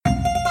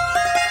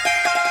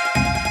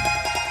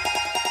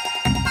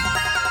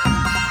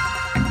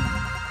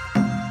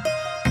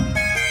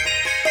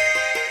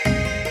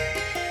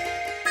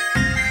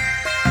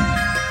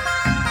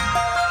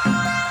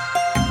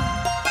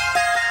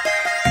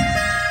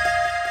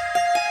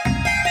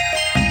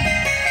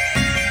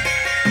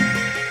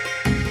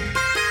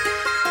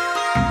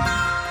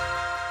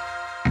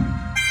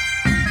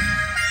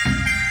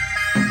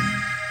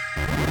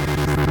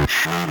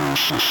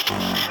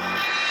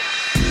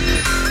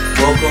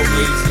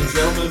ladies and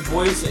gentlemen,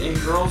 boys and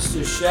girls,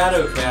 to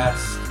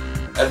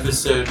Shadowcast,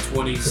 episode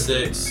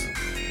 26.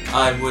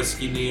 I'm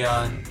Whiskey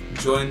Neon,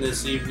 joined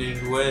this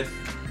evening with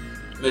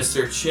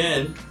Mr.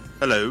 Chin.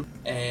 Hello.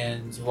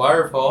 And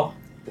Wirefall.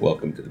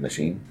 Welcome to the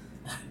machine.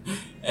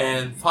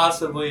 And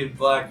possibly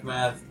Black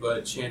Math,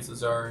 but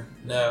chances are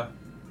no.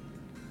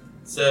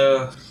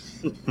 So,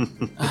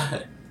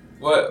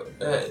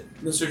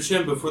 Mr.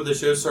 Chin, before the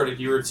show started,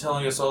 you were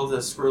telling us all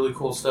this really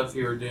cool stuff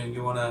you were doing.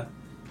 You want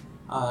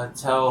to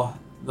tell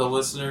the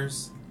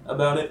listeners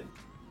about it?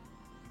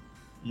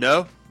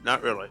 No,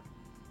 not really.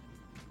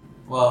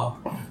 Well,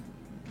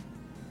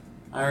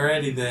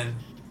 alrighty then.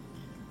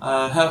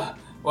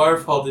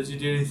 Waterfall, did you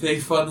do anything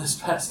fun this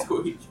past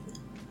week?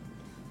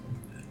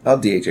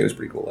 DHA was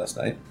pretty cool last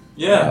night.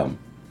 Yeah.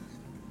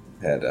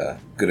 Had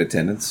good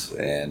attendance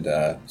and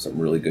some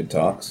really good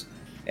talks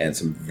and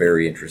some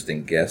very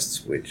interesting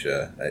guests, which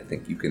I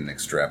think you can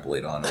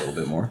extrapolate on a little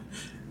bit more.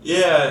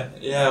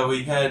 Yeah,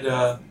 we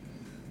had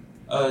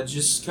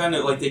just kind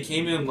of like they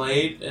came in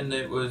late and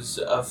it was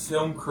a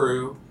film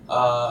crew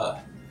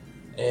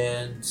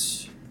and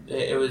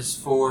it was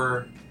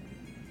for,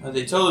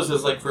 they told us it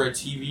was like for a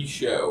TV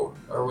show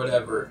or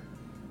whatever.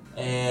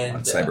 And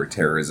on cyber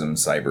terrorism,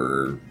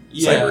 cyber.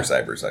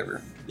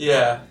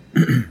 Yeah.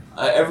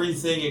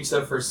 Everything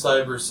except for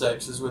cyber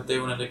sex is what they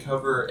wanted to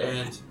cover,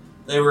 and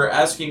they were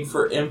asking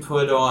for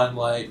input on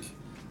like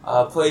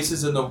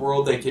places in the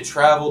world they could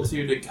travel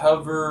to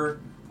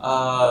cover,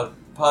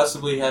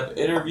 possibly have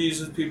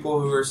interviews with people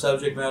who are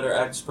subject matter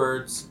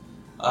experts,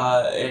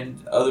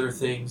 and other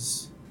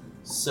things.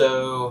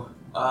 So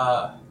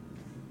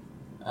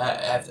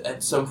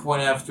at some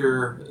point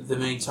after the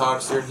main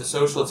talks during the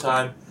social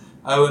time,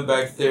 I went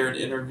back there and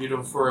interviewed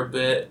them for a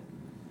bit.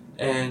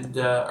 And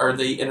or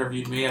they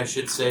interviewed me, I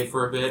should say,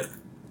 for a bit.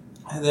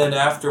 And then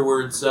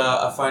afterwards,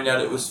 I find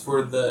out it was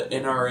for the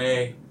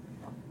NRA.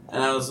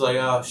 And I was like,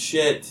 oh,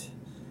 shit.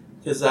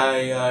 Because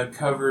I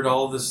covered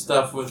all this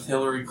stuff with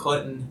Hillary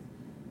Clinton.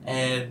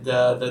 And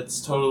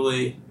that's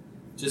totally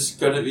just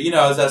going to be...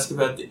 I was asking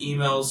about the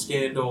email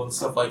scandal and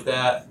stuff like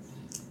that.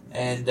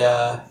 And,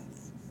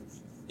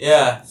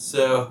 yeah,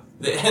 so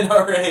the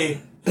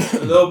NRA...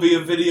 There'll be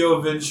a video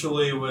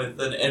eventually with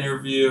an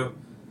interview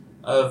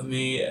of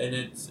me, and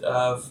it's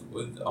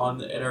on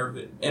the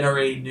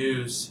NRA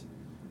News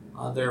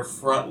on their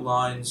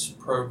Frontlines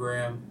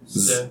program.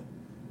 So,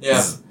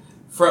 yeah,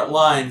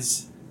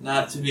 Frontlines,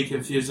 not to be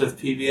confused with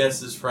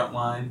PBS's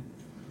Frontline.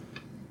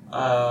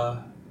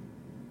 But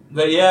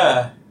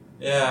yeah,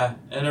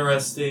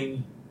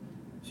 interesting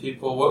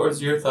people. What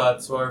was your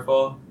thoughts,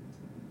 Waterfall?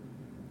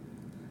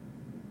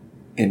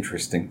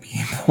 Interesting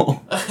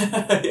people.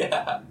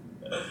 Yeah.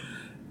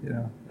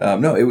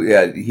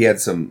 He had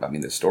some.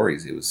 The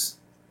stories.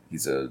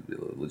 He's a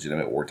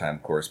legitimate wartime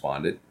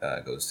correspondent.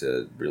 Goes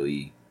to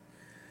really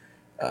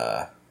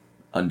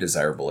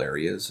undesirable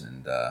areas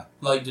and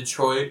like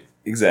Detroit.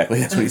 Exactly,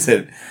 that's what he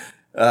said.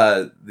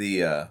 When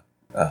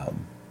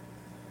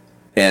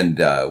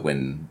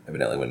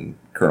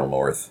Colonel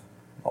North,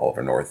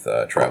 Oliver North,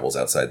 travels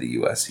outside the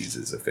U.S., he's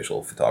his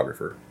official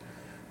photographer.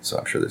 So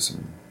I'm sure there's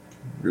some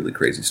really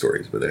crazy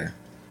stories over there.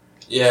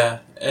 Yeah,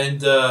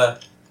 and.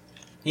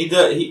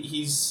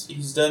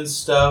 He's done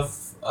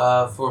stuff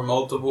for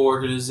multiple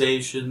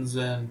organizations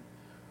and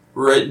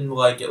written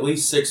like at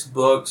least 6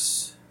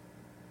 books.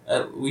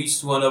 At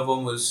least one of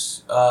them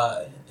was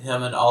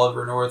him and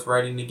Oliver North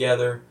writing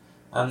together.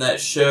 And that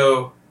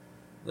show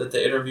that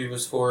the interview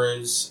was for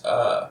is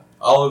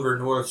Oliver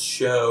North's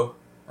show,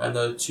 and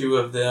the two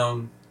of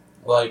them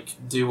like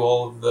do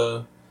all of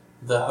the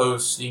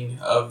hosting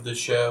of the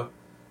show.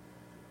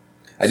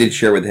 I did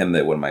share with him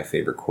that one of my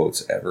favorite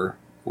quotes ever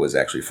was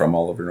actually from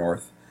Oliver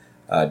North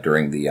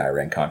during the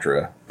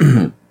Iran-Contra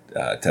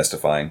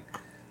testifying,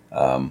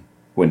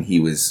 when he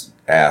was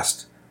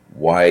asked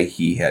why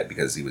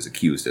because he was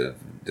accused of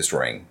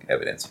destroying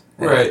evidence.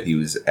 Right. He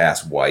was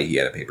asked why he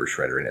had a paper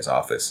shredder in his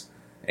office,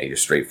 and he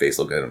just straight face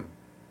looked at him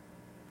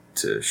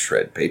to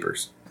shred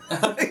papers.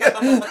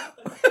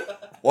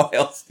 Why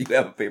else do you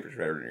have a paper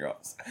shredder in your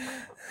office?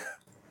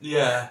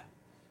 Yeah.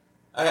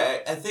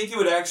 I think it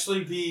would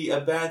actually be a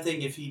bad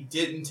thing if he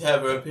didn't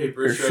have a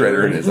paper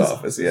shredder in his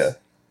office, yeah.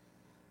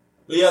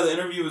 But yeah, the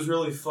interview was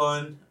really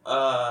fun.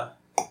 I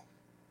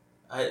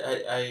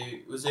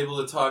was able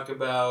to talk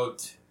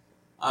about,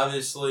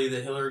 obviously,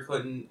 the Hillary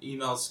Clinton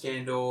email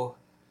scandal,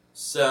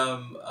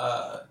 some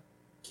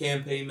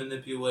campaign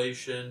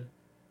manipulation,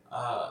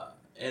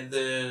 and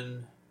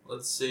then,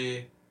 let's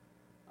see,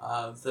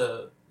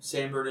 the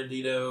San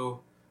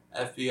Bernardino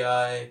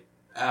FBI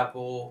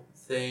Apple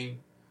thing.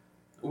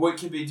 What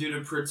can be done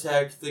to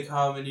protect the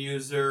common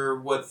user?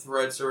 What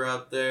threats are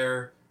out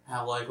there?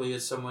 How likely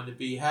is someone to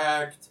be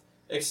hacked?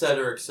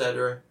 Etc.,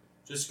 etc.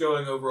 Just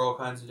going over all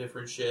kinds of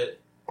different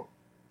shit.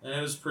 And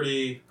it was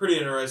pretty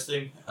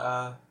interesting.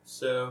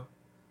 So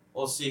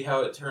we'll see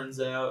how it turns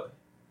out.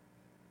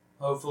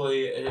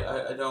 Hopefully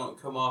I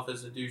don't come off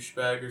as a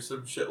douchebag or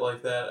some shit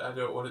like that. I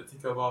don't want it to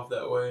come off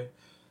that way.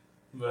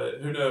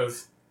 But who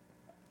knows?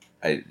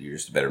 you're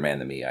just a better man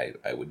than me.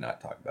 I would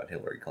not talk about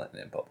Hillary Clinton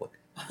in public.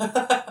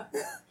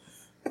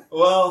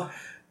 Well,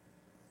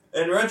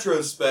 in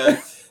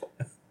retrospect,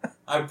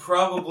 I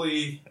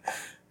probably,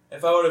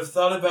 if I would have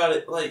thought about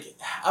it, like,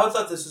 I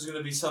thought this was going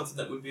to be something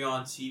that would be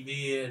on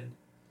TV, and,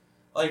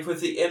 like,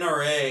 with the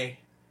NRA,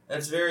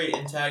 that's very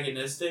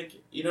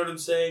antagonistic, you know what I'm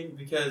saying?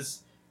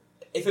 Because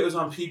if it was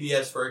on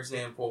PBS, for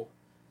example,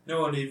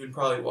 no one would even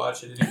probably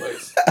watch it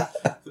anyways.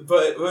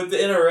 But with the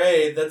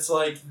NRA, that's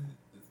like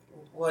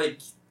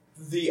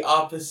the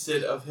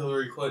opposite of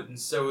Hillary Clinton.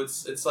 So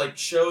it's like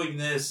showing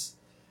this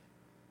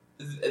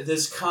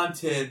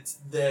content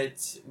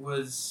that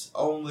was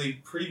only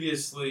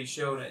previously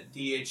shown at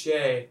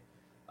DHA.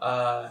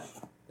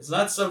 It's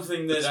not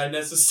something that I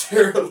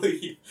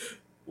necessarily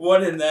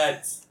want in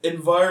that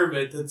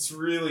environment. That's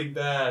really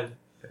bad.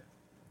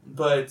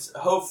 But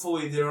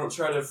hopefully they don't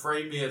try to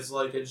frame me as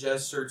like a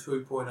Jester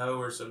 2.0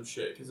 or some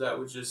shit, because that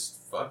would just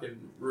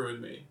fucking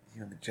ruin me.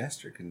 You know, the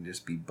Jester can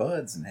just be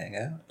buds and hang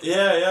out.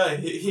 Yeah,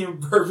 he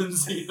and Bourbon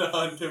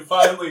Xenon can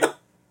finally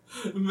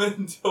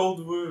mend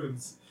old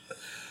wounds.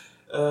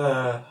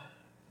 But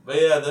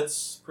yeah,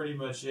 that's pretty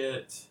much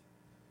it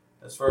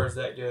as far as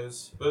that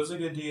goes. But it was a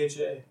good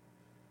DHA.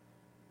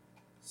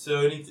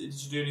 So did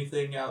you do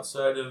anything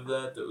outside of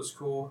that was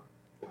cool?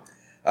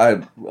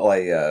 I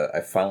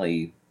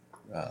finally...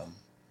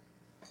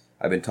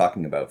 I've been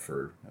talking about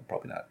for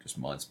probably not just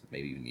months, but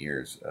maybe even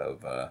years,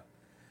 of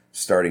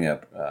starting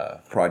up a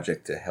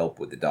project to help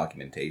with the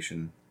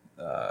documentation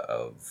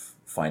of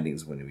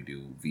findings when we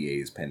do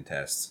VA's pen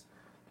tests.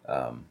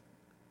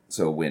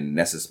 So when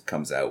Nessus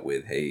comes out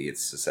with, hey,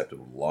 it's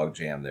susceptible to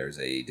logjam, there's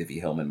a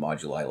Diffie-Hellman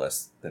moduli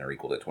less than or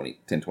equal to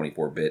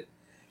 1024-bit.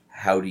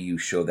 How do you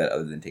show that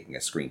other than taking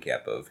a screen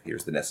cap of,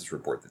 here's the Nessus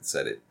report that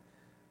said it?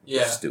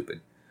 Yeah.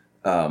 Stupid.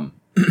 And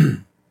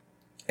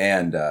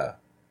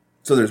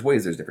so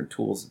there's different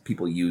tools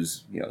people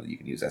use. You know, you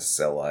can use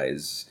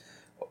SSLI's,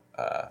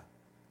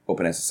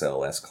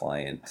 OpenSSL,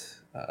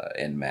 S-Client,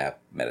 Nmap,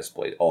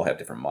 Metasploit, all have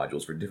different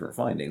modules for different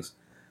findings.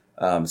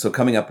 So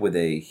coming up with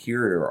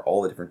here are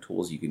all the different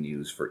tools you can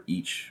use for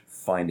each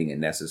finding in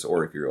Nessus,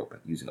 or if you're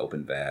using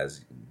OpenVAS,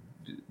 you can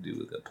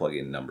do the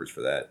plugin numbers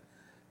for that.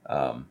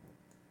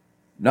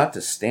 Not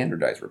to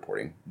standardize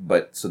reporting,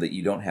 but so that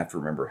you don't have to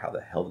remember how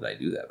the hell did I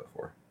do that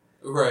before.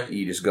 Right.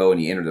 You just go and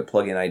you enter the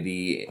plugin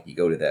ID, you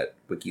go to that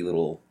wiki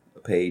little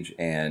page,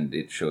 and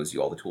it shows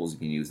you all the tools you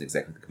can use and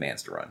exactly the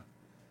commands to run.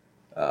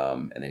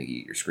 And then you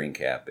get your screen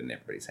cap, and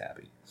everybody's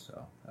happy.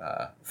 So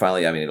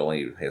finally, I mean, it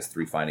only has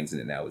 3 findings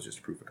in it now. It was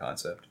just proof of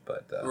concept.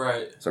 But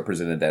right. So I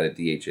presented that at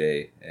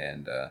DHA,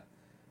 and I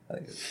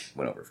think it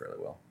went over fairly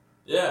well.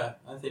 Yeah,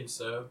 I think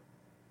so.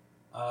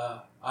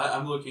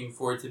 I'm looking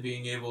forward to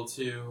being able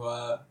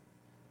to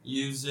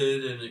use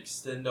it and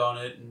extend on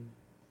it, and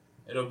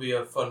it'll be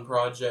a fun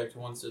project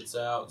once it's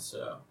out.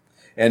 So.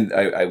 And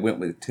I went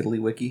with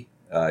TiddlyWiki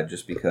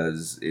just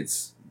because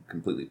it's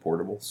completely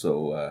portable.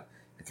 So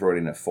you throw it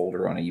in a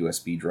folder on a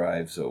USB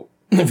drive. So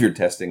if you're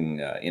testing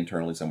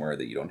internally somewhere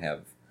that you don't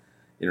have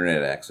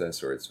internet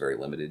access or it's very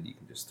limited, you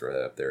can just throw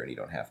that up there, and you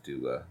don't have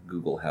to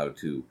Google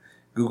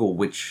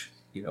which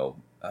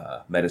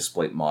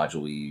Metasploit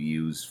module you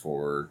use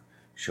for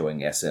showing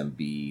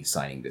SMB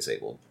signing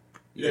disabled.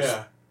 You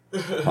just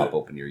pop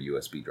open your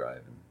USB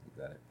drive and you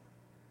got it.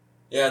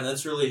 Yeah, and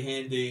that's really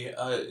handy.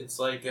 It's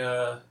like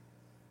the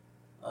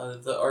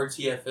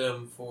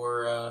RTFM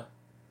for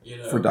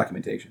for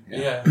documentation.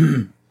 Yeah.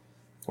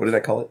 What did I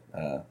call it?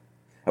 I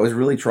was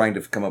really trying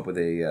to come up with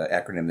a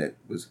acronym that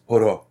was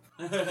HORO.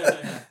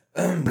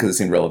 Because it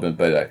seemed relevant,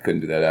 but I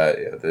couldn't do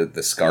that.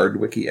 The SCARD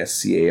wiki,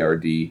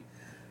 SCARD,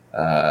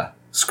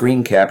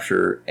 screen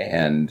capture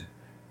and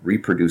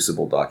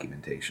reproducible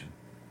documentation.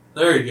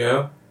 There you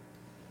go.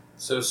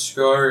 So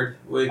SCARD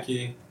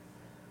wiki.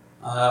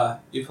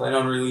 You plan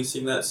on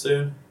releasing that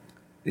soon?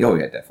 Oh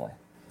yeah, definitely.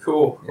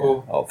 Cool.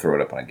 Yeah, I'll throw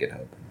it up on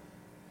GitHub.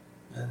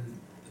 And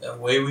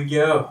away we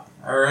go.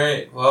 All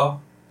right.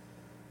 Well,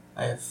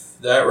 if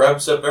that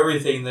wraps up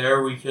everything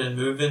there, we can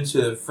move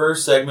into the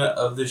first segment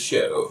of the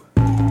show.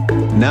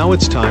 Now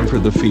it's time for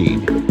the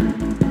feed.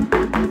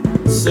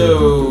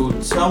 So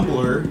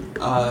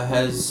Tumblr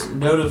has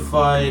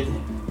notified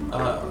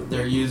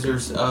their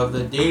users of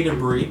the data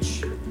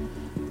breach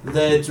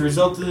that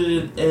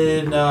resulted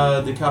in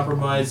the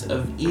compromise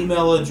of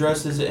email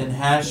addresses and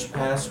hash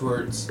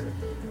passwords.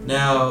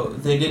 Now,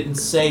 they didn't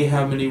say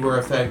how many were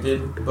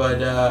affected, but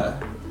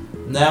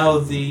now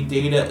the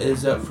data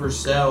is up for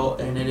sale,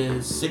 and it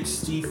is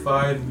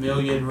 65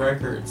 million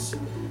records.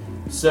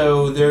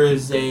 So there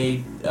is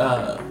a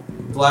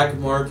black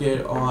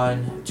market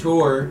on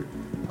Tor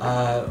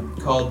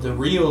called The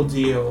Real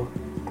Deal,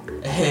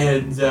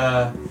 and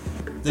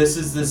this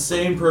is the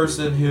same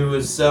person who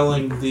is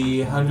selling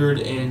the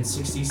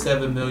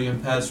 167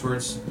 million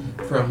passwords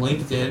from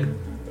LinkedIn.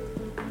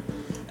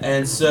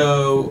 And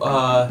so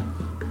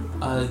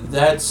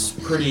that's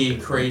pretty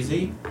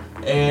crazy.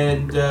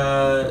 And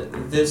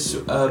this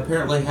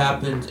apparently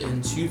happened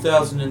in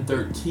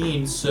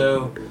 2013,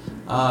 so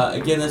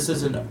Again, this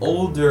is an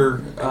older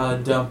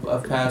dump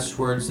of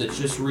passwords that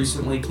just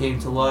recently came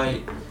to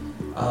light.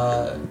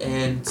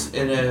 And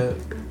in a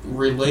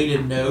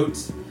related note,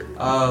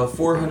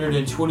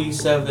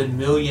 427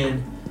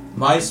 million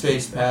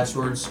MySpace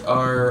passwords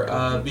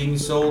are being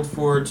sold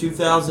for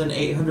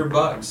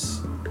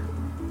 $2,800.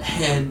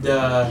 And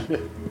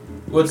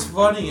what's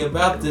funny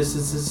about this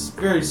is it's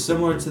very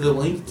similar to the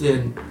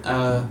LinkedIn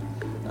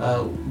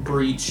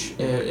breach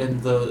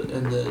and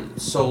the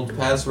sold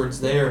passwords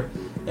there,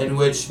 in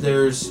which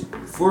there's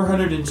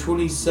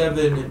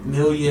 427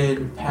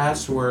 million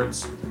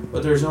passwords,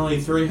 but there's only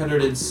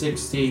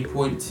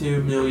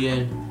 360.2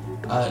 million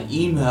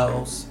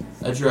emails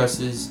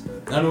addresses.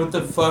 I don't know what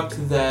the fuck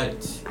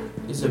that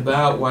is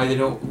about. Why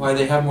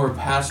they have more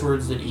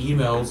passwords than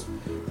emails?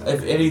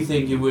 If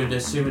anything, you would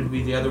assume it would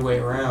be the other way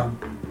around.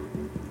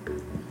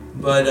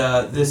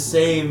 But the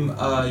same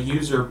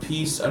user,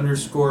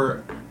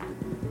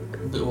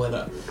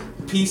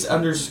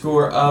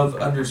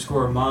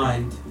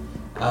 peace_of_mind,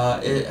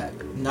 it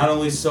not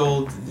only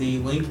sold the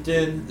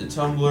LinkedIn, the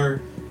Tumblr,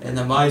 and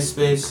the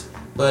MySpace,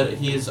 but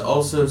he is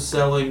also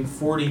selling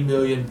 40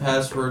 million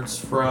passwords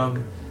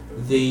from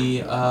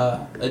the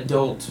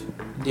adult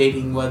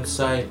dating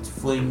website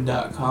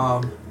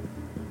fling.com,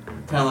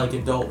 kind of like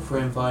Adult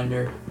Friend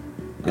Finder.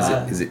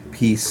 Is it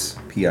Peace,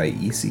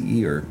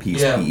 P-I-E-C-E, or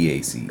Peace, Yeah.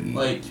 P-E-A-C-E?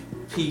 Like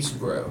Peace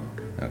Bro.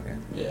 Okay.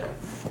 Yeah.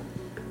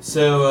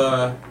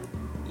 So,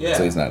 yeah.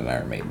 So he's not an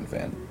Iron Maiden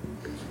fan.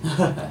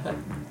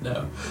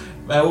 No.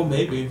 Well,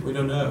 maybe. We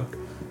don't know.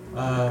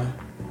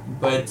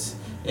 But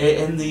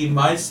in the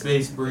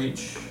MySpace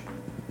breach,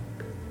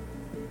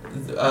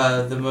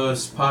 the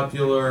most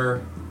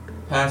popular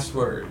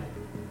password,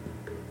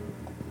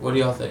 what do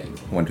y'all think?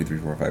 1, 2, 3,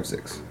 4, 5,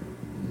 6.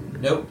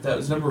 Nope, that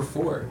was number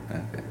 4.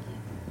 Okay.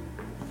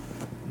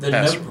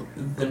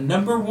 The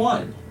number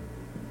 1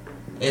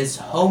 is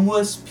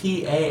Homeless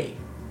PA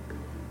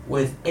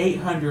with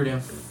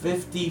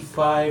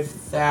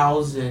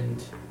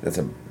 855,000. That's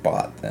a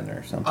bot then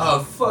or something. A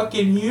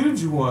fucking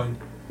huge one.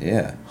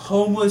 Yeah.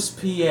 Homeless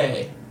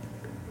PA.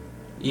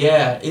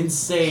 Yeah,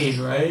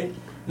 insane, right?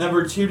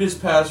 Number 2 is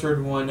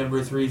Password 1.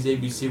 Number 3 is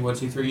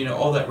ABC123. You know,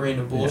 all that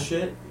random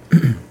bullshit.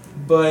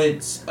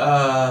 But,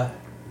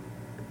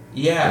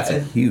 yeah. That's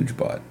a huge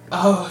bot.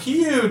 Oh,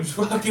 huge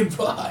fucking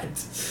bot.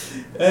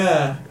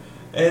 Yeah.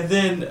 And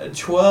then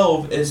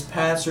 12 is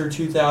Passer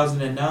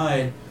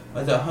 2009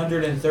 with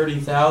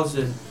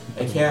 130,000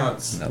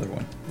 accounts. Another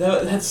one.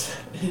 That's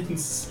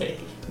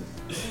insane.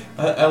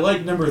 I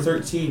like number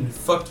 13,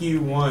 Fuck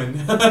You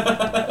 1.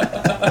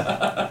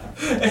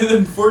 And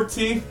then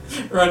 14,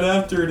 right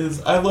after it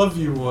is I Love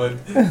You 1.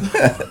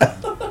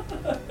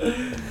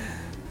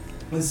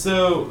 And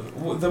so,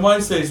 the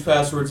MySpace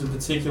passwords in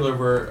particular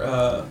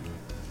were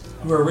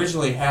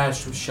originally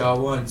hashed with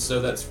SHA-1,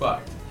 so that's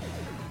fucked.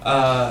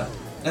 And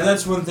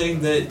that's one thing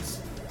that,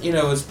 you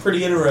know, is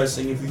pretty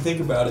interesting if you think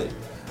about it.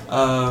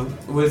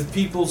 With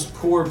people's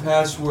poor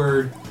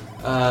password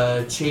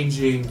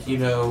changing, you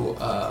know,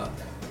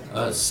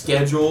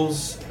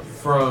 schedules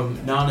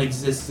from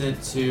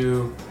non-existent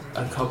to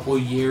a couple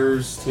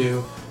years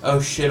to, oh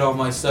shit, all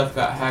my stuff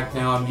got hacked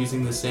now, I'm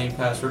using the same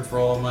password for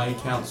all of my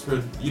accounts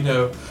for, you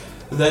know,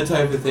 that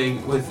type of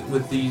thing.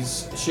 With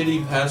these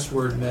shitty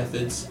password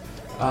methods,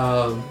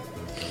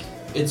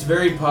 it's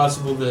very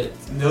possible that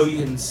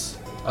millions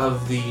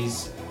of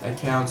these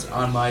accounts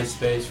on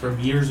MySpace from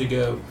years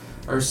ago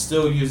are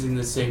still using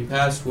the same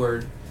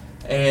password,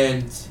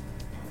 and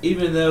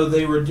even though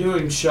they were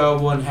doing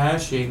SHA-1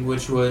 hashing,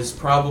 which was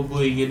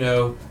probably, you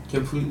know,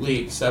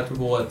 completely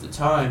acceptable at the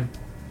time.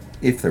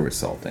 If there was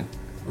salting.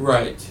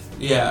 Right,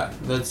 yeah,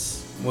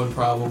 that's one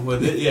problem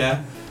with it,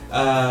 yeah.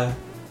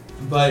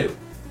 But,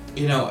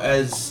 you know,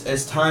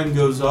 as time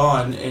goes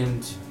on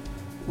and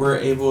we're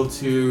able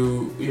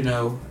to, you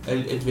know,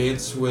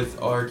 advance with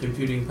our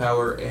computing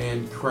power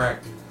and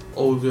crack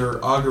older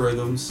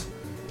algorithms,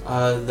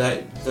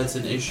 that's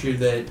an issue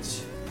that,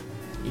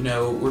 you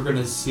know, we're going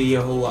to see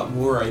a whole lot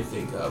more, I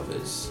think, of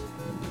as,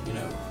 you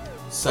know,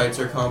 sites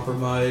are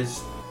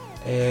compromised,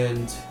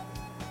 and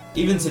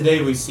even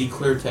today we see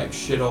clear text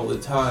shit all the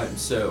time,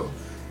 so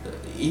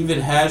even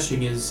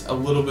hashing is a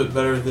little bit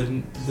better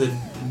than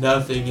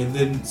nothing, and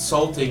then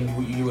salting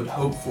you would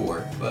hope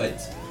for, but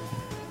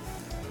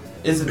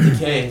isn't the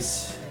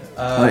case.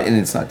 And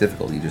it's not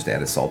difficult, you just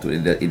add a salt to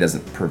it. It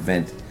doesn't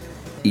prevent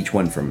each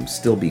one from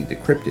still being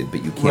decrypted,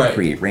 but you can't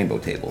create rainbow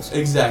tables.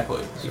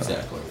 Exactly.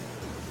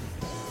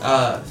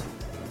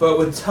 But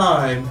with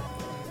time,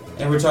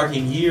 and we're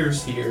talking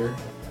years here,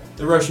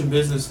 the Russian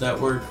business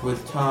network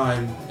with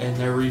time and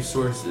their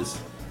resources,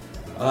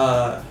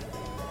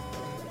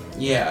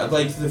 yeah,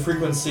 like the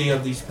frequency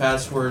of these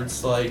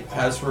passwords, like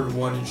password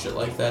 1 and shit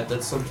like that,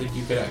 that's something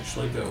you could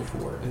actually go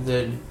for, and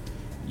then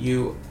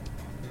you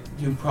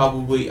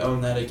probably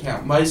own that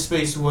account.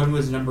 MySpace 1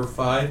 was number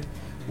 5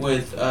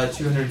 with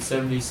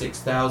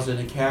 276,000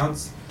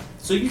 accounts.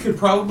 So you could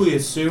probably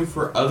assume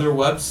for other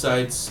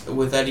websites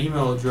with that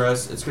email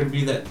address, it's going to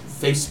be that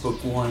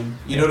Facebook one.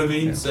 You know what I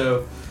mean? Yeah.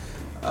 So,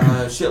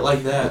 shit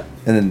like that.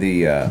 And then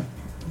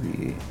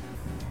the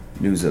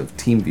news of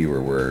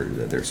TeamViewer where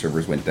their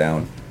servers went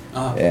down,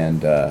 Uh,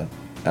 and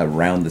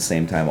around the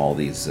same time, all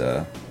these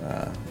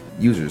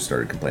users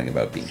started complaining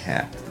about being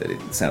hacked. That it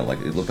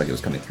looked like it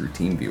was coming through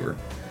TeamViewer.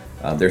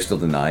 They're still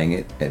denying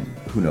it, and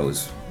who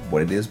knows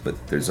what it is. But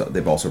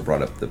they've also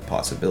brought up the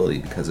possibility,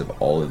 because of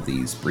all of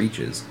these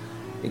breaches,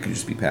 it could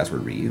just be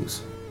password reuse,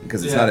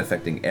 because it's Yeah. not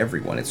affecting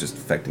everyone. It's just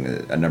affecting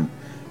a number,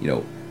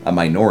 a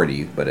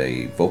minority, but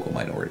a vocal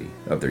minority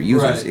of their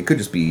users. Right. It could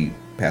just be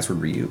password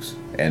reuse,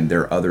 and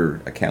their other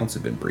accounts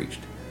have been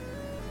breached.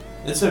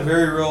 It's a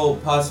very real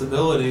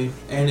possibility,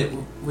 and it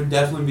would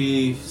definitely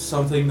be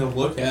something to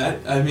look at.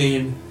 I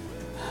mean,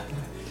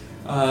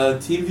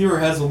 TeamViewer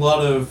has a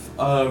lot of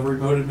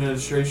remote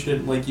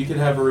administration. Like, you can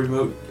have a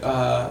remote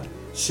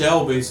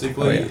shell,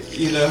 basically.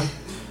 Oh,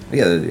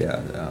 yeah.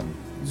 Yeah.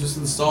 Just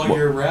install Well-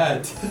 your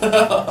RAT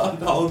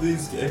on all of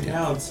these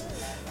accounts.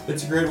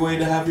 It's a great way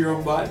to have your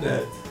own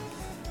botnet.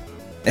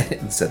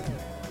 And set the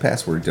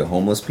password to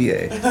homeless PA.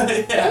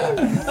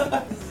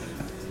 Yeah.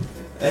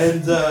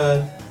 And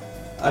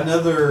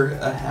another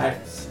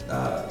hacked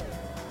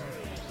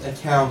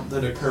account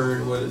that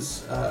occurred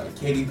was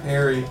Katy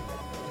Perry,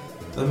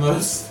 the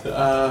most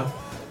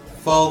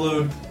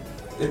followed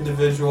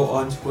individual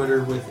on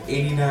Twitter with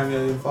 89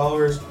 million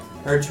followers.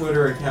 Her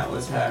Twitter account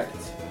was hacked.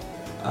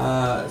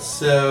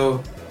 So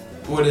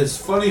what is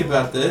funny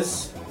about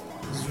this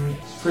is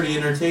pretty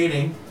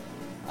entertaining.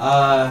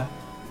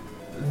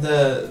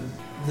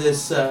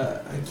 This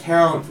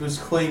account was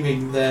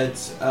claiming that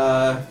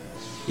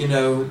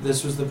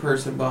this was the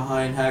person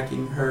behind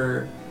hacking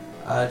her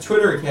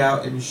Twitter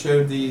account, and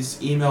showed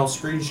these email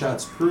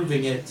screenshots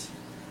proving it.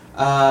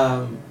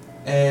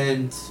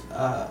 And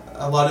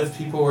a lot of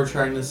people were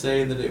trying to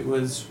say that it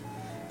was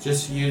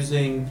just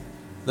using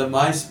the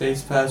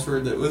MySpace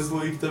password that was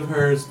leaked of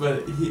hers,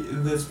 but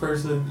this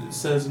person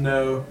says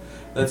no,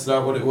 that's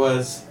not what it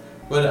was.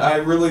 But I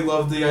really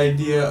love the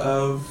idea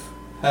of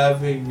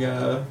having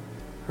her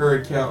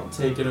account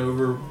taken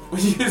over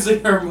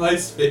using her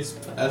MySpace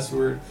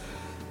password.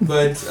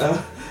 But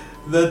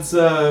that's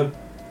the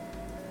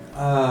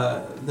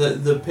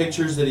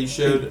pictures that he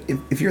showed.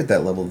 If you're at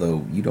that level,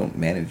 though, you don't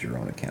manage your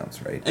own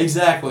accounts, right?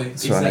 Exactly.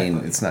 So, I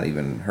mean, it's not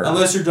even her.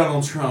 Unless you're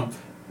Donald Trump.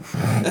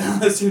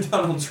 Unless you're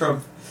Donald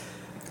Trump.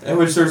 In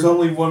which there's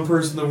only one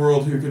person in the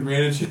world who can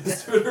manage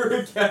his Twitter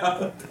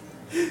account.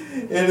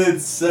 And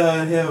it's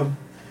him.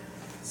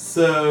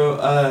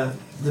 So,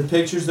 the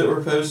pictures that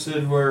were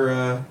posted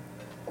were,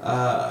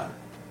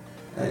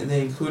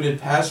 they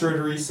included password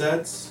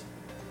resets,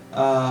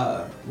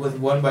 with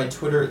one by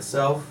Twitter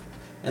itself,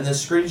 and the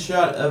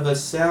screenshot of a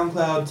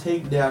SoundCloud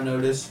takedown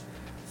notice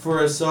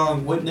for a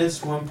song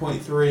Witness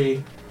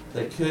 1.3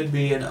 that could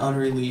be an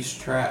unreleased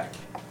track.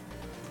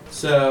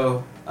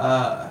 So,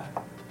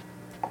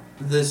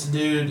 this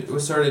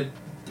dude started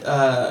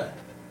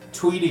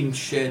tweeting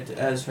shit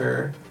as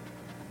her,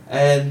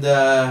 and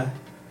one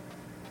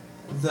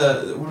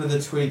of the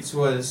tweets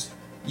was,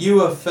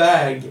 "You a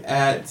fag"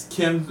 at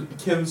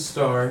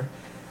Kimstar,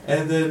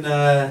 and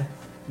then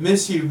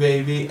 "Miss you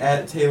baby"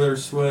 at Taylor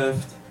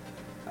Swift,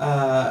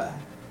 and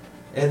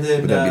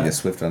then Would that be the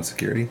Swift on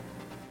security?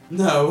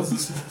 no, it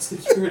wasn't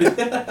security.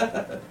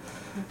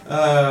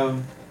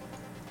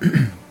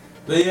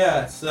 But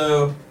yeah,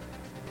 so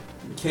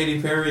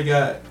Katy Perry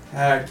got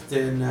hacked,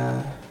 and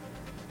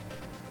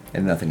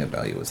nothing of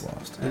value was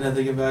lost.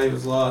 nothing of value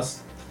was lost.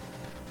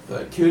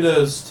 But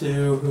kudos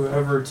to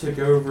whoever took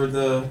over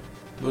the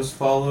most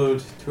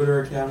followed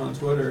Twitter account on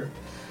Twitter.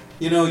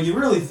 You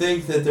really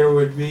think that there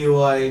would be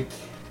like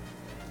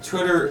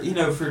Twitter,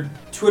 for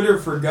Twitter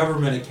for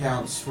government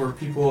accounts for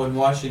people in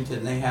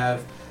Washington. They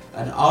have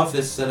an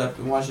office set up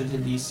in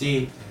Washington,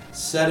 D.C.,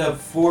 set up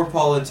for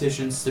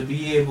politicians to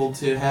be able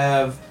to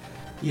have,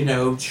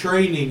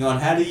 training on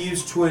how to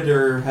use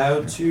Twitter,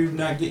 how to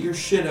not get your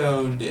shit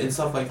owned, and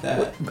stuff like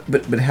that.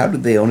 But how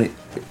did they own it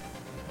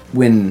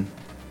when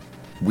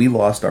we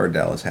lost our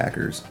Dallas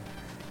hackers?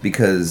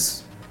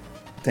 Because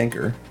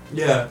Tinker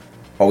Yeah.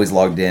 always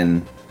logged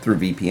in through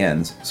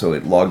VPNs, so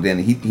it logged in.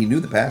 He knew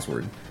the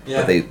password,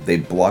 Yeah. but they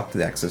blocked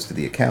the access to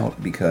the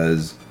account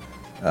because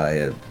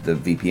the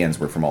VPNs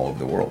were from all over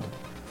the world.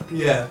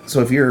 Yeah.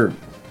 So if you're,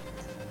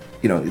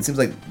 it seems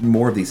like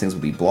more of these things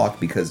would be blocked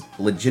because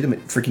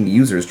legitimate freaking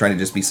users trying to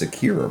just be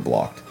secure are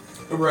blocked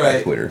by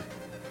Right. Twitter.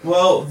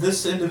 Well,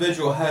 this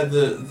individual had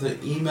the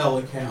email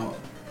account.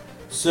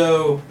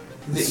 So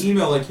the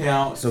email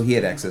account. So he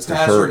had access to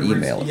her password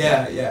email.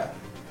 Yeah, yeah.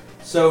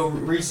 So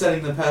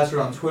resetting the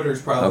password on Twitter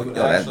is probably what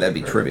actually that'd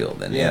be occurred. trivial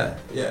then. Yeah.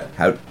 Yeah.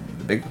 How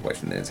the big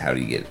question is how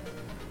do you get?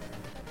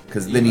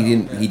 Because then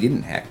Email, he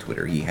didn't hack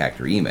Twitter. He hacked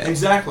her email.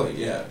 Exactly.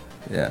 Yeah.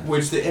 Yeah.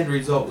 Which the end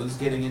result was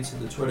getting into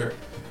the Twitter.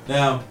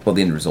 Now. Well,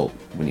 the end result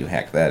when you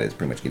hack that is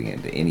pretty much getting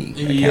into any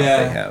account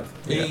Yeah. they have.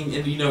 Yeah. And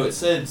it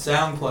said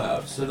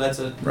SoundCloud, so that's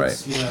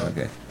Right. Okay.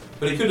 Okay.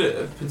 But it could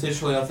have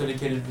potentially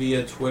authenticated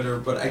via Twitter,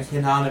 but I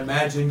cannot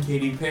imagine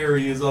Katy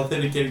Perry is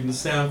authenticating to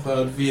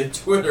SoundCloud via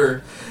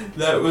Twitter.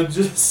 That would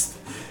just...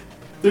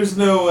 There's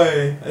no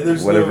way.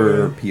 There's Whatever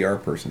no a way. PR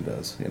person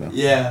does,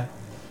 Yeah.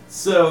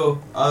 So,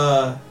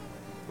 but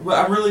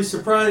I'm really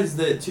surprised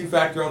that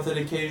two-factor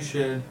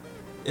authentication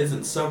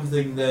isn't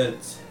something that,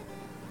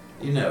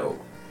 you know,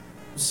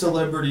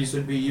 celebrities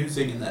would be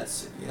using in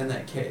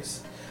that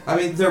case. I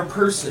mean, their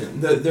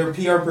person, their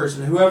PR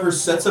person, whoever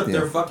sets up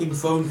their fucking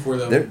phone for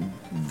them.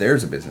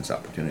 There's a business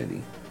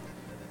opportunity.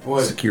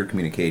 What? Secure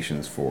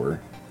communications for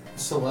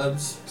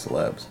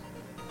Celebs.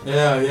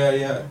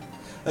 Yeah.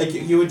 Like,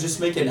 you would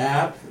just make an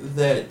app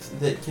that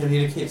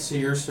communicates to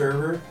your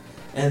server,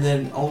 and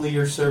then only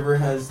your server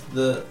has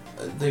the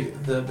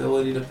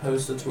ability to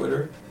post to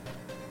Twitter.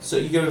 So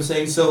you get what I'm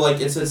saying? So,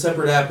 like, it's a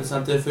separate app. It's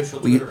not the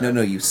official Twitter app.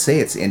 No. You say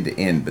it's end to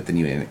end, but then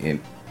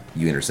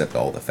you intercept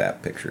all the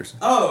fat pictures.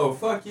 Oh,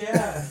 fuck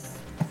yeah.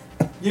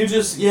 You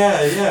just,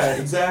 yeah,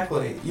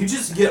 exactly. You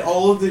just get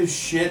all of this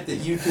shit that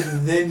you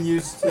can then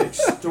use to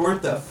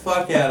extort the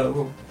fuck out of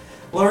them.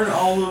 Learn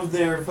all of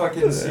their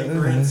fucking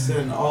secrets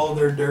and all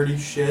their dirty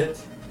shit.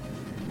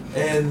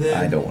 And then...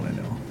 I don't want to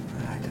know.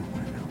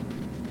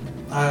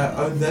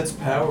 That's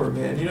power,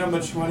 man. You know how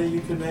much money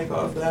you can make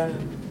off that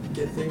and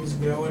get things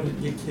going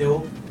and get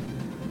killed?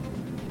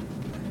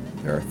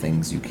 There are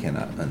things you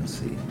cannot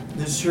unsee.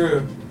 It's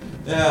true.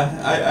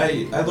 Yeah,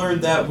 I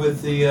learned that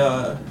with the,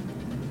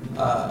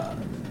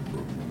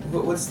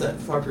 what's that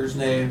fucker's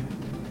name?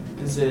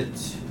 Is it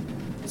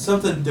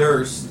something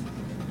Durst?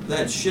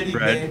 That shitty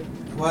band?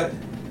 What?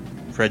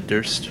 Fred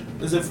Durst.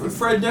 Is it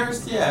Fred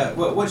Durst? Yeah.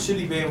 What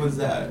shitty band was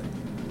that?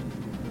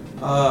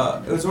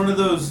 It was one of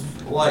those,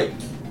 like,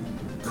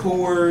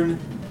 Korn,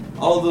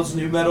 all those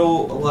new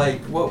metal,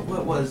 like, what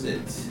was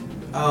it?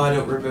 Oh, I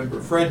don't remember.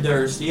 Fred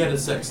Durst, he had a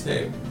sex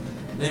tape.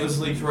 And it was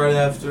leaked right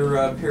after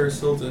Paris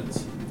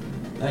Hilton's.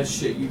 That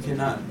shit you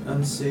cannot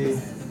unsee.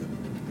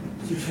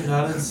 You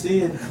cannot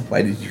unsee it.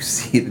 Why did you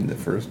see it in the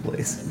first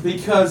place?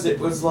 Because it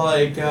was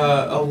like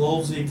a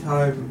lulzy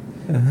time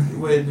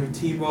when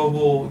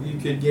T-Mobile, you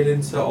could get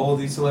into all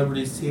these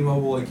celebrities'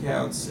 T-Mobile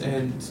accounts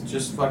and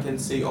just fucking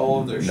see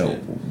all of their shit.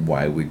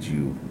 Why would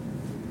you?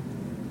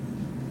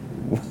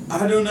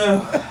 I don't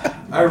know.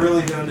 I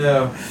really don't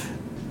know.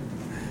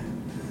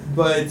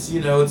 But, you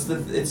know, it's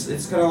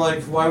kind of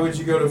like, why would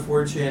you go to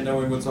 4chan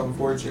knowing what's on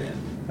 4chan?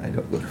 I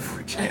don't go to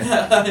 4chan.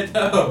 I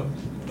know.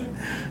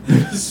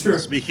 It's true.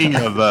 Speaking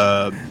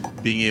of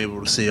being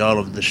able to see all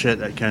of the shit,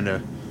 that kind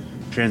of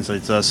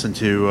translates us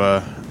into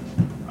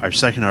our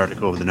second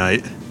article of the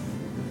night.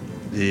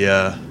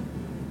 The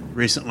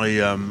recently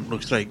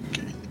looks like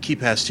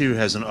KeyPass 2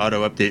 has an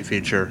auto update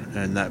feature,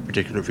 and that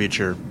particular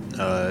feature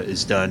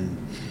is done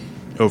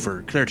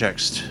over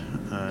ClearText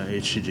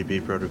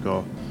HTTP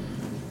protocol.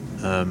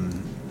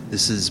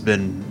 This has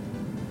been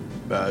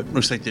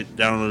looks like it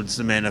downloads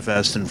the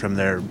manifest and from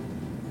there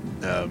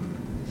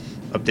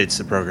updates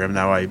the program.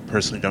 Now, I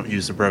personally don't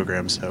use the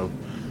program, so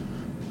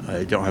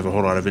I don't have a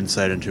whole lot of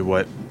insight into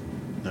what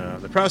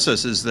the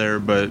process is there,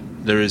 but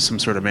there is some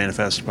sort of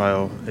manifest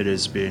file. It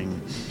is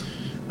being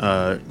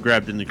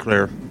grabbed in the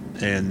clear,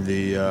 and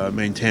the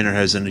maintainer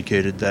has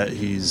indicated that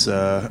he's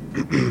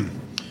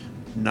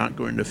not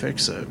going to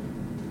fix it.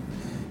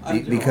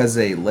 Because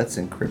a Let's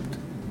Encrypt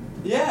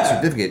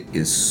certificate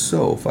is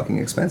so fucking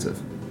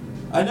expensive.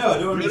 I know, I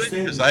don't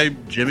understand. Because I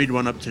jimmied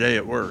one up today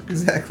at work.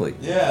 Exactly.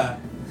 Yeah.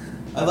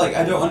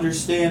 I don't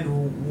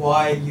understand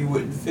why you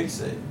wouldn't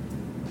fix it.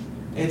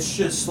 It's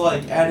just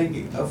like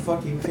adding a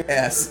fucking character.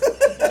 Yes.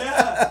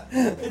 Yeah.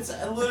 It's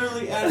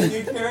literally adding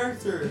a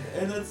character,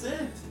 and that's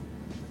it.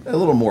 A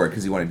little more,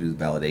 because you want to do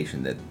the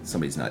validation that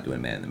somebody's not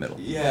doing man in the middle.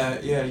 Yeah,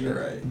 you're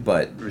right.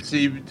 But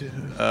received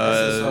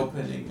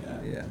pending.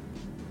 Yeah.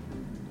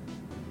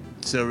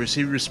 So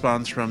received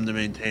response from the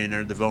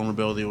maintainer. The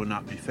vulnerability will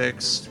not be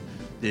fixed.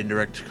 The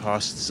indirect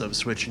costs of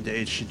switching to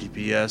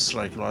HTTPS,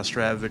 like lost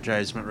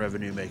advertisement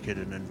revenue, make it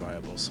an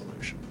inviable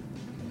solution.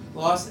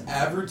 Lost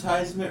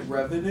advertisement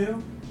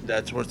revenue?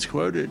 That's what's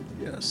quoted,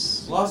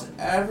 yes. Lost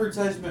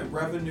advertisement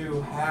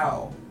revenue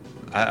how?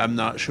 I'm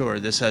not sure.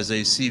 This has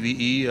a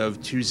CVE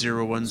of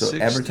 2016.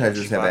 So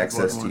advertisers have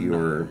access to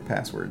your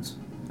passwords.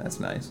 That's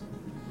nice.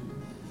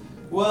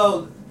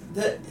 Well,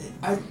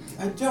 I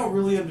don't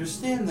really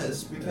understand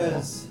this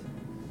because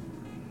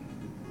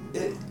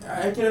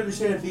I can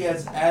understand if he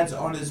has ads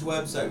on his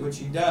website, which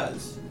he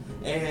does,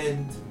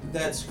 and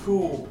that's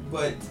cool.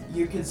 But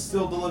you can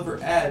still deliver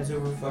ads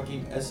over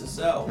fucking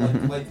SSL,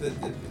 like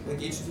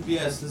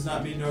HTTPS does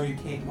not mean no, you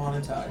can't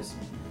monetize.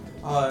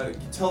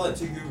 Tell that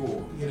to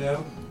Google, you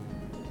know.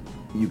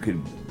 You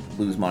could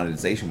lose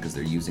monetization because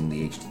they're using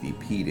the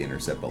HTTP to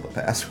intercept all the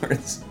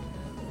passwords.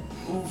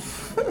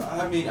 Oof.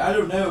 I mean, I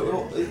don't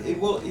know.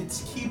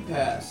 It's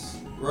KeyPass,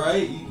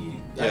 right?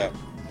 Yeah.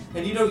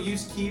 And you don't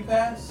use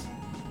KeyPass?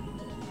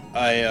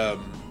 I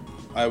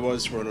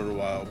was for a little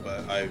while,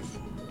 but I've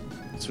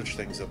switched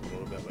things up a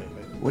little bit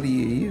lately. What do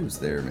you use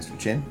there, Mr.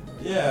 Chin?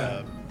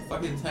 Yeah.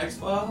 Fucking text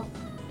file?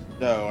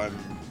 No, I'm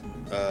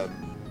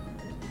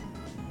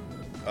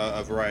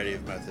a variety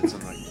of methods. I'm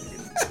not going to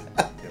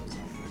get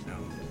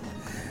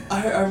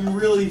I'm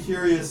really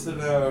curious to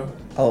know.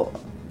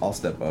 I'll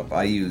step up.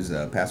 I use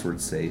password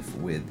safe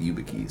with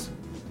YubiKeys.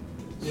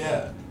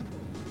 Yeah.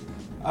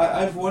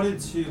 I've wanted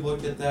to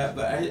look at that,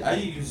 but I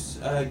use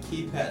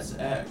KeyPass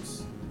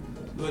X,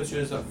 which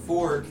is a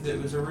fork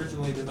that was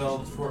originally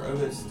developed for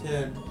OS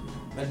X,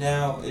 but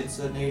now it's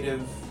a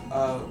native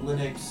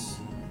Linux,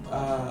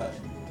 I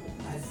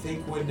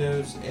think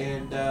Windows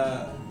and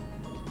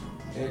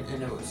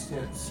OS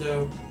X.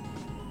 So,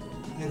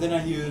 and then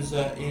I use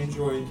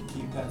Android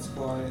KeyPass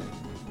client,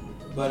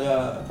 but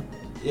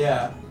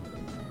yeah,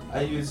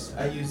 I use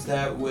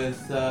that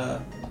with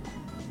a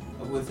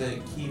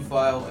key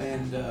file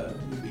and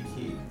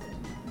YubiKey.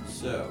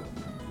 So,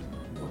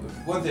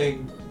 one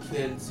thing,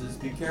 kids, is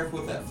be careful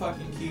with that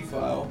fucking key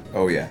file.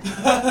 Oh yeah.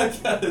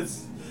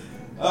 Because,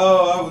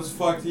 I was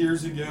fucked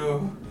years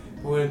ago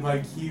with my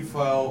key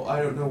file.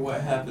 I don't know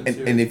what happened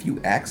to it. And if you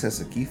access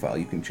a key file,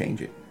 you can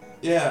change it.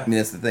 Yeah. I mean,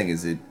 that's the thing.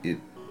 Is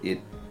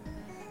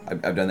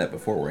I've done that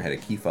before, where I had a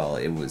key file.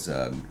 It was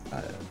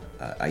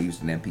I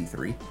used an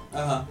MP3.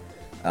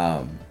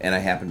 And I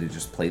happened to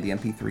just play the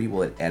MP3.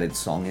 Well, it added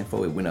song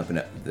info. It went up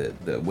in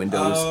the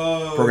Windows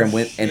program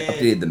went and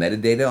updated the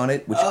metadata on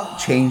it, which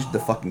changed the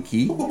fucking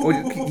key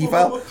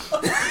file.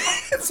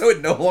 So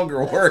it no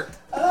longer worked.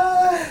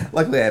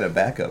 Luckily, I had a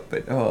backup,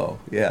 but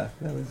yeah,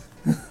 that was.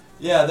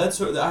 Yeah, that's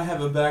what I have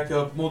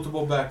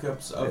multiple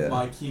backups of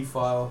my key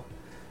file,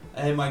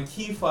 and my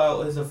key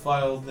file is a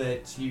file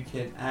that you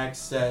can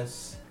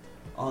access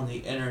on the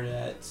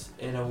internet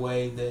in a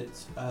way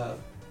that.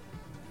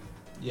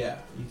 Yeah,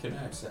 you can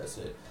access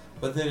it.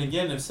 But then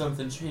again, if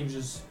something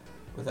changes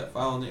with that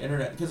file on the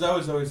internet, because I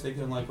was always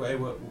thinking like, wait,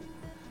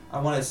 I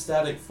want a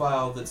static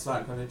file that's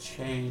not going to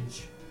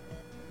change,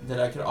 that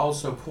I could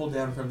also pull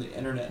down from the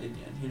internet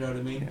again. You know what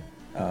I mean?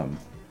 Yeah.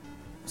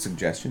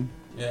 Suggestion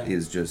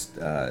is just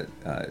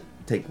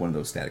take one of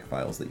those static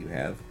files that you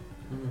have,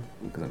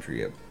 because I'm sure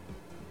you have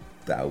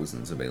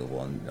thousands available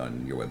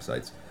on your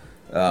websites.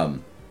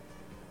 Run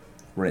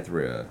it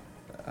through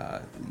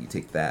you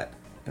take that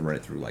and run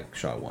it through like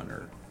SHA-1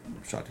 or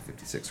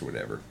SHA-256 or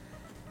whatever,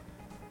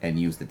 and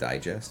use the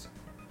digest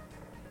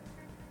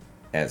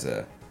as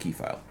a key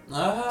file.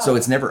 So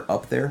it's never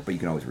up there, but you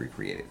can always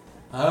recreate it.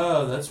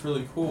 Oh, that's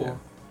really cool. Yeah.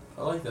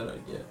 I like that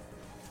idea.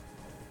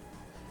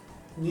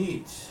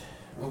 Neat.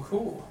 Well,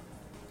 cool.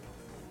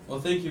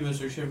 Well, thank you,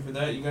 Mr. Shim, for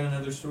that. You got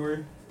another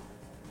story?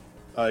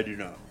 I do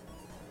not.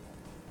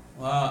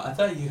 Wow, I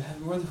thought you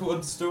had more than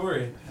one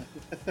story.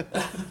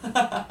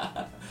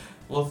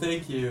 Well,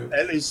 thank you.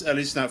 At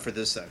least not for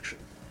this section.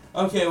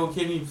 Okay, well,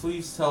 can you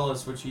please tell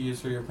us what you use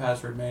for your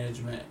password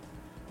management?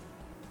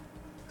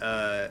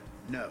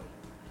 No.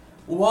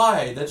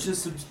 Why? That's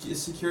just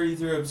security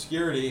through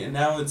obscurity, and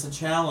now it's a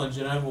challenge,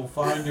 and I will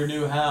find your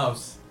new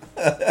house.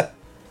 Do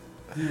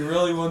you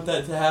really want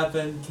that to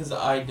happen? Because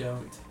I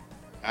don't.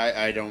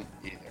 I don't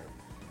either.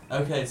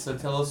 Okay, so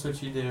tell us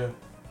what you do.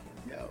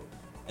 No.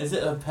 Is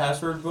it a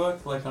password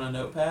book, like on a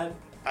notepad?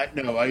 I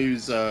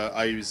use a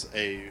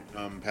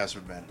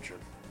password manager.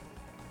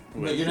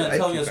 But you're not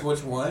telling us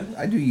which one?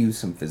 I do use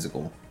some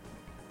physical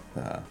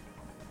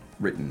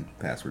written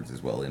passwords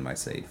as well in my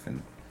safe,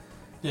 and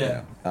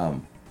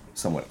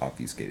somewhat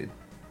obfuscated.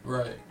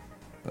 Right.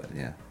 But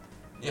yeah.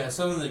 Yeah,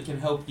 something that can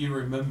help you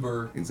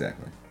remember.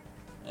 Exactly.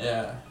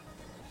 Yeah.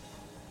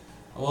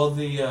 Well,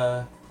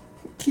 the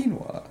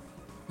quinoa.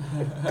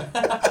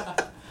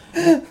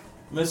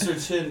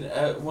 Mr. Chin,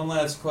 one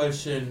last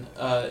question.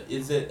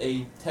 Is it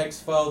a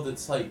text file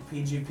that's like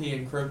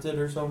PGP encrypted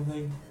or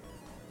something?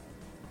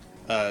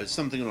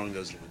 Something along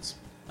those lines.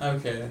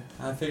 Okay,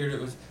 I figured it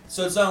was.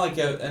 So it's not like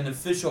an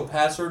official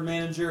password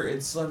manager,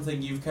 it's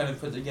something you've kind of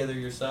put together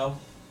yourself?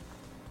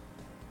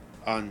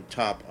 On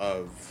top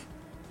of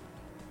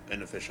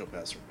an official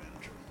password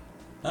manager.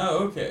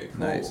 Oh, okay,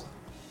 cool. Nice.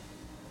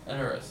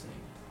 Interesting.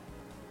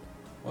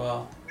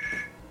 Well.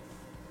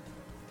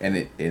 And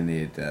it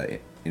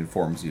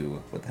informs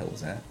you what the hell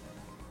is that?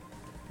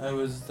 That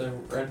was the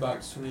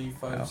Redbox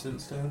 25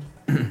 cent stone.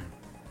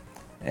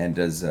 And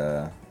does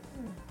never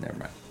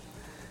mind.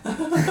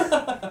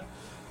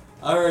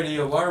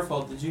 Alrighty,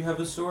 Waterfall, did you have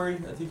a story?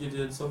 I think you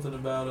did something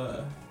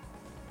about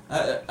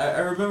I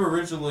remember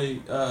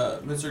originally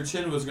Mr.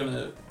 Chin was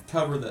gonna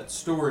cover that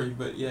story,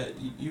 but yet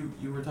you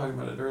were talking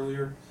about it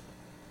earlier.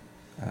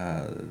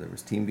 There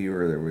was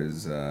TeamViewer. There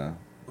was.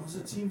 Was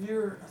it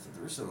TeamViewer? I thought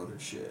there was some other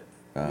shit.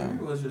 Maybe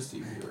it was just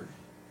TeamViewer.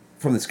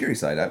 From the scary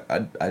side,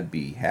 I'd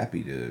be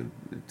happy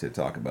to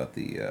talk about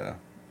the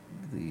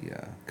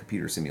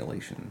computer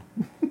simulation.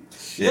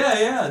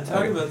 Yeah.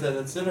 Talk about that.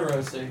 That's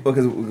interesting.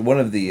 Because one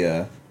of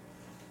the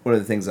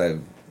things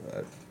I've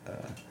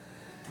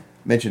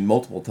mentioned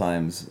multiple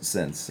times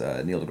since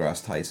Neil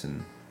deGrasse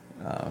Tyson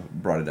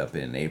brought it up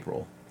in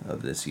April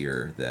of this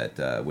year,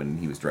 that when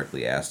he was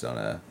directly asked on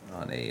a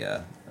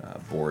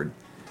board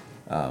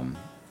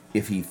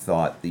if he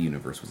thought the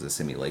universe was a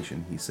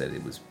simulation, he said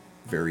it was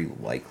very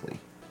likely.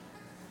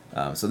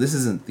 So this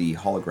isn't the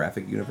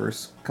holographic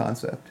universe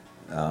concept.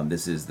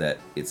 This is that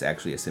it's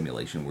actually a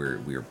simulation where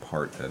we're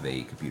part of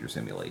a computer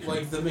simulation.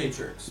 Like the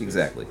Matrix.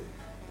 Exactly.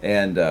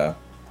 And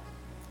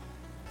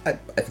I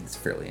think he's a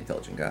fairly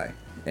intelligent guy.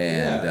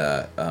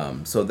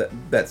 And so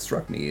that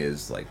struck me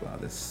as like, wow,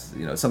 this,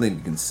 something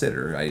to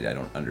consider. I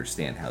don't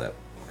understand how that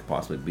could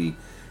possibly be.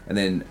 And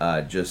then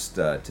just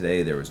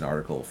today there was an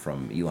article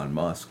from Elon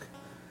Musk,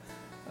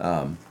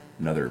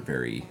 another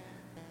very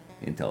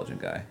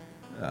intelligent guy,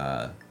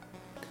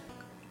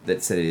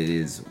 that said it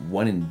is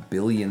 1 in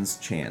billions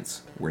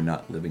chance we're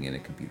not living in a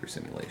computer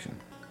simulation.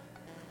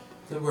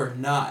 That we're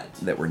not.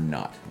 That we're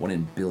not. 1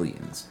 in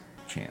billions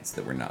chance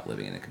that we're not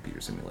living in a computer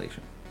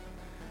simulation.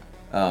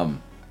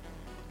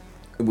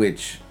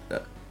 Which, I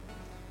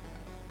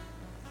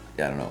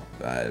don't know.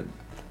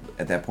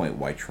 At that point,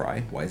 why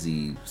try? Why is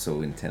he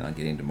so intent on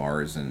getting to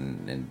Mars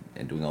and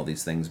doing all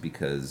these things?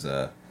 Because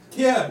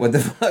what the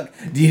fuck?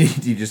 Do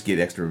you just get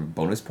extra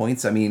bonus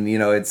points? I mean,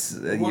 it's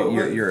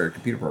you're a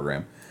computer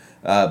program.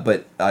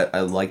 But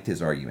I liked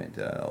his argument.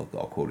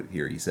 I'll quote it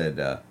here. He said,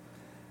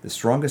 "The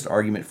strongest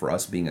argument for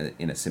us being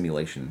in a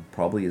simulation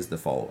probably is the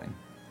following: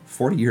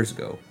 40 years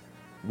ago,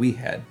 we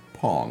had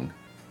Pong,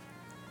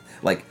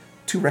 like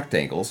 2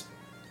 rectangles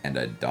and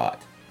a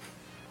dot.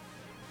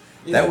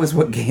 Yeah. That was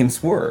what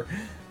games were.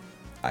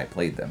 I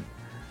played them.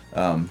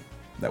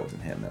 That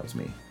wasn't him. That was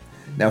me.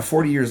 Now,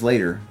 40 years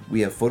later,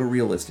 we have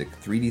photorealistic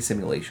 3D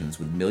simulations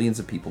with millions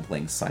of people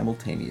playing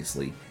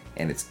simultaneously,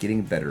 and it's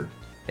getting better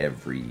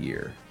every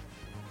year.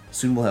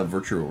 Soon we'll have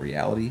virtual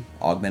reality,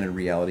 augmented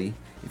reality.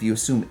 If you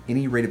assume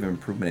any rate of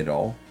improvement at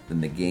all, then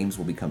the games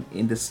will become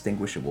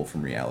indistinguishable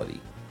from reality.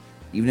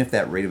 Even if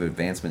that rate of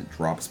advancement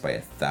drops by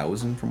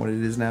 1,000 from what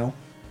it is now,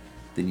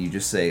 then you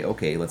just say,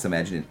 okay, let's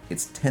imagine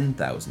it's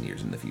 10,000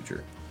 years in the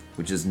future,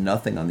 which is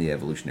nothing on the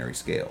evolutionary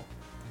scale.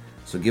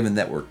 So given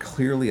that we're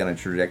clearly on a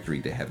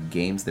trajectory to have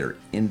games that are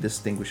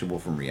indistinguishable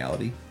from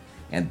reality,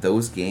 and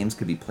those games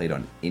could be played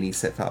on any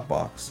set-top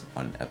box,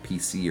 on a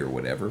PC or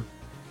whatever,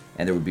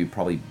 and there would be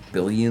probably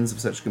billions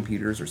of such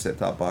computers or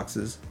set-top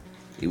boxes,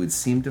 it would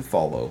seem to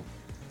follow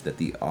that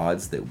the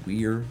odds that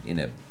we're in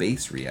a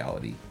base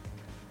reality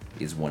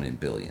is 1 in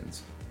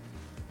billions.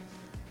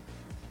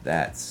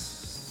 That's...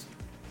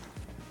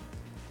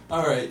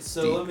 All right,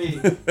 so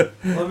deep.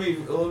 let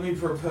me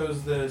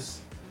propose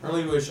this. I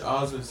really wish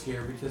Oz was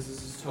here because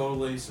this is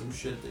totally some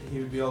shit that he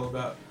would be all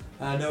about.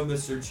 And I know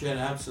Mr. Chin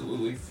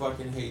absolutely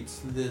fucking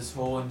hates this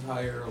whole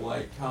entire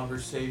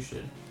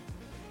conversation.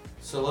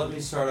 So let me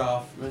start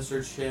off,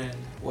 Mr. Chin.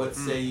 What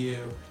say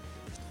you?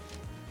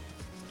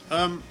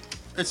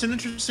 It's an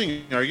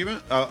interesting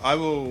argument. I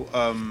will.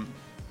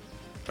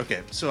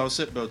 Okay, so I'll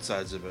sit both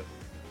sides of it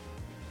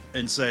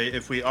and say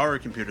if we are a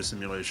computer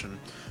simulation,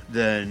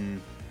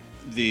 then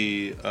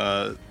the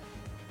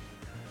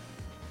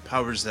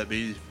powers that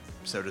be,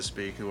 so to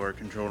speak, who are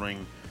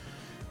controlling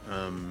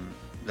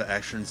the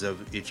actions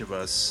of each of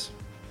us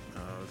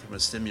from a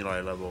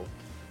stimuli level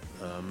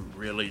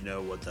really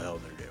know what the hell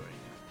they're doing.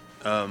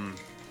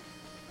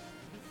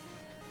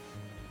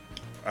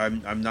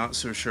 I'm not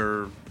so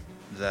sure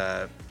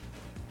that,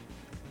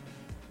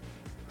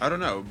 I don't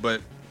know,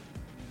 but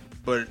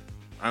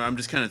I'm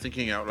just kind of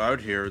thinking out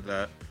loud here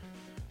that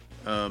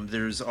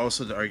there's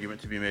also the argument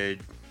to be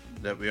made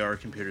that we are a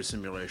computer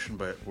simulation,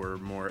 but we're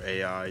more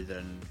AI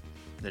than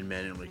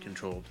manually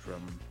controlled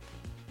from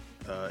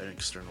an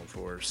external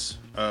force.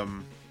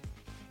 On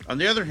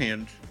the other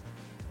hand,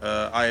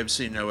 I have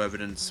seen no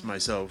evidence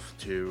myself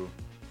to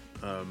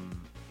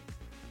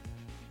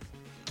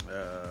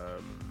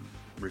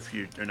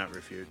refute, or not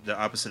refute, the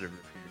opposite of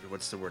refute.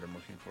 What's the word I'm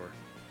looking for?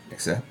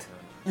 Accept.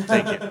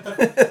 Thank you.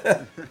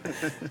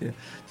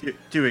 Yeah.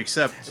 To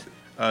accept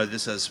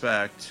this as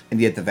fact. And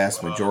yet the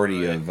vast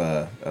majority of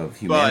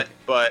humanity...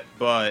 But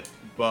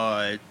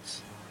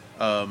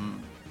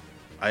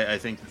I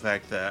think the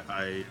fact that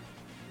I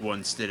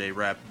once did a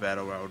rap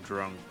battle while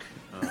drunk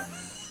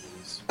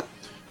is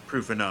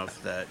proof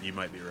enough that you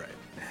might be right.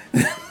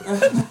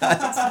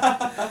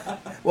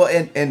 Well,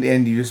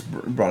 and you just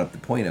brought up the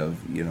point of,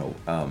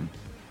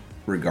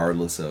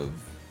 regardless of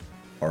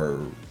our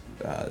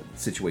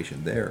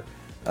situation there,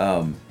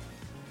 the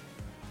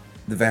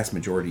vast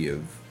majority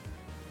of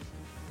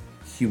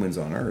humans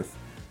on Earth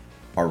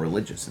are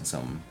religious in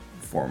some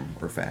form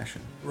or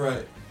fashion.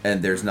 Right.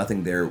 And there's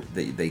nothing there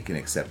that they can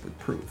accept with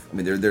proof. I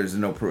mean, there's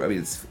no proof. I mean,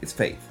 it's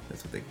faith.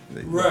 That's what they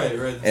right.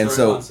 That's and our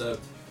so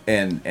concept.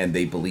 and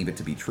they believe it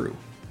to be true.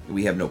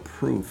 We have no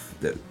proof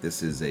that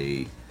this is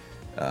a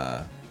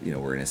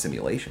we're in a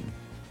simulation.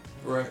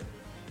 Right.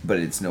 But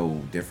it's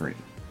no different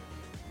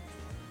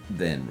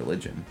than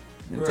religion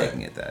in Right.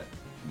 taking it that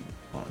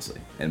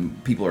honestly.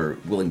 And people are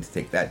willing to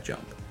take that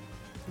jump.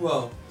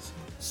 Well,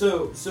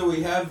 so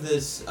we have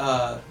this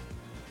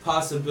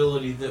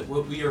possibility that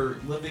what we are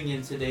living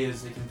in today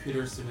is a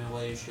computer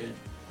simulation.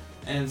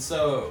 And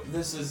so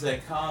this is a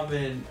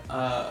common,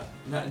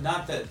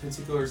 not that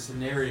particular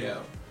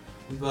scenario,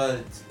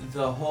 but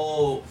the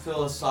whole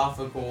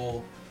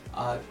philosophical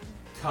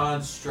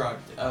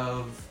construct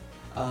of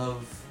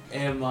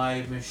am I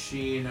a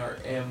machine or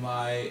am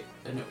I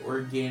an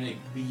organic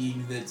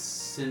being that's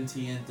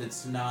sentient,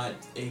 that's not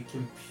a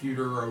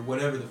computer or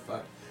whatever the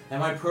fuck.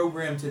 Am I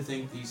programmed to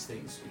think these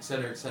things,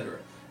 etc., etc.?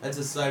 That's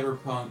a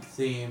cyberpunk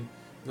theme,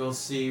 you'll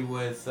see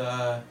with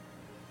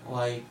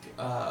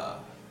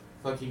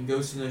fucking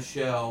Ghost in the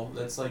Shell.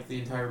 That's like the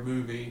entire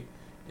movie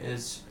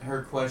is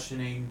her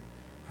questioning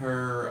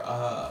her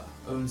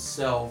own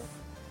self.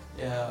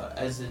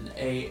 As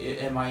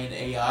am I an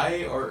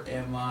AI or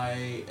am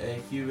I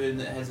a human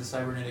that has a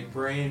cybernetic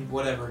brain?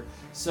 Whatever.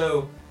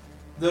 So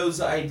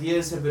those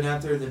ideas have been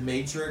out there. The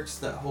Matrix,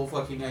 that whole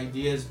fucking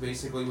idea is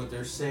basically what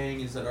they're saying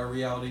is that our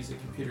reality is a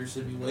computer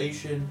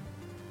simulation.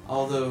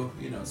 Although,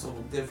 it's a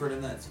little different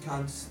in that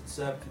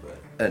concept, but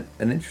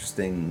an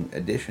interesting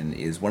addition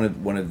is one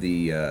of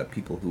the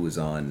people who was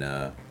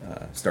on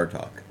Star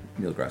Talk,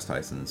 Neil deGrasse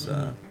Tyson's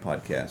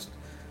podcast.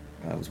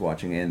 I was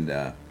watching, and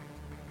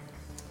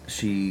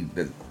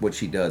what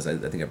she does. I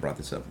think I brought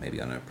this up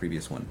maybe on a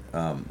previous one,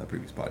 a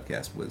previous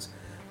podcast. Was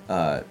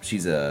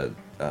she's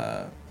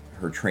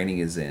her training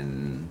is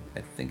in,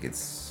 I think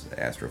it's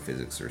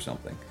astrophysics or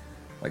something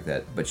like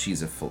that, but she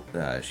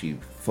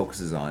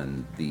focuses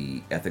on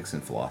the ethics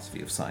and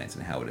philosophy of science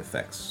and how it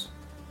affects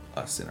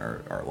us in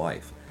our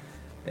life.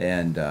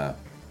 And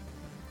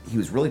he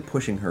was really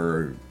pushing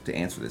her to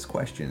answer this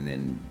question,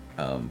 and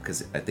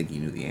because I think he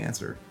knew the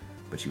answer,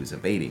 but she was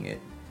evading it.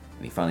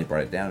 And he finally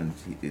brought it down,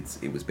 and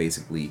it was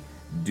basically,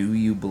 do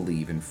you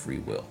believe in free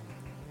will?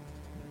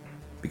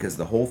 Because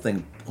the whole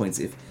thing points,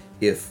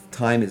 if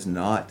time is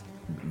not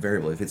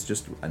variable, if it's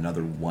just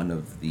another one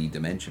of the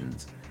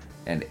dimensions,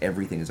 and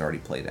everything is already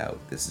played out,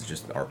 this is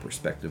just our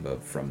perspective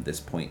of from this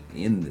point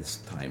in this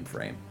time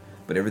frame,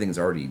 but everything's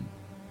already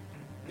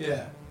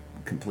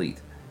complete.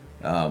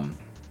 And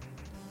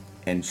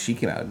she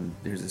came out, and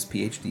there's this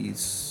PhD,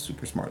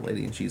 super smart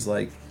lady, and she's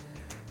like,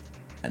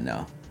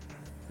 no.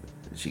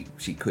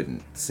 She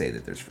couldn't say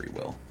that there's free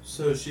will.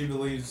 So she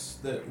believes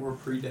that we're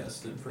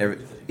predestined for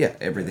everything. Yeah,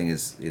 everything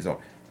is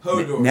all.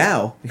 Hodor.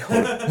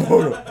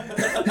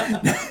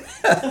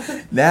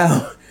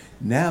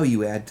 Now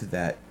you add to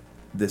that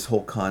this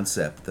whole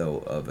concept though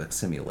of a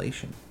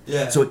simulation.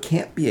 Yeah. So it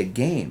can't be a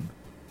game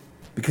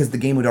because the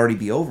game would already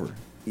be over.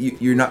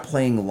 You're not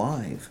playing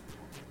live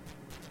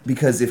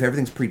because if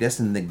everything's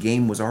predestined, the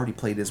game was already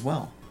played as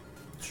well.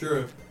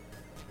 True.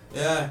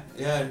 Yeah.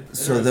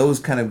 So those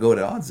kind of go at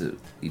odds with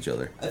each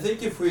other. I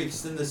think if we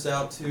extend this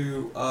out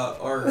to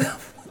our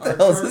what the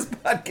hell is this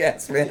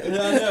podcast, man?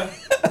 Yeah.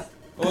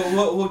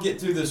 We'll get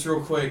through this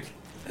real quick.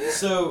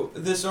 So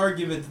this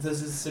argument that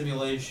this is a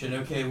simulation,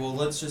 okay, well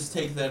let's just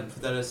take that and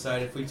put that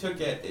aside. If we took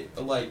it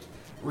like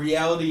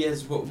reality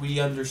as what we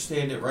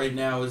understand it right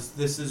now is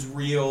this is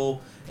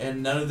real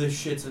and none of this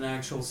shit's an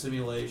actual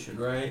simulation,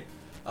 right?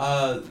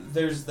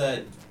 There's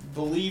that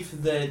belief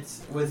that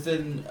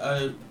within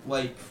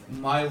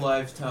my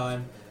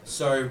lifetime,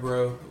 sorry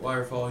bro,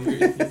 Wirefall,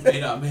 you may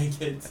not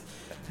make it,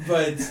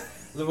 but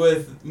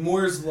with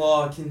Moore's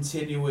law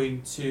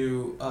continuing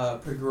to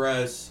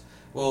progress,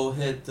 we'll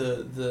hit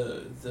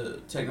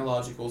the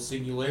technological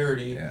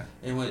singularity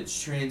in which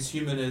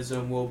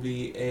transhumanism will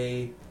be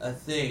a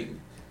thing.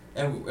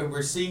 And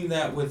we're seeing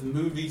that with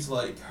movies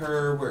like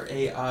Her, where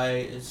AI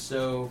is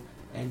so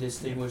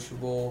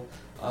indistinguishable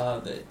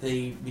that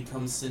they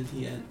become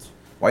sentient.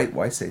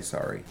 Why say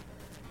sorry?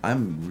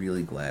 I'm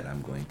really glad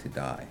I'm going to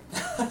die.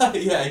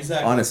 Yeah,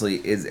 exactly.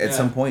 Honestly, at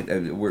some point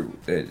we're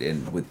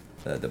with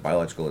the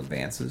biological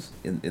advances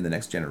in the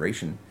next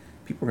generation,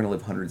 people are going to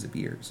live hundreds of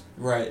years.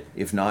 Right.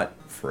 If not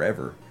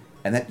forever.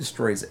 And that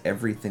destroys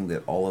everything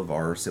that all of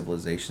our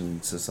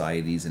civilization,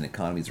 societies, and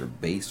economies are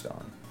based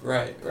on.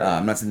 Right.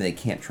 I'm not saying they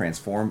can't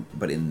transform,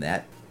 but in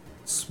that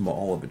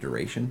small of a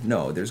duration,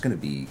 no, there's going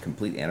to be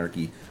complete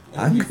anarchy.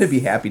 I'm going to be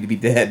happy to be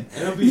dead.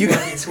 You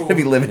guys are going to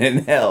be living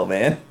in hell,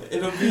 man.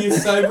 It'll be a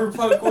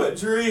cyberpunk wet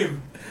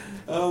dream.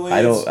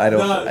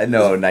 I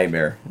know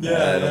nightmare. Yeah,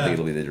 I don't think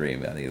it'll be the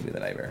dream. I think it'll be the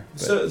nightmare.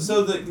 But.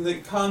 So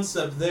the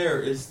concept there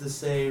is the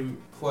same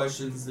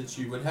questions that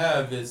you would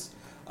have is,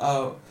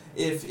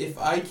 if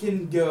I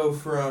can go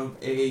from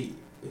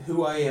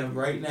who I am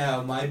right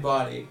now, my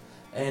body,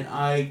 and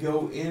I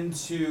go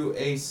into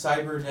a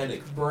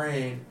cybernetic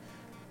brain,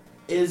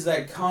 is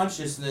that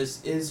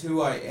consciousness is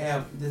who I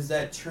am? Does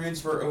that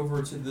transfer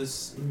over to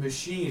this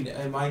machine?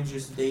 Am I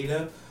just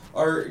data?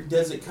 Or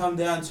does it come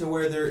down to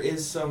where there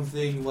is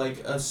something like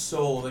a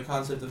soul, the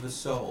concept of a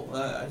soul?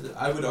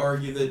 I would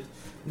argue that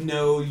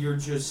no, you're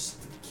just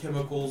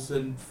chemicals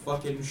and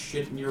fucking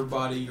shit in your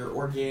body, you're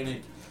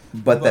organic.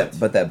 But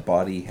that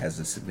body has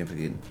a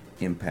significant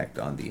impact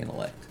on the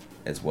intellect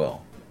as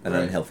well. An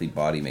unhealthy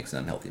body makes an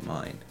unhealthy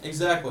mind.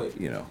 Exactly.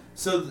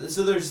 So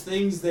there's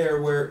things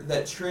there where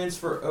that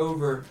transfer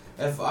over.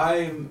 If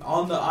I'm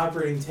on the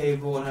operating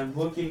table and I'm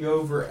looking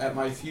over at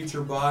my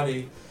future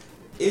body,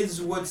 is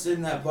what's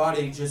in that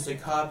body just a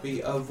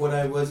copy of what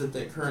I was at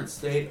that current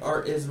state,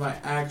 or is my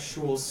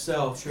actual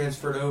self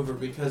transferred over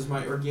because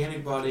my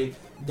organic body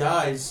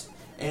dies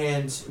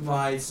and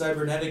my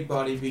cybernetic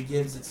body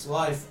begins its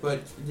life?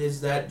 But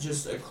is that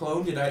just a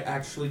clone? Did I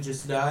actually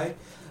just die?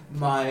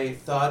 My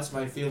thoughts,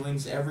 my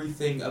feelings,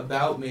 everything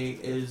about me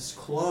is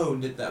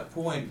cloned at that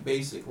point,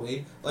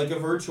 basically. Like a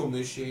virtual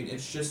machine.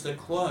 It's just a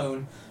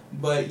clone,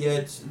 but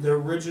yet the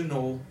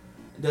original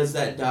does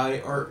that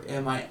die, or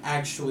am I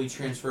actually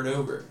transferred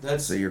over?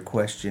 That's So your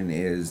question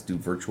is, do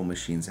virtual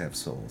machines have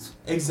souls?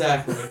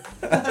 exactly.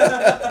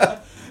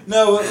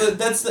 No,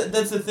 that's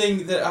the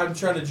thing that I'm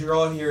trying to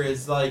draw here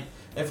is like,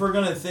 if we're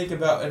gonna think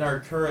about in our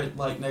current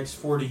like next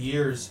 40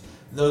 years,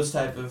 those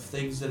type of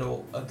things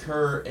that'll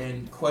occur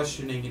in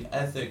questioning and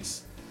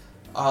ethics.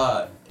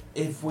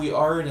 If we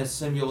are in a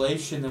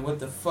simulation, then what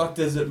the fuck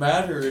does it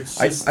matter? It's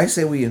just I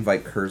say we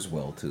invite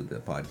Kurzweil to the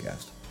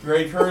podcast.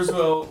 Ray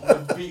Kurzweil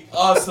would be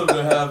awesome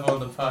to have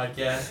on the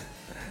podcast.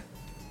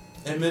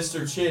 And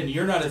Mr. Chin,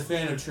 you're not a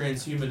fan of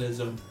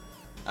transhumanism.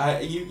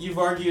 You've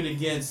argued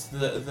against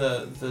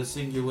the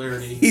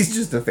singularity. He's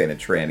just a fan of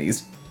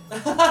trannies.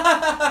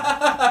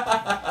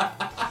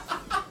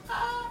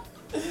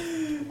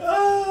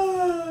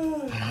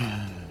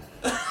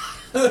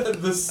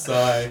 The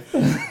sigh.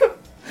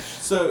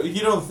 So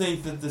you don't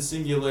think that the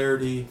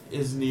singularity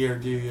is near,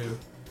 do you?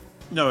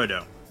 No, I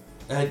don't.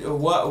 And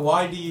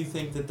why do you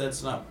think that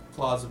that's not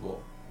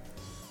plausible?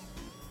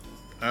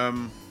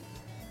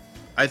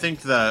 I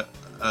think that,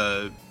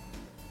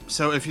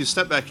 so if you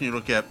step back and you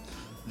look at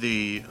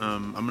the,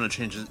 I'm going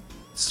to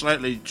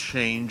slightly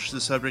change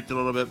the subject a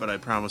little bit, but I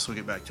promise we'll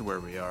get back to where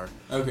we are.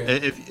 Okay.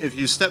 If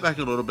you step back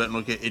a little bit and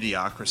look at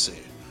idiocracy,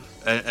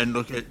 and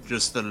look at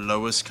just the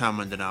lowest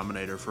common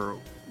denominator for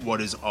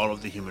what is all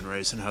of the human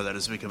race and how that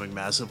is becoming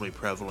massively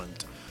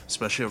prevalent,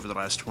 especially over the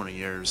last 20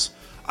 years,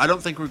 I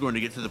don't think we're going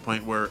to get to the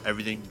point where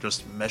everything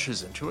just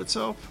meshes into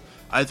itself.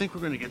 I think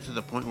we're going to get to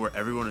the point where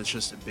everyone is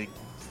just a big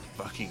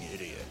fucking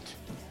idiot.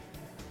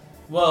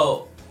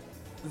 Well,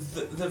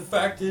 the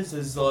fact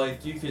is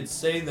like, you could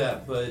say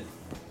that, but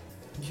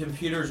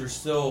computers are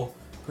still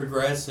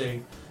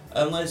progressing.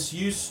 Unless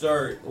you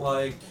start,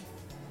 like,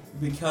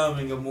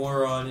 becoming a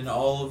moron and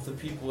all of the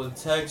people in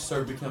tech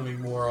start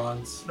becoming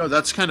morons. No,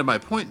 that's kind of my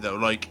point, though.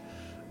 Like,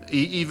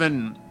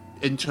 even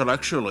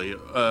intellectually,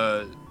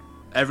 I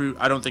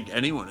don't think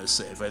anyone is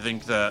safe. I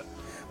think that...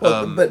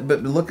 Well, but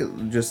look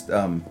at just,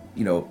 one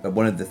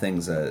of the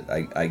things that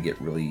I get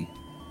really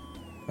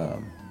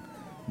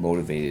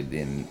motivated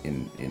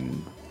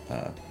in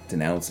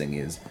denouncing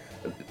is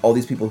all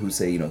these people who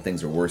say,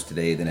 things are worse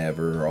today than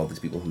ever, or all these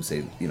people who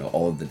say,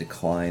 all of the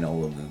decline,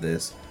 all of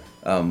this.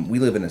 We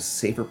live in a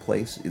safer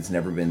place. It's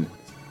never been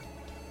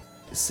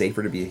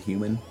safer to be a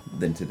human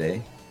than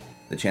today.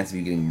 The chance of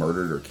you getting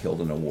murdered or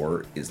killed in a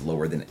war is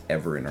lower than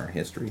ever in our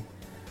history.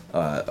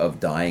 Of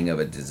dying of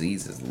a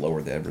disease is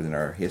lower than ever in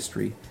our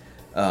history.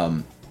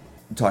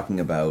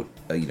 Talking about,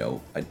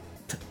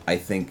 I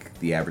think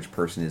the average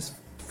person is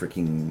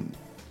freaking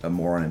a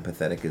moron and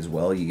pathetic as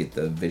well. You get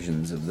the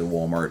visions of the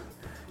Walmart,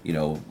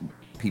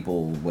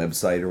 people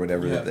website or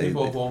whatever. Yeah,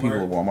 people of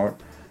Walmart.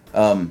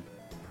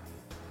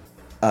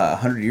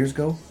 100 years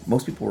ago,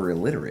 most people were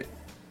illiterate.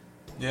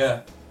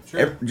 Yeah,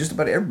 sure. Just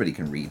about everybody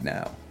can read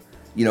now.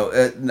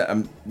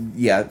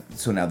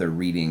 So now they're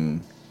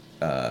reading...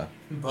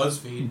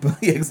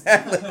 BuzzFeed.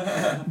 Exactly.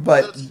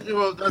 But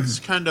that's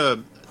kind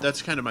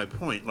of my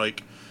point.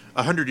 Like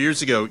 100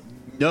 years ago,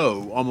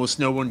 almost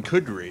no one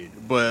could read,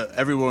 but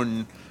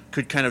everyone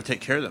could kind of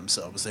take care of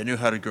themselves. They knew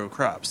how to grow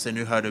crops. They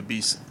knew how to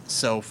be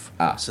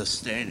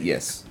self-sustaining.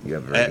 Yes, you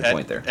have a very good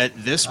point there.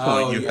 At this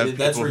point, you have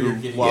people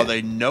who, while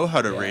they know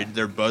how to read,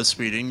 they're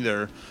BuzzFeeding,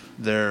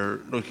 they're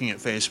looking at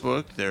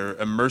Facebook, they're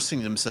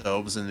immersing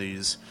themselves in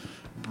these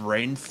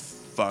brain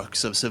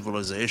fucks of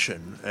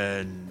civilization,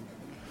 and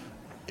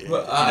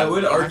well, I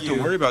would argue have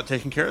to worry about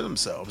taking care of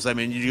themselves. I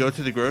mean, you go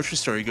to the grocery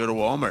store, you go to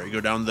Walmart, you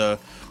go down the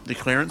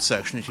clearance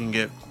section, you can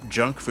get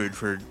junk food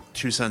for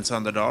 2 cents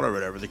on the dollar,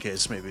 whatever the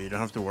case may be. You don't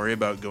have to worry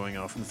about going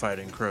off and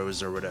fighting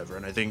crows or whatever.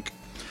 And I think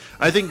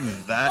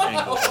that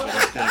angle is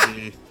going to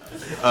be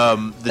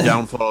the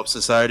downfall of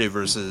society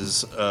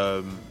versus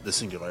the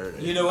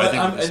singularity. You know what?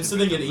 I'm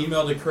sending an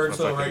email to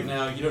Kurzweil right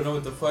now. You don't know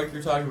what the fuck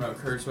you're talking about,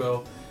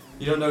 Kurzweil.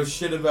 You don't know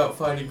shit about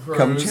fighting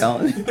crows.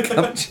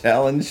 Come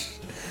challenge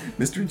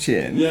Mr.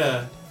 Chin.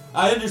 Yeah.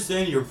 I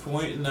understand your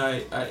point, and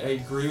I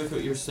agree with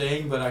what you're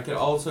saying, but I could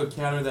also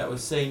counter that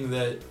with saying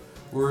that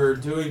we're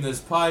doing this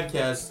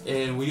podcast,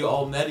 and we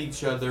all met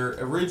each other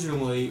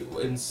originally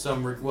in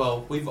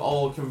we've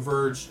all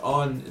converged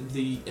on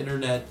the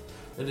internet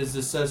that is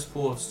a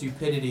cesspool of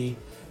stupidity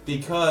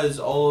because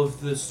all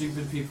of the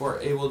stupid people are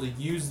able to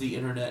use the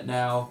internet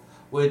now,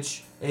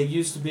 which it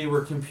used to be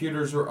where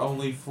computers were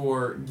only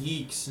for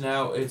geeks.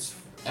 Now it's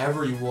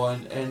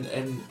everyone,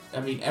 and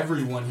I mean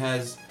everyone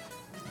has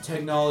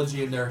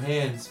technology in their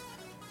hands.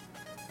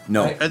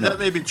 That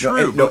may be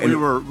true, but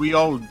we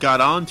all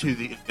got onto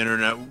the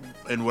internet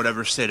in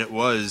whatever state it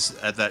was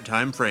at that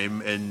time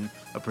frame in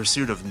a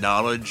pursuit of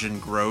knowledge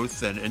and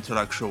growth and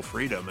intellectual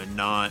freedom, and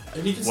not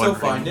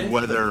wondering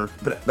whether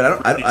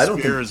I don't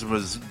Spears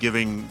was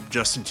giving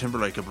Justin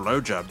Timberlake a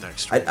blowjob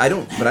next week. I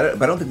don't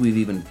think we've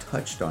even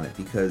touched on it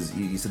because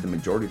you said the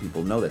majority of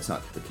people know that's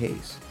not the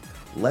case.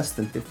 Less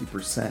than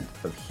 50%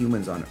 of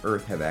humans on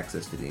Earth have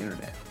access to the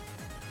internet.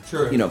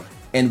 True.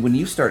 And when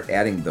you start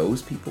adding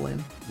those people in,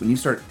 when you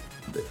start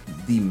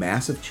the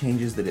massive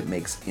changes that it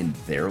makes in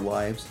their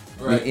lives,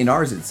 right. In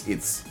ours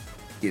it's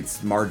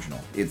it's marginal.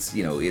 It's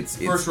it's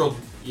First world,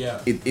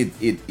 yeah.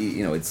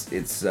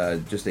 It's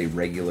just a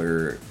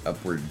regular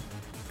upward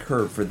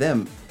curve for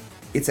them.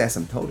 It's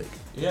asymptotic.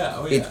 Yeah,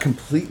 oh yeah. It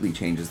completely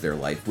changes their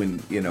life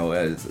when,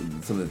 as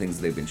some of the things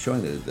they've been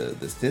showing,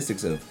 the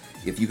statistics of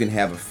if you can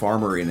have a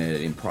farmer in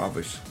an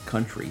impoverished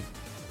country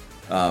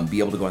be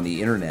able to go on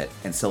the internet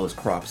and sell his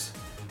crops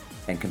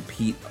and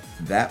compete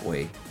that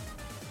way,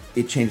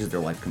 it changes their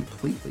life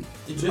completely.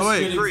 I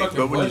agree,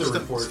 but when you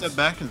reports. step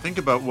back and think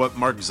about what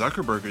Mark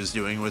Zuckerberg is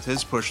doing with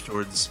his push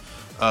towards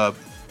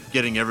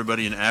getting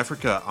everybody in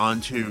Africa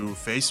onto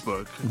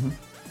Facebook,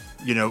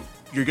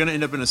 you're going to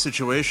end up in a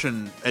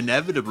situation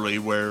inevitably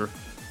where,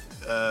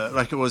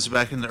 like it was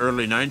back in the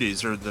early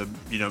 90s or the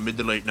mid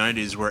to late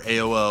 90s, where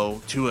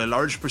AOL, to a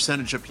large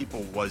percentage of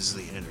people, was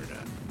the internet.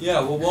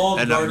 Yeah, well,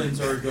 walled gardens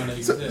are going to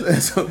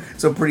exist.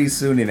 So pretty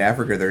soon in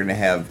Africa, they're going to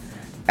have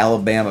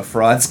Alabama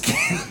fraud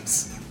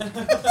scams.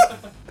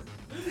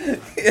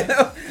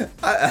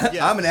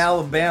 I'm an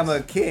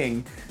Alabama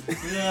king.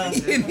 Yeah.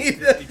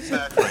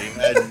 Exactly.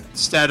 And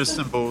status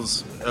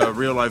symbols,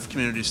 real life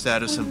community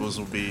status symbols,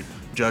 will be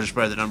judged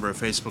by the number of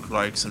Facebook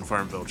likes and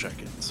Farm Bill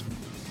check-ins.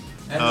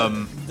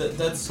 And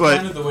that's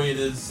kind of the way it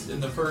is in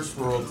the first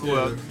world too.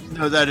 Well,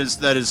 no, that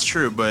is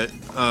true, but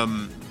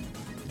I'm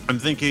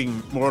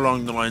thinking more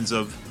along the lines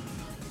of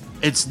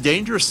it's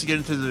dangerous to get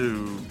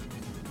into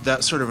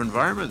that sort of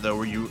environment though,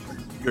 where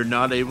you're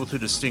not able to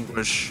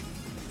distinguish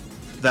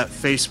that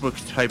Facebook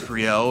type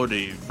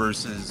reality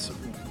versus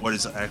what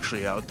is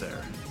actually out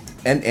there.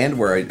 And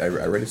where I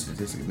read a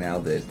statistic now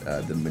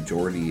that the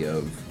majority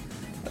of,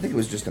 I think it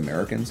was just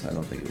Americans, I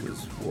don't think it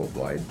was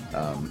worldwide,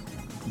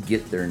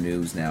 get their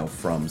news now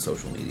from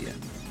social media.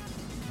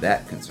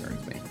 That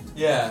concerns me.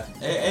 Yeah,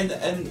 and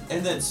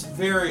that's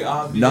very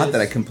obvious. Not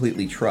that I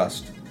completely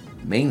trust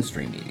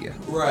mainstream media.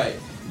 Right.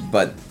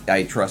 But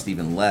I trust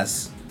even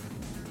less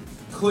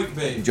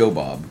clickbait. Joe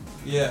Bob.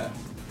 Yeah.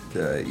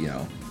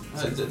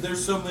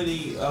 There's so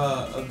many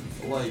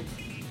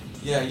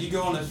you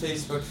go on a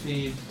Facebook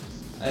feed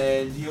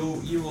and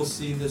you will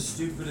see the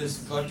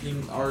stupidest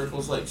fucking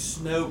articles like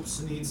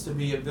Snopes needs to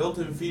be a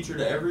built-in feature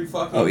to every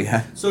fucking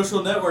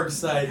social network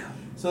site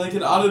so they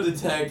can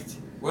auto-detect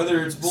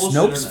whether it's bullshit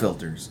or not. Snopes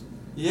filters.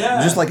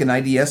 Yeah. Just like an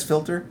IDS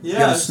filter? Yeah. You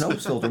have a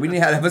Snopes filter. We need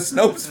to have a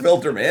Snopes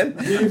filter, man.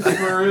 Dude,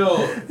 for real.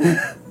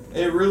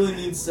 It really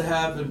needs to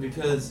happen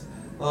because,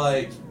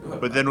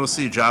 But then we'll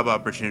see job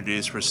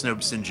opportunities for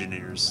Snopes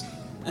engineers.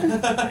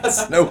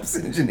 Snopes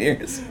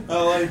engineers.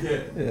 I like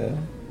it. Yeah.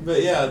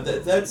 But yeah,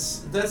 that's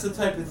the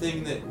type of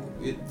thing that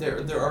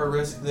there are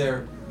risks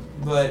there,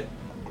 but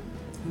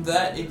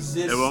that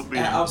exists. It won't be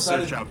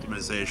outside search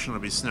optimization;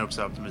 it'll be Snopes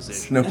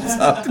optimization. Snopes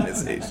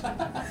optimization.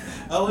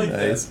 I like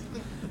nice.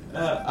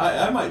 that.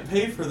 I might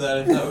pay for that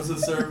if that was a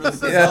service.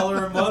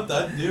 $1 a month,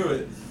 I'd do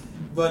it.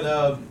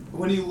 But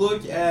when you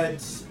look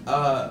at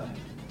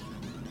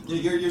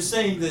you're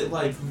saying that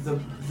like the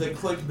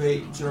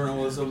clickbait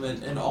journalism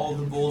and all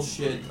the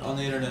bullshit on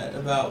the internet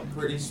about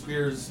Britney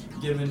Spears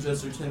giving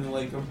Chester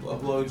Timberlake a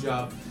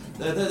blowjob,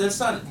 that's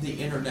not the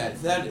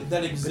internet.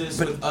 That exists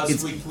but with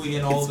Us Weekly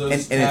and all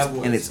those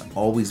tabloids. And it's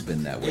always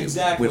been that way.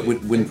 Exactly.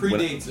 It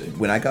predates it.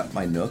 When I got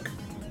my Nook,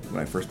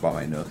 when I first bought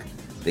my Nook,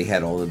 they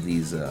had all of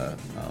these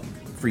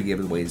free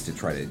giveaways to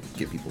try to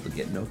get people to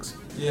get Nooks.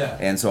 Yeah.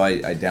 And so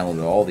I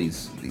downloaded all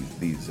these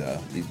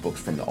books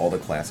from all the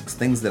classics,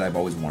 things that I've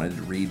always wanted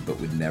to read but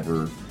would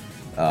never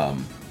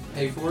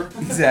pay for.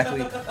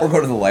 Exactly. Or go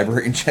to the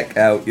library and check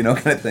out, kind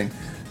of thing.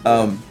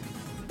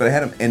 But I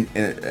had them,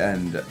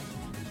 and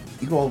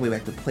you go all the way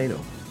back to Plato,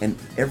 and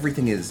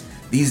everything is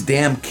these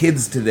damn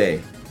kids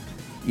today,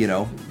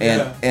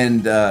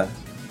 and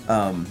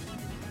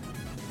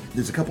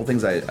there's a couple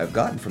things I've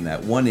gotten from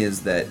that. One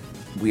is that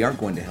we aren't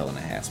going to hell in a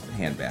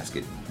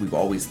handbasket. We've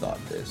always thought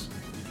this.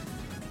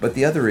 But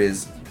the other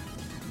is,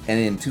 and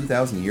in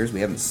 2,000 years we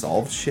haven't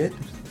solved shit.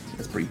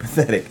 That's pretty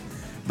pathetic.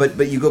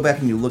 But you go back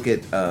and you look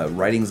at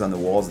writings on the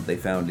walls that they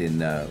found in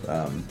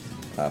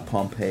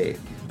Pompeii,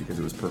 because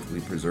it was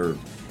perfectly preserved.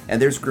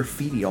 And there's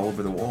graffiti all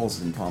over the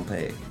walls in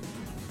Pompeii.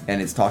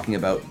 And it's talking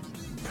about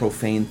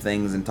profane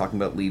things and talking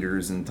about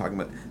leaders and talking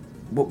about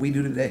what we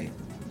do today.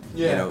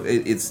 Yeah.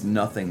 It's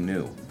nothing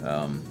new.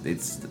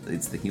 It's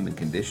the human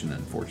condition,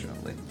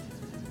 unfortunately.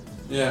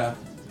 Yeah.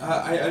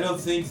 I don't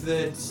think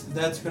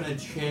that's going to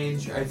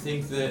change. I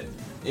think that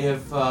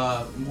if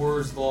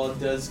Moore's Law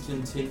does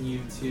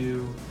continue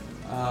to,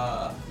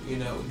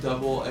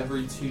 double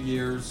every 2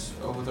 years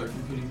with our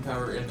computing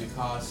power and the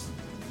cost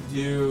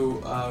do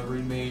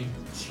remain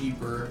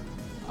cheaper,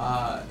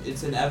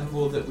 it's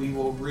inevitable that we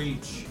will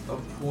reach a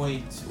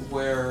point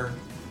where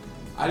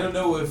I don't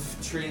know if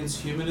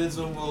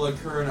transhumanism will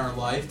occur in our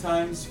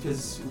lifetimes,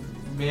 because,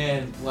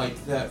 man,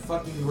 like that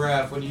fucking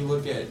graph, when you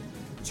look at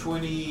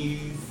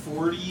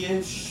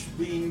 2040-ish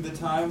being the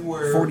time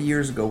where... 40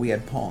 years ago we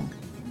had Pong.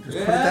 Just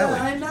put it that way.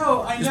 I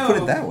know. Just put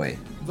it that way.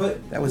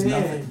 But that was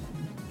nothing.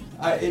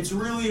 It's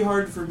really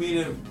hard for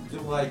me to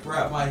like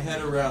wrap my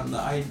head around the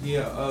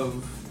idea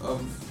of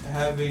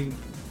having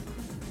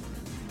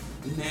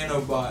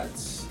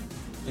nanobots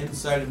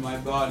inside of my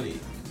body.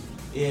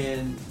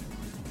 in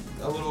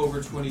a little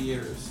over 20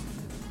 years.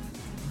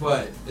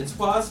 But it's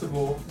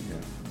possible. Yeah.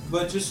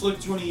 But just look,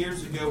 20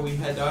 years ago we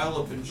had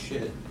dial-up and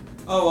shit.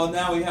 Oh, well,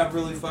 now we have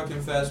really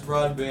fucking fast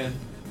broadband.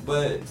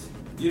 But,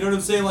 you know what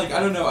I'm saying? Like, I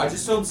don't know. I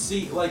just don't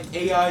see, like,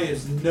 AI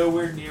is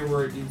nowhere near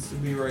where it needs to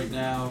be right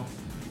now.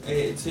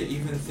 To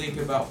even think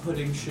about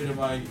putting shit in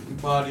my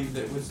body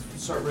that would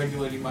start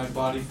regulating my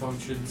body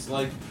functions.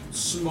 Like,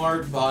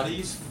 smart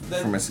bodies.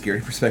 That, From a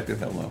security perspective,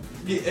 hell no.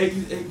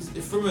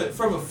 from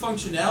a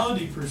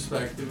functionality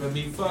perspective, I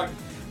mean, fuck.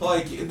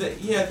 Like,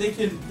 yeah, they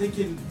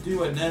can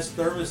do a Nest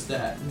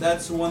thermostat, and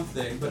that's one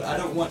thing. But I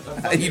don't want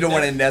a You don't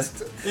want to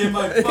Nest in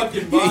my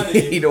fucking body.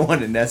 You don't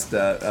want to Nest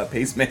a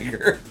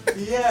pacemaker.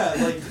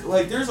 Yeah,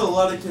 like there's a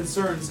lot of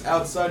concerns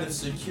outside of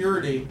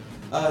security,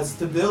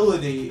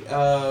 stability.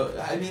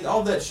 I mean,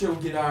 all that shit will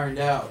get ironed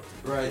out,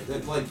 right?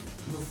 That, like,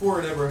 before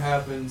it ever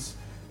happens,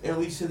 at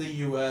least in the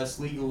U.S.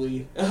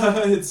 legally,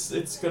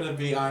 it's gonna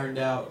be ironed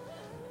out.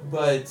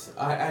 But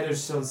I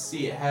just don't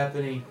see it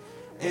happening.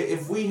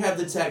 If we had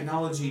the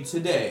technology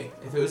today,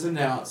 if it was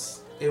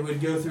announced, it would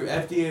go through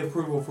FDA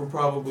approval for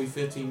probably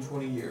 15,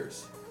 20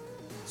 years.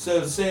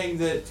 So saying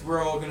that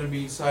we're all going to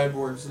be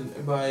cyborgs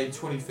by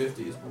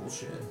 2050 is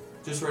bullshit.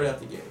 Just right out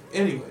the gate.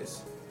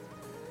 Anyways,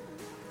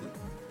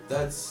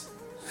 that's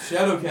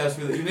Shadowcast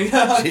for the evening.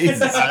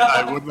 Jesus.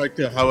 I would like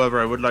to,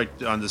 however, on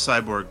the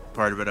cyborg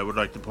part of it, I would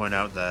like to point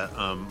out that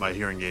my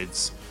hearing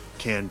aids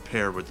can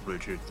pair with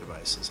Bluetooth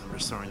devices. I'm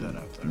just throwing that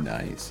out there.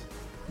 Nice.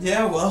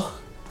 Yeah, well,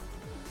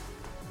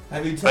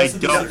 have you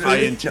tested I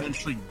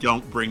intentionally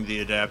don't bring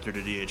the adapter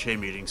to DHA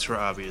meetings for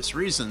obvious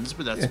reasons,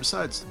 but that's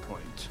besides the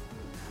point.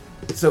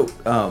 So,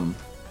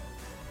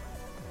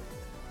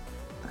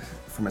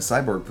 from a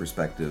cyborg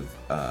perspective,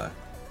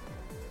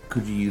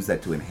 could you use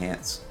that to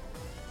enhance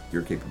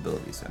your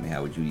capabilities? I mean,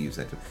 how would you use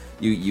that to?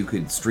 You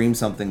could stream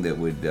something that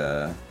would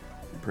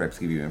perhaps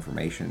give you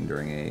information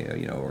during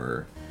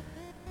or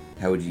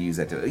how would you use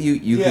that to?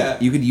 You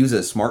could use a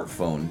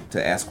smartphone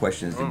to ask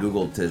questions to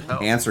Google to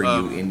answer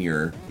you in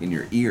your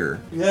ear.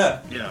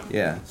 Yeah.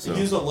 Yeah. So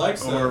use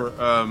Alexa.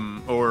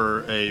 Or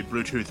a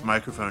Bluetooth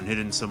microphone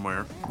hidden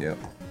somewhere. Yep.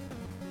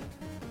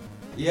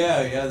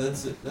 Yeah,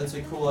 that's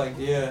a cool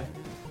idea.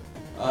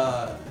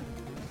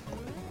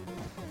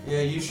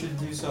 Yeah, you should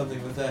do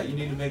something with that. You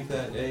need to make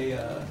that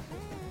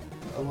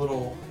a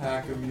little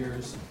hack of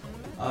yours.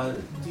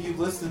 Do you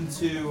listen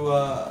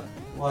to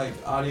like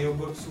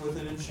audiobooks with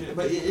it and shit?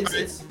 But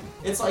it's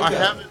like I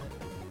haven't.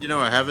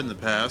 I have in the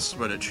past,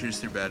 but it chews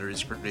through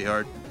batteries pretty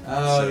hard.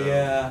 Oh so.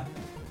 Yeah,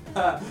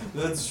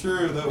 that's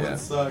true. That Yeah. would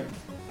suck.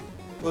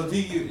 Well,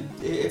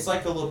 it's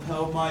like a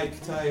lapel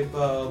mic type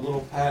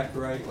little pack,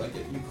 right? Like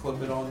you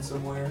clip it on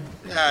somewhere.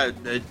 Yeah,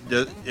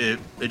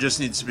 it just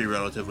needs to be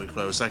relatively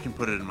close. I can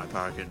put it in my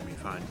pocket and be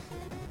fine.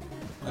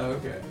 Oh,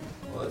 okay.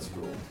 Well, that's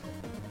cool.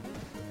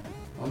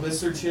 Well,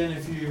 Mr. Chin,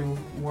 if you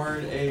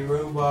weren't a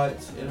robot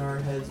in our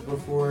heads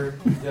before,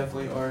 you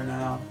definitely are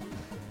now.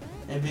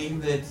 And being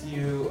that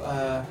you,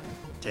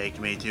 Take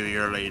me to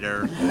your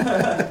leader.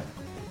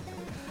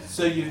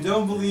 so you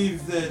don't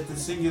believe that the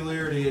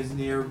singularity is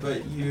near,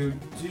 but you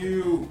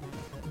do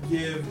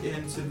give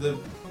into the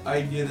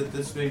idea that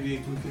this may be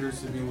a computer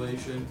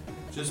simulation.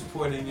 Just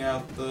pointing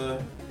out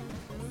the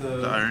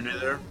irony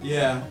there?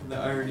 Yeah, the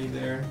irony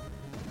there.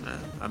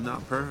 I'm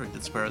not perfect.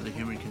 It's part of the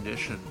human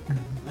condition.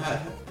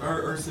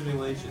 or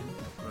simulation.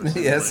 Or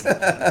something Yes. like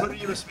that. Put a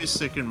USB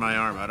stick in my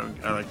arm.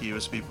 I like a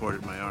USB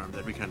port in my arm.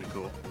 That'd be kind of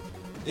cool.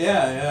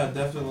 Yeah,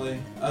 definitely.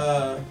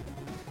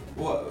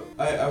 Well,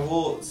 I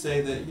will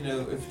say that,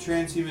 if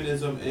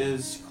transhumanism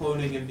is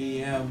cloning a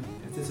VM,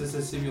 if this is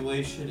a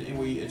simulation and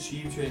we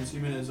achieve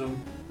transhumanism,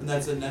 then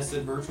that's a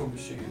nested virtual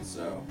machine.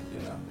 So,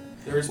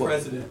 there is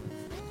precedent.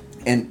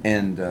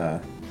 And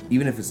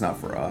even if it's not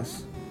for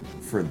us,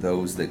 for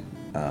those that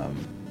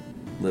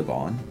live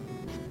on,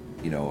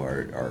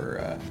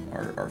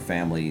 our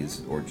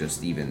families, or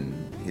just even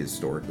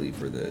historically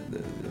for the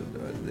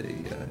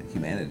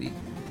humanity,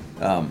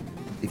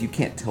 if you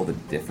can't tell the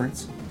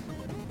difference,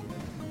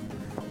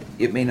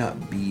 it may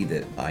not be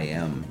that I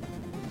am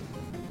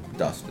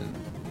Dustin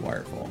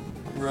Wirefall.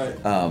 Right.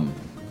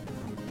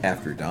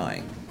 After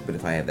dying, but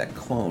if I have that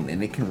clone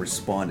and it can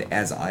respond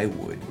as I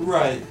would,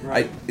 Right.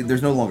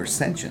 there's no longer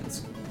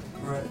sentience.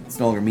 Right. It's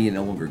no longer me. It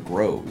no longer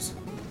grows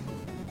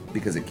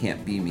because it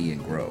can't be me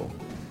and grow.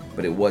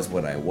 But it was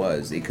what I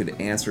was. It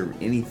could answer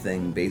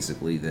anything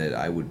basically that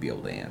I would be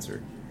able to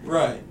answer.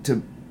 Right.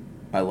 To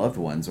my loved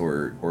ones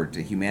or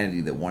to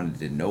humanity that wanted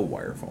to know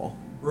Wirefall.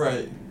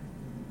 Right.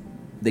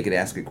 They could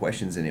ask it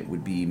questions and it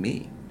would be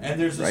me. And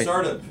there's a Right.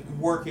 startup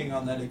working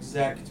on that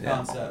exact Yeah.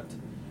 concept.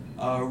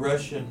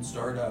 Russian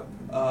startup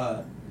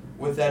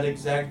with that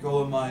exact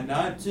goal in mind.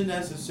 Not to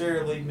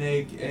necessarily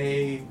make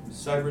a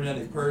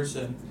cybernetic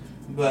person,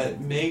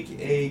 but make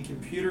a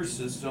computer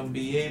system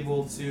be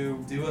able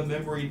to do a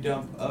memory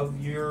dump of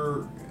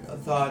your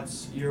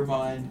thoughts, your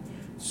mind,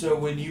 so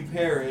when you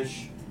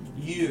perish,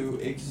 you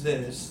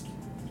exist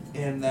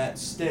in that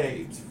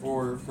state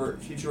for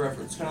future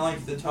reference. Kind of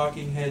like the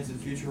Talking Heads of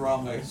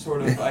Futurama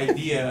sort of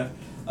idea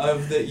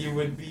of that you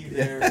would be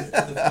there in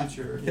the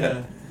future.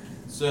 Yeah.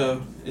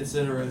 So it's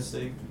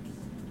interesting.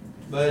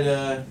 But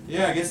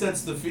yeah, I guess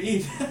that's the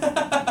feed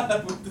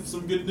with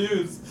some good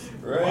news,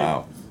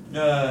 right?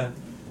 Wow.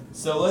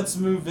 So let's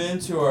move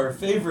into our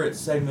favorite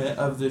segment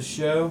of the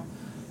show,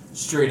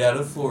 Straight Out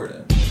of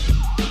Florida.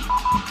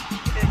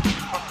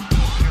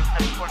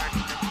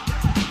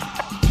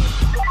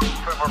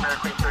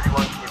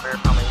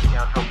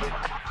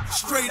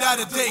 Straight out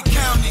of Dade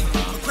County,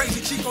 a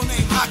crazy Chico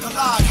named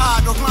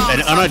Hacalad.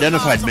 An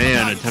unidentified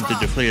man attempted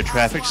to flee a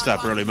traffic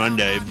stop early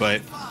Monday,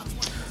 but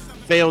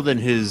failed in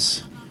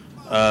his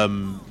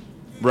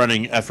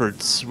running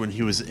efforts when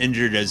he was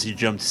injured as he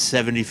jumped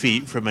 70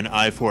 feet from an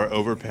I-4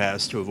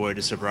 overpass to avoid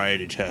a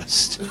sobriety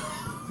test.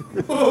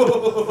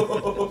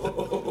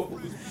 Oh,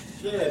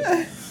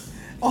 shit.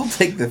 I'll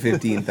take the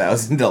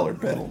 $15,000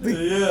 penalty.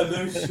 Yeah,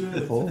 no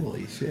shit.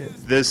 Holy shit.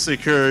 This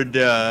occurred,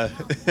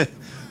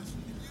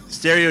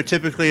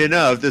 stereotypically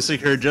enough, this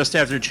occurred just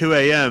after 2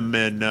 a.m.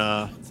 in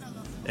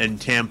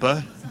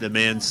Tampa. The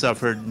man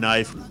suffered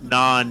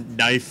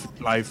non-knife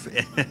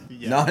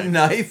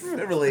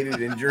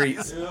Non-knife-related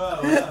injuries.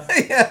 Yeah.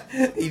 Yeah,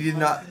 he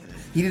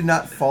did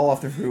not fall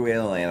off the freeway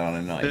and land on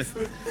a knife.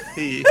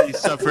 He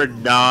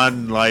suffered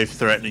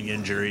non-life-threatening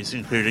injuries,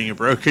 including a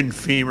broken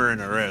femur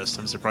and a wrist.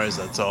 I'm surprised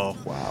that's all.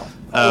 Wow.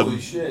 Holy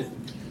shit.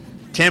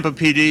 Tampa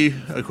PD,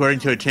 according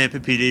to a Tampa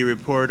PD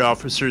report,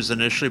 officers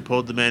initially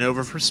pulled the man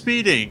over for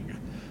speeding.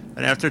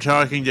 And after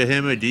talking to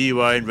him, a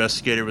DUI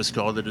investigator was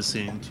called to the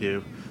scene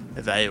to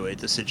evaluate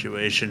the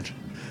situation.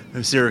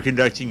 As they were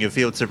conducting a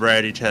field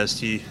sobriety test,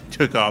 he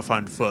took off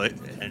on foot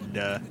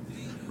and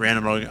ran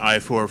along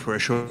I-4 for a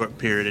short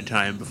period of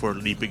time before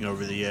leaping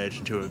over the edge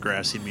into a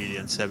grassy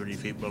median 70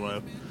 feet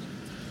below.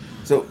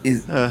 So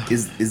is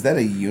that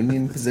a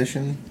union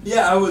position?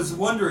 Yeah, I was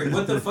wondering,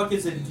 what the fuck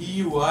is a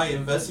DUI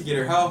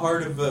investigator? How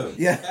hard of a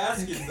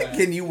task is that?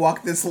 Can you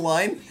walk this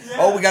line? Yeah.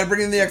 Oh, we got to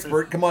bring in the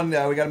expert. Come on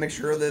now. We got to make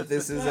sure that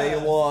this is a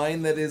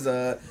line that is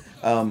the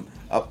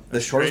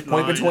shortest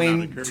point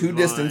between two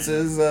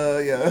distances.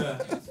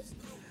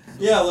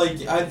 Yeah,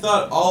 like, I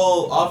thought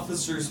all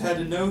officers had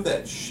to know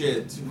that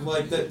shit.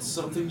 Like, that's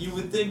something you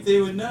would think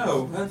they would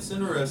know. That's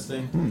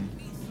interesting.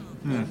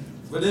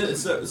 But he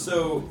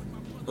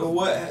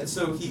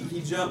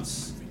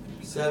jumps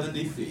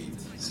 70 feet.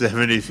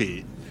 70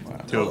 feet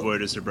to Wow.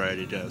 avoid a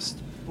sobriety test.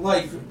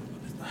 Like,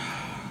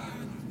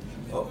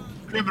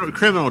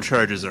 Criminal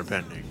charges are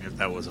pending, if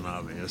that wasn't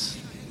obvious.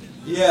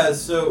 yeah,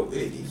 so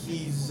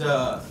he's,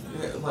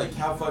 like,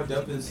 how fucked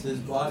up is his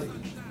body?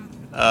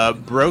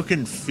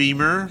 Broken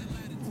femur,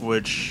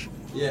 which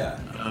Yeah.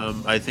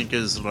 I think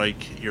is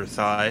like your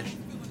thigh,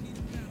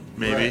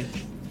 maybe. Right.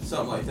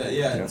 Something like that,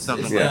 yeah. Yeah.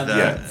 Something it's like down that.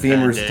 there. And,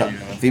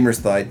 Femur's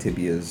thigh,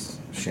 tibia's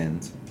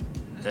shins.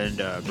 And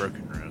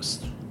broken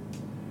wrist.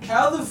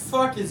 How the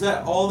fuck is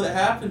that all that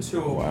happened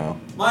to him? Wow.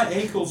 My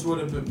ankles would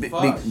have been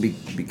fucked.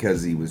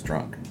 Because he was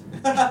drunk.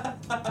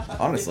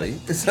 Honestly.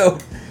 So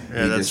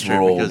Yeah, he that's just true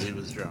rolled. because he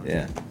was drunk.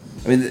 Yeah.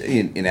 I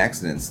mean, in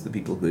accidents, the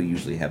people who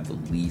usually have the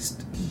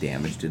least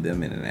damage to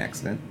them in an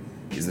accident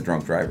is the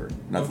drunk driver,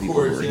 not Of the people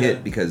course, who are yeah.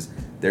 hit, because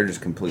they're just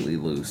completely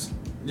loose.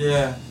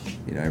 Yeah.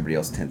 You know, everybody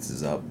else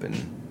tenses up and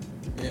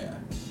Yeah.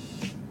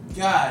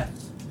 God.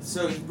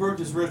 So he broke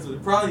his wrist.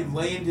 It probably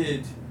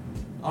landed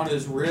on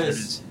his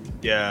wrist.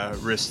 Yeah,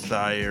 wrist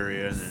thigh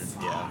area, and then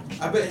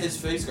I bet his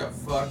face got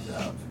fucked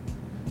up.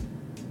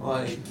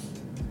 Like.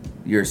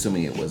 you're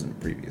assuming it wasn't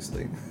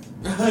previously.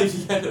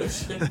 Yeah, no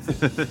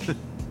shit.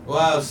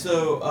 Wow,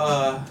 so,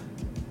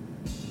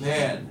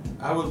 man,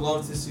 I would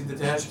love to see the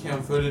dash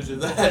cam footage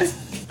of that.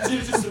 You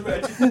just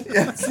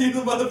imagine seeing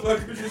the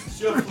motherfucker just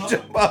jump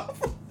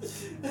off.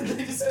 And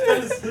they just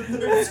kind of sit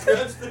there and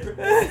scratch their...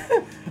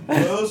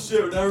 Well,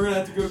 shit, now we're going to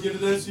have to go get an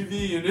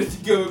SUV unit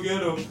to go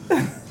get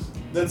him.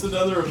 That's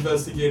another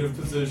investigative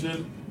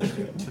position.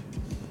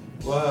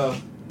 Wow.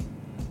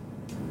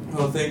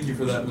 Well, thank you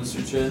for that,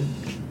 Mr. Chin.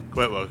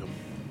 quite welcome.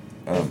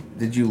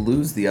 Did you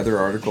lose the other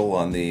article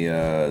on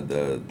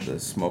the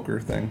smoker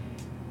thing?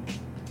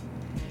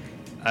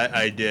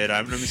 I did.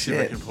 Let me see if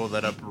I Shit. can pull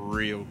that up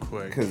real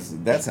quick. Because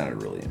that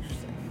sounded really interesting.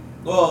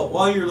 Well,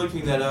 while you're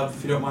looking that up,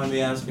 if you don't mind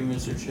me asking,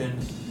 Mr. Chin,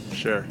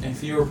 Sure.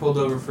 if you were pulled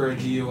over for a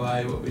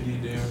DUI, what would you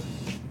do?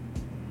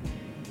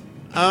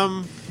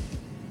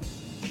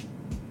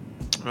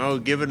 Well,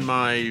 given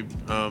my,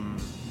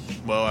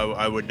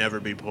 I would never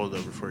be pulled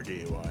over for a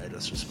DUI.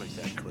 Let's just make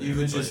that clear. You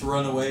would But- just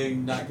run away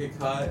and not get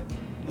caught?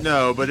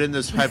 No, but in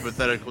this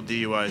hypothetical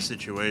DUI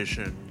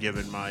situation,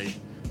 given my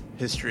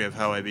history of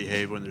how I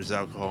behave when there's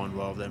alcohol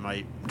involved, I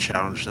might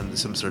challenge them to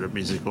some sort of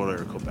musical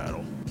lyrical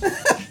battle.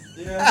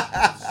 Yeah,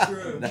 that's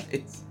true.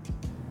 Nice.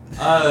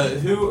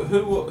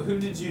 Who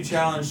did you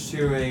challenge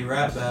to a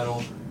rap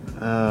battle?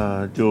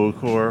 Dual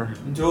core.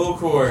 Dual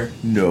core.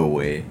 No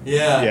way.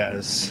 Yeah.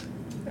 Yes.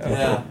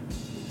 Yeah.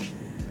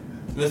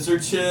 Mr.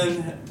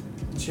 Chin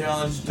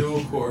challenged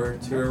Dual Core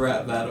to a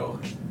rap battle.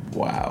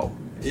 Wow.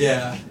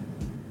 Yeah.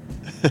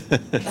 I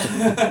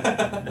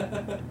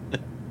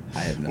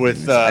have nothing.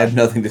 With I have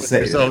nothing to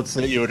say. results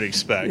that you would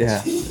expect.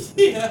 Yeah.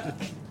 Yeah.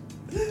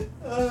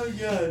 Oh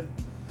god.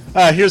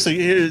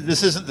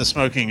 This isn't the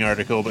smoking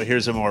article, but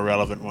here's a more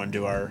relevant one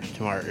to our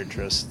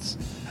interests.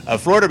 A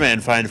Florida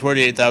man fined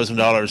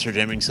 $48,000 for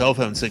jamming cell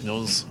phone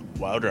signals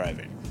while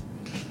driving.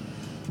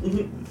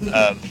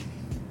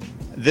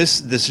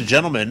 This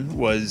gentleman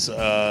was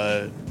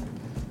a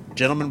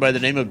gentleman by the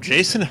name of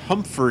Jason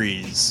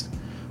Humphreys.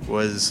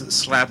 Was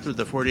slapped with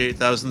a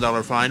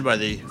 $48,000 fine by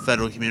the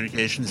Federal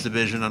Communications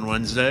Division on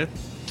Wednesday.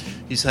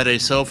 He's had a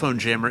cell phone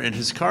jammer in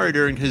his car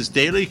during his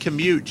daily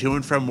commute to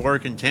and from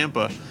work in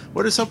Tampa.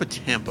 What is up with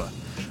Tampa?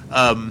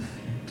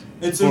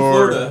 It's in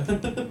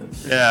Florida.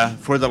 Yeah,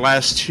 for the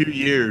last 2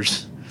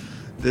 years,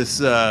 this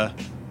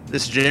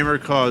jammer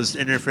caused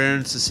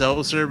interference to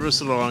cell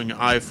service along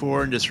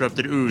I-4 and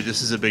disrupted.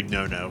 This is a big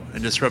no-no,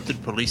 and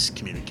disrupted police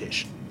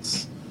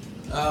communications.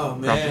 Oh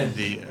man. Prompting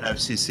the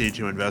FCC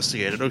to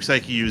investigate. It looks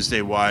like he used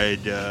a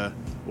wide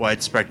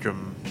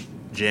spectrum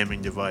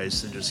jamming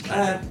device and just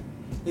kind of.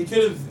 It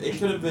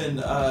could have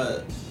been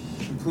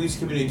police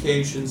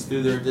communications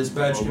through their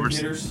dispatch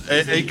computers.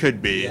 It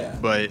could be, yeah.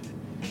 But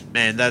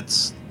man,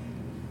 that's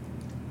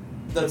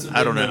a big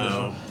I don't know.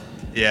 no-no.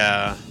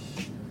 Yeah.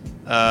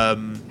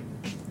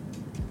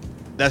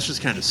 That's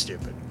just kind of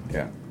stupid.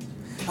 Yeah.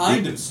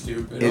 Kind of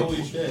stupid.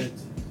 Holy shit.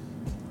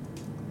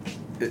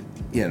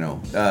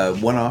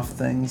 One-off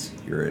things.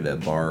 You're at a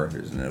bar.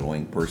 There's an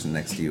annoying person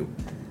next to you.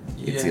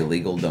 It's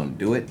illegal. Don't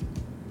do it.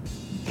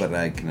 But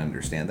I can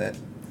understand that.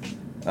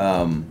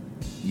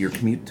 Your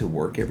commute to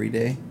work every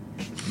day.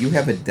 You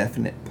have a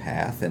definite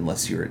path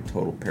unless you're a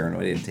total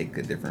paranoid and take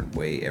a different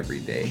way every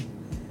day.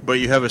 But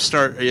you have a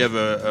start. You have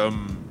a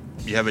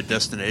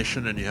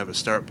destination and you have a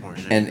start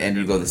point. And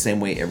you go the same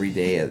way every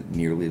day at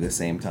nearly the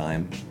same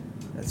time.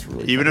 That's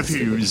really even if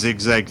stupid. you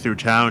zigzag through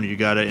town, you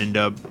got to end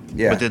up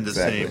within the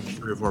exactly. same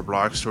 3 or 4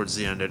 blocks towards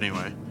the end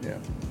anyway. Yeah.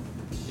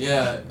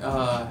 Yeah.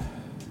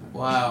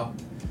 Wow.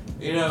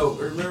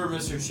 Remember,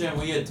 Mr. Chen,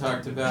 we had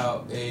talked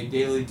about a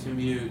daily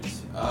commute.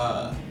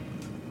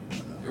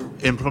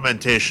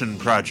 Implementation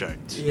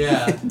project.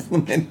 Yeah.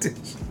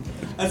 Implementation.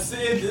 I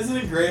see it. Isn't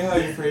it great how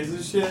you phrase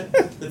this shit?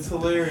 It's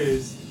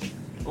hilarious.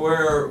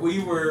 Where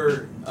we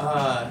were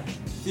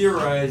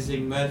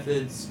theorizing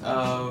methods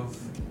of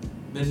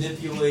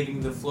manipulating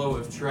the flow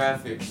of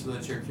traffic so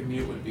that your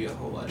commute would be a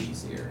whole lot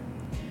easier.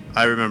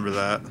 I remember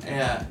that.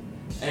 Yeah.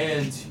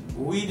 And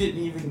we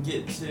didn't even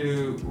get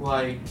to,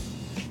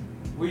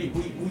 we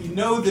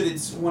know that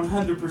it's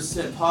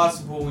 100%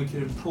 possible we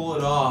could pull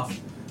it off.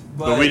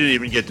 But we didn't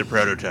even get the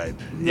prototype.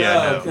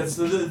 No, because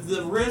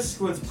the risk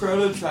with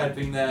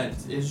prototyping that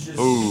is just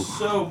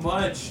so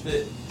much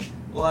that,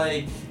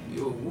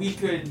 we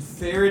could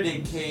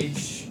Faraday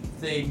cage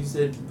things,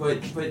 but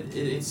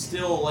it's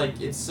still,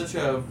 it's such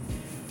a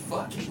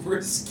fucking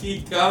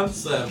risky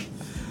concept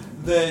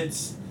that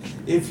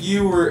if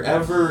you were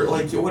ever,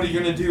 what are you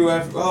going to do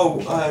after,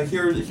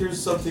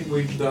 here's something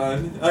we've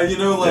done,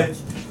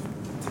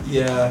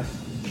 yeah.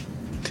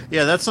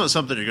 Yeah, that's not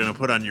something you're going to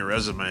put on your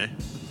resume.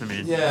 I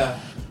mean... Yeah.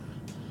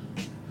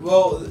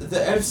 Well, the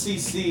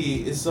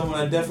FCC is someone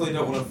I definitely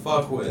don't want to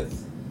fuck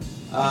with.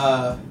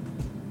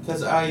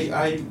 Because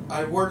I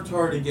worked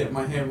hard to get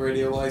my ham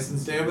radio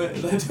license, damn it,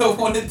 and I don't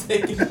want to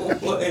take it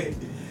away.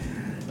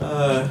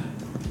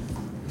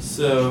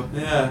 So,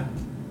 yeah.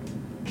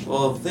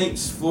 Well,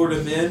 thanks,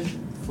 Florida men,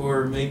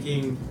 for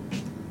making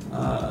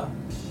a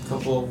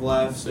couple of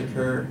laughs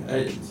occur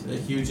at a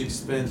huge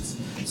expense.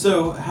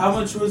 So, how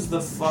much was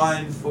the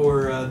fine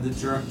for the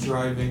drunk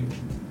driving?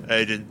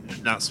 I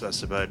did not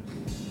specify.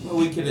 Well,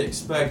 we could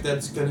expect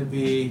that's going to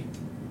be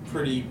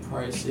pretty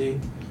pricey.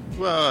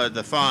 Well,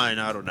 the fine,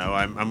 I don't know.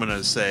 I'm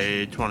gonna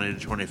say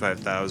 $20,000 to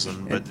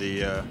 $25,000, but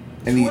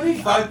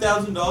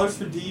 $25,000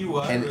 for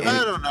DUI.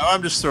 I don't know.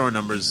 I'm just throwing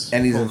numbers.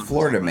 And he's a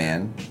Florida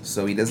man,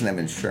 so he doesn't have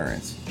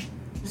insurance.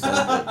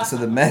 So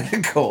the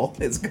medical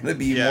is gonna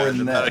be more than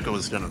the that. medical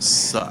is gonna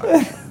suck.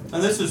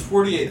 And this is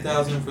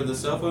 $48,000 for the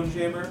cell phone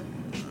jammer.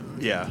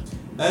 Yeah.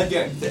 That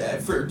guy,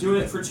 for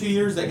doing it for 2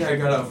 years, that guy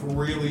got off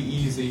really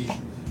easy,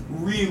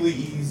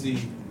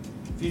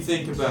 if you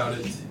think about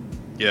it.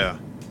 Yeah.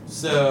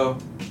 So.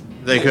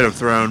 They could have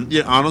thrown.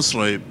 Yeah,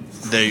 honestly,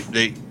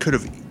 they could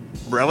have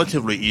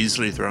relatively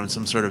easily thrown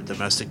some sort of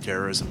domestic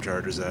terrorism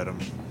charges at him.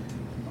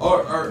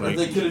 Or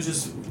they could have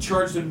just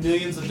charged him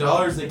millions of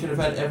dollars. They could have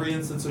had every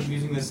instance of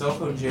using the cell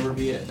phone jammer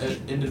be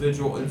an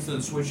individual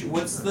instance.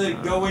 What's the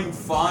going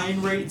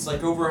fine rate? It's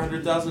like over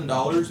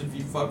 $100,000 if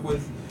you fuck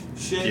with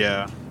shit.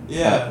 Yeah.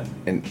 Yeah.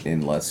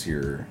 Unless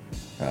you're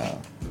a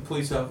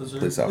police officer.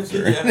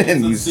 Yeah,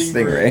 and use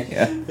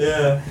Stingray.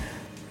 Yeah.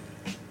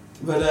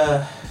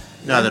 But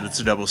not that it's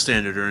a double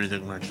standard or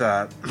anything like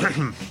that.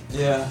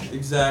 Yeah,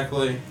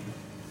 exactly.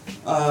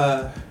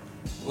 Well,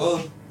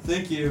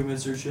 thank you,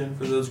 Mr. Shin,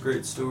 for those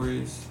great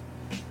stories.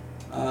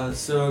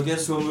 So I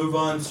guess we'll move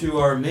on to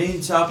our main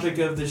topic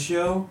of the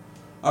show,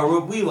 or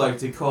what we like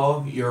to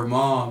call your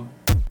mom.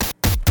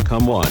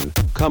 Come one,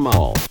 come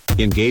all.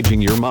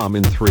 Engaging your mom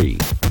in 3,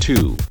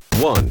 2,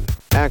 1.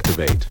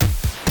 Activate.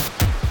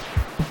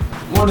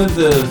 One of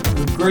the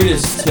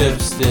greatest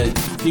tips that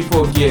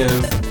people give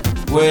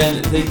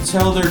when they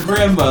tell their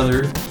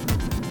grandmother,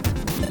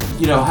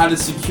 how to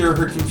secure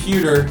her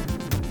computer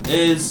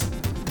is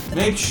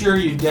make sure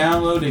you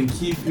download and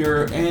keep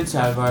your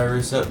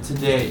antivirus up to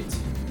date.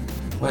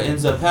 What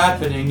ends up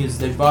happening is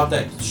they bought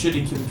that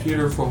shitty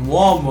computer from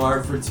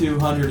Walmart for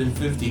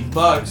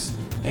 $250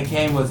 and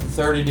came with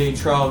a 30-day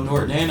trial of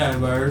Norton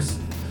Antivirus,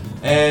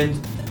 and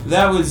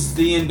that was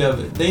the end of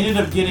it. They ended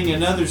up getting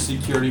another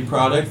security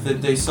product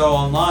that they saw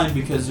online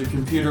because their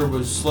computer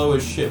was slow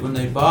as shit when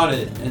they bought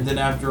it, and then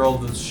after all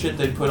the shit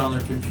they put on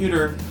their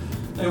computer,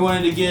 they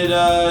wanted to get,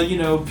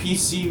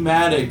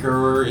 PC-Matic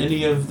or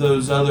any of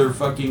those other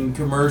fucking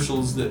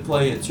commercials that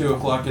play at 2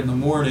 o'clock in the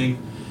morning.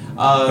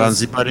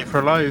 Fancy Buddy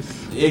for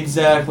life.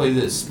 Exactly,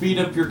 that speed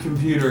up your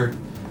computer.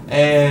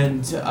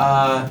 And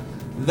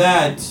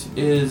that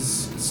is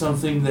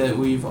something that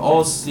we've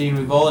all seen,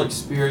 we've all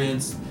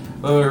experienced.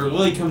 But what it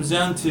really comes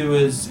down to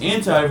is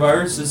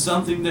antivirus is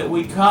something that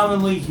we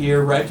commonly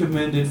hear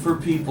recommended for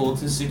people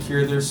to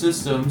secure their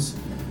systems.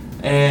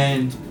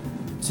 And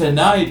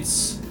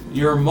tonight's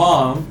Your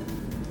Mom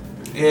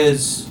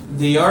is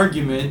the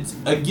argument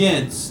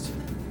against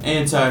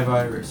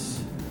antivirus.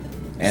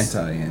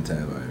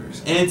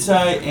 Anti-antivirus.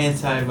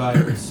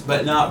 Anti-antivirus,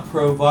 but not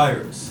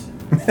pro-virus.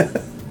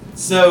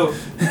 So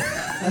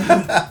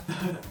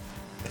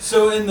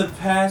in the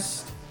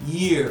past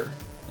year,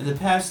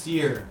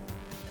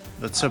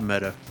 That's so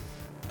meta.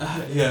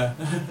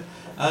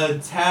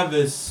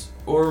 Tavis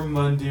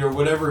Ormundi, or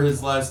whatever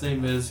his last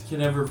name is, can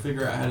never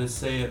figure out how to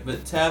say it,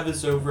 but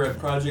Tavis over at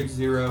Project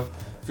Zero,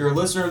 if you're a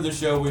listener of the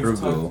show, we've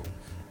talked... Google.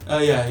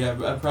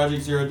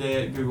 Project Zero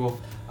Day at Google.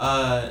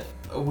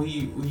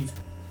 We've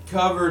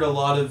covered a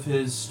lot of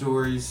his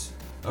stories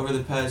over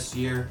the past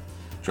year.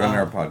 Join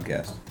our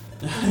podcast.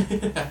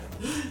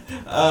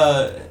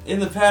 In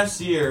the past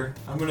year,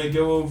 I'm going to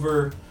go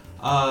over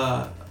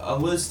a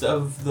list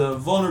of the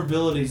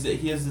vulnerabilities that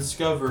he has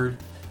discovered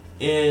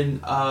in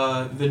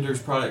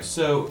vendors' products.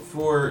 So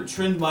for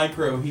Trend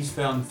Micro, he's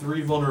found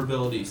 3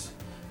 vulnerabilities.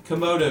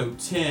 Komodo,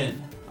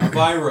 10.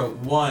 Avira,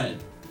 1.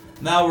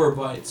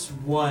 Malwarebytes,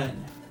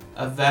 1.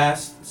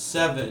 Avast,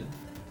 7.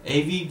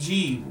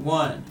 AVG,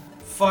 1.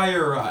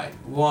 FireEye,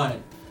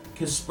 1.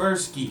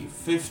 Kaspersky,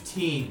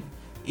 15.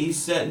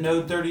 ESET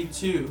Node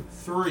 32,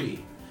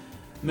 3.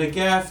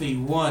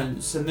 McAfee, 1.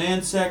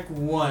 Symantec,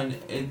 1.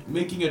 And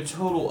making a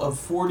total of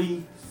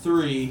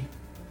 43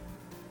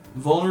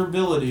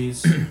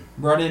 vulnerabilities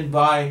brought in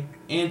by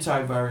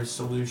antivirus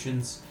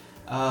solutions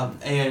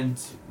and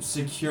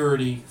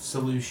security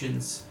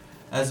solutions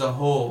as a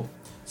whole.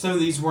 Some of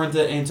these weren't the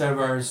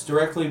antivirus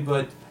directly,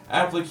 but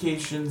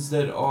applications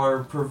that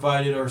are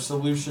provided or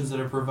solutions that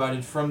are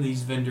provided from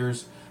these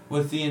vendors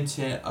with the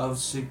intent of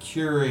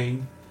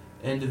securing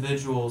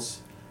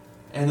individuals.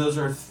 And those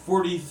are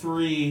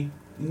 43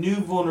 new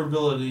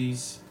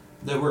vulnerabilities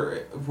that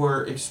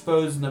were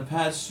exposed in the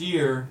past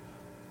year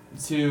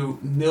to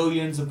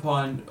millions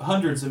upon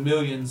hundreds of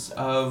millions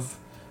of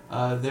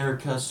their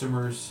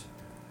customers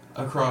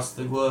across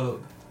the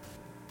globe.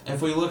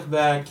 If we look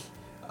back,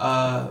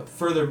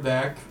 further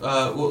back,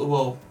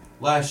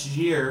 last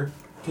year,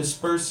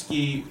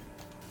 Kaspersky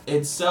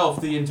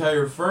itself, the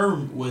entire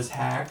firm was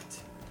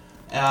hacked,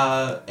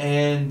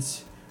 and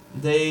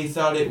they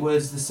thought it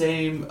was the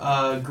same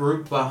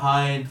group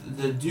behind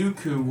the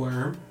Dooku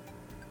worm,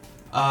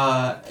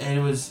 and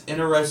it was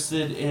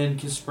interested in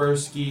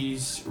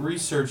Kaspersky's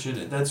research in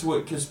it. That's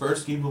what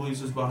Kaspersky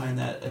believes was behind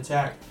that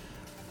attack.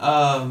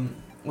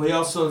 We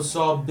also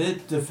saw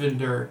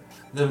Bitdefender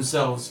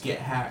themselves get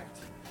hacked.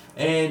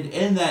 And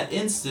in that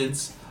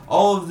instance,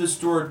 all of the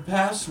stored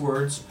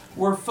passwords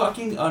were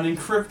fucking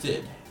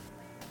unencrypted.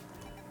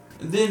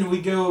 Then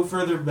we go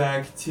further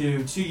back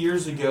to 2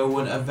 years ago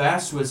when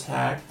Avast was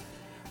hacked,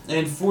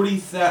 and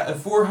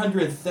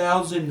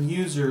 400,000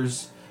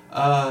 users,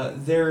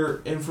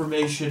 their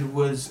information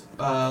was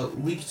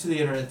leaked to the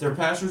internet. Their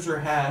passwords were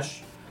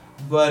hashed,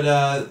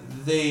 but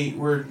they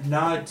were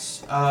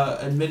not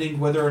admitting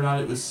whether or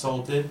not it was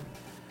salted.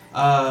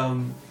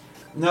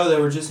 No, they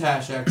were just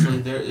hashed,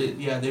 actually.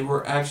 They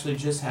were actually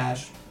just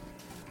hashed.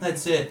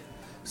 That's it.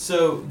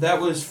 So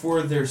that was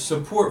for their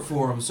support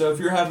forum. So if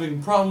you're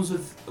having problems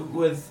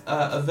with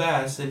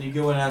Avast and you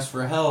go and ask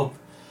for help,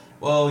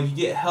 well, you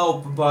get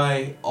help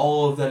by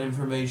all of that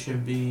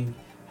information being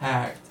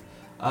hacked.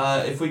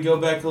 If we go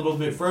back a little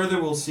bit further,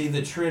 we'll see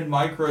that Trend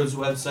Micro's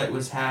website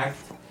was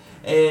hacked,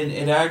 and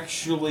it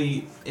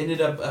actually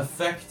ended up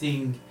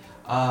affecting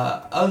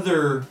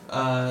other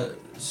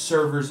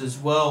servers as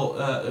well.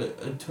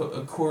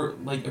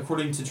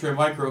 According to Trend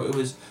Micro, it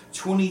was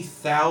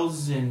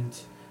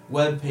 20,000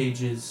 web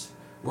pages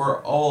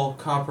were all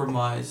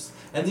compromised,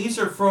 and these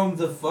are from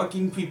the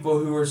fucking people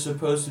who are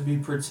supposed to be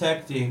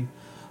protecting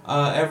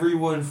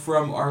everyone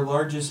from our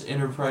largest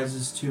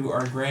enterprises to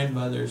our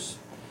grandmothers,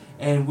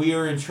 and we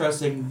are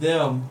entrusting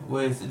them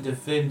with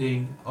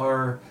defending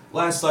our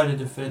last line of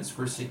defense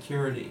for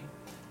security.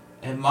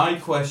 And my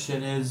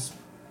question is,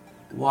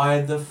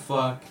 why the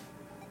fuck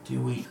do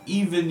we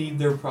even need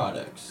their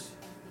products?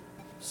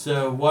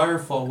 So,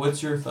 Wirefall,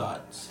 what's your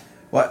thoughts?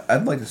 Well,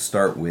 I'd like to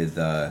start with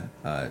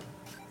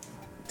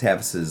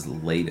Tavis's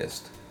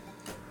latest,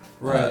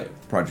 Right.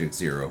 Project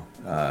Zero,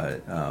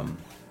 the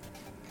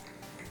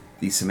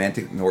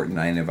Symantec Norton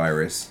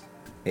antivirus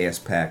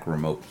ASPAC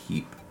remote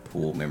heap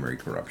pool memory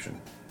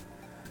corruption.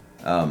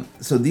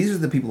 So these are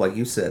the people, like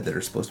you said, that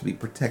are supposed to be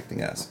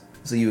protecting us.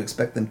 So you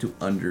expect them to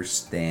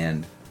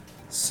understand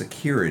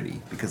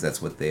security because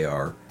that's what they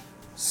are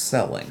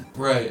selling.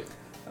 Right.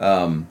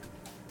 I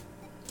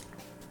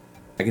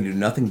can do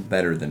nothing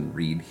better than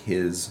read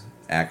his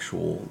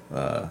actual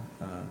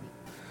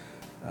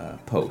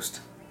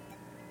post.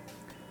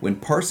 When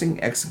parsing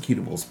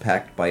executables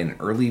packed by an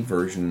early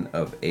version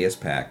of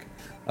ASPAC,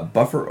 a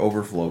buffer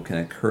overflow can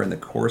occur in the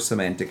core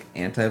Symantec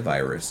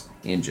antivirus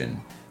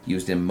engine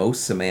used in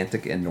most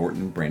Symantec and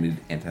Norton branded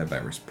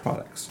antivirus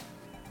products.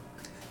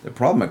 The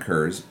problem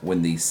occurs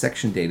when the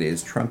section data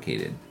is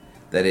truncated,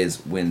 that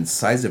is, when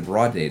size of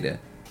raw data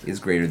is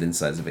greater than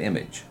size of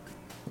image.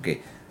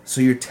 Okay, so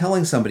you're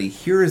telling somebody,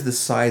 here is the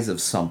size of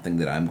something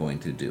that I'm going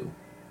to do.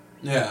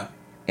 Yeah.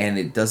 And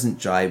it doesn't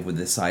jive with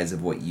the size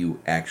of what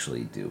you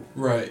actually do.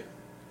 Right.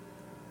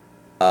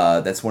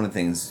 That's one of the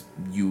things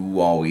you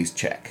always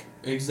check.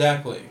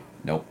 Exactly.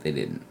 Nope, they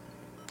didn't.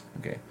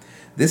 Okay.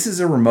 This is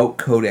a remote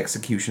code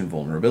execution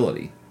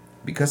vulnerability.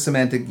 Because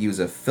Symantec use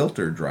a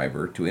filter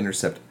driver to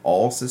intercept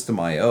all system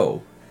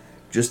I/O,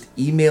 just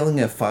emailing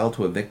a file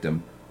to a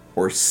victim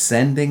or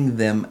sending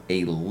them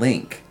a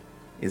link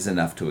is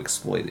enough to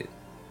exploit it.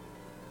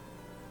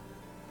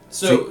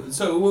 So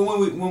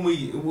when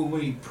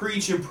we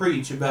preach and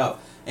preach about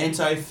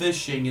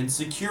anti-phishing and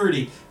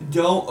security,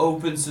 don't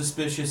open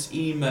suspicious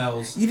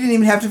emails. You didn't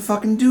even have to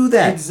fucking do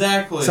that.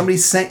 Exactly. Somebody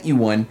sent you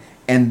one,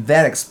 and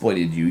that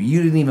exploited you.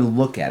 You didn't even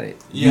look at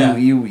it. Yeah.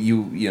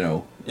 You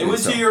know. It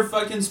went to your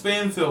fucking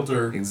spam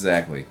filter.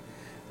 Exactly.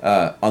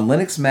 On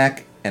Linux,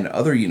 Mac, and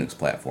other Unix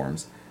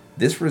platforms,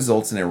 this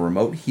results in a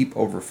remote heap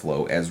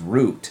overflow as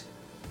root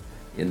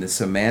in the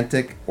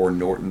Symantec or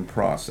Norton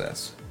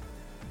process.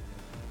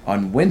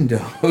 On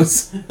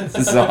Windows,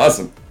 this is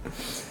awesome.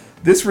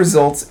 This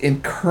results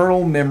in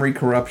kernel memory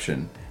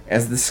corruption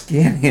as the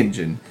scan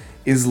engine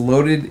is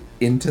loaded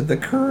into the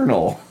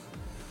kernel.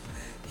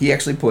 He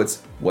actually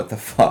puts, what the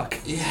fuck?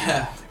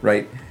 Yeah.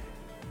 Right?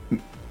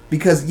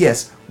 Because,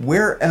 yes,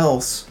 where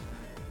else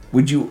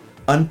would you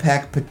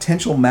unpack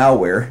potential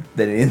malware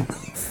than in the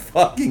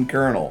fucking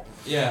kernel?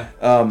 Yeah.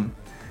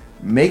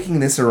 Making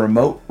this a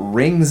remote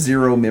ring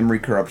zero memory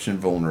corruption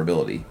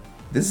vulnerability.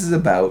 This is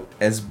about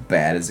as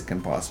bad as it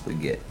can possibly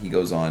get. He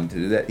goes on to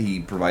do that.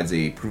 He provides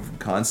a proof of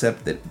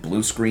concept that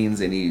blue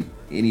screens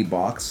any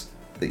box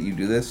that you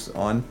do this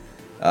on,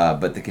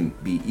 but that can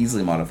be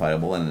easily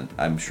modifiable, and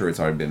I'm sure it's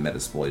already been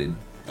metasploited.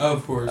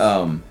 Of course.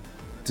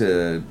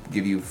 To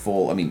give you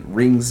full,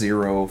 ring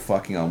zero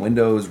fucking on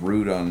Windows,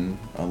 root on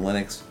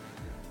Linux.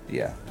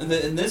 Yeah. And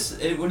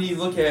when you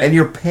look at... And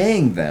you're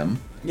paying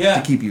them Yeah.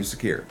 to keep you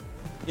secure.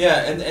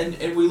 Yeah,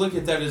 and we look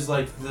at that as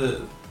like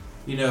the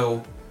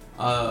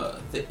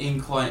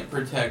in-client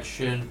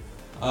protection,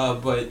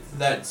 but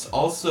that's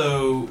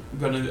also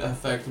going to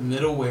affect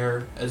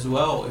middleware as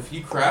well. If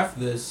you craft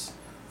this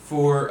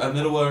for a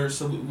middleware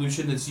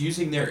solution that's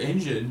using their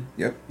engine,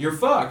 Yep. you're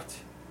fucked.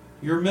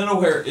 Your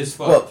middleware is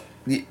fucked.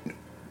 Well,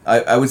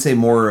 I would say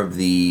more of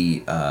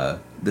the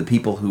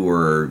people who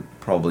are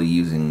probably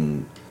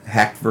using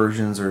hacked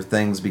versions or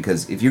things,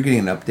 because if you're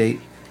getting an update,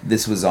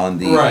 this was on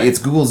the... Right. It's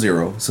Google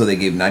Zero, so they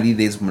gave 90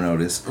 days of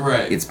notice.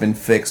 Right. It's been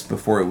fixed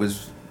before it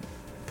was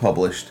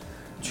published.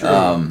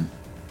 True.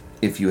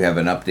 If you have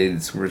an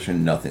updated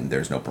version,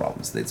 there's no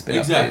problems. It's been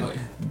Exactly.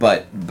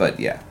 updated. But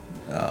yeah.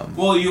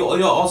 Well,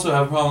 you'll also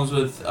have problems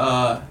with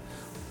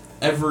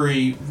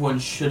everyone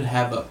should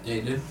have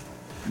updated.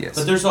 Yes.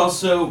 But there's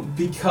also,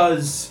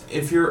 because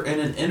if you're in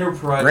an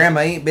enterprise...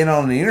 Grandma ain't been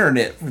on the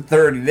internet for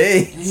 30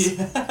 days.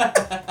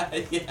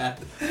 Yeah.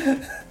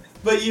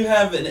 But you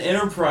have an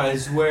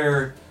enterprise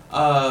where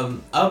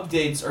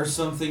updates are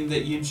something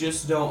that you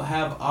just don't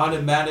have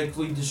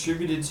automatically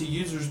distributed to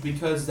users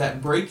because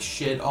that breaks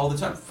shit all the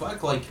time.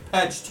 Fuck, like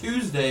Patch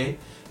Tuesday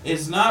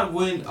is not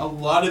when a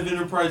lot of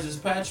enterprises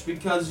patch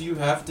because you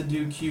have to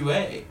do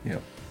QA.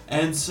 Yep.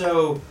 And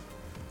so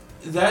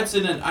that's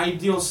in an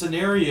ideal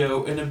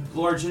scenario in a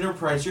large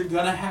enterprise. You're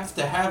going to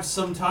have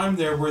some time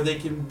there where they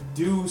can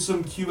do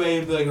some QA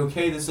and be like,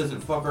 okay, this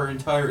doesn't fuck our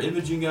entire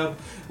imaging up.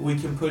 We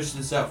can push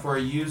this out for our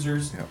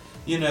users.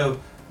 Yep.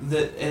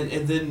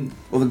 And then...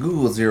 Well, the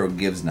Google Zero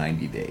gives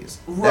 90 days.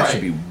 Right. That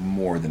should be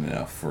more than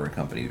enough for a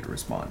company to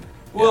respond.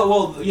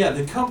 Well,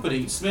 the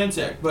company,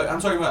 Symantec, but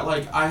I'm talking about,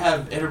 like, I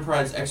have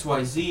Enterprise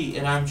XYZ,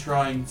 and I'm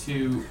trying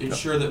to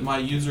ensure that my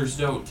users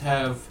don't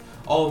have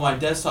all of my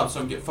desktops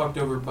don't get fucked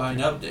over by an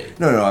update.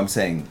 No, I'm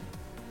saying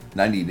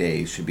 90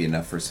 days should be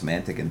enough for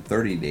Symantec and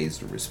 30 days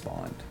to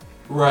respond.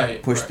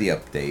 Right. Push the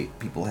update.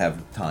 People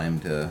have time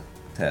to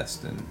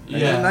test. And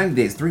 90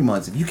 days, 3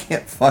 months. If you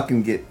can't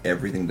fucking get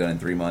everything done in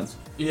 3 months.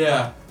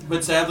 Yeah,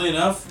 but sadly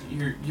enough,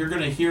 you're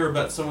going to hear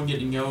about someone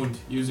getting owned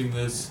using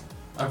this.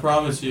 I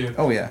promise you.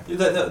 Oh yeah.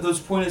 Those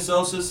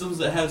point-of-sale systems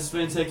that have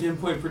Symantec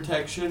endpoint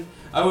protection,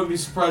 I wouldn't be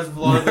surprised if a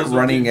lot of those...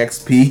 Running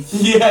XP.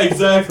 Yeah,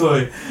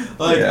 exactly.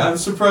 Yeah. I'm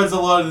surprised a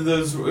lot of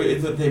those,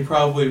 that they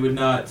probably would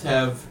not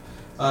have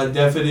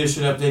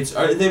definition updates.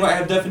 Or they might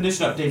have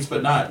definition updates,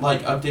 but not,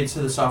 updates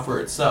to the software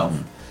itself.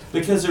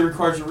 Because it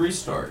requires a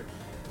restart.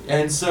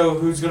 And so,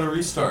 who's going to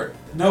restart?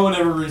 No one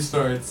ever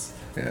restarts.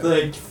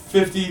 Yeah.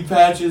 50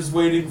 patches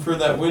waiting for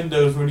that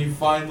Windows. When you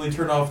finally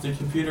turn off the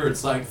computer,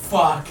 it's like,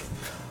 fuck.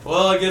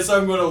 Well, I guess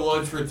I'm going to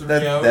launch for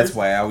 3 hours. That's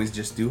why I always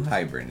just do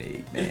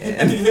hibernate,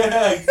 man.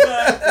 Yeah,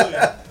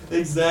 exactly.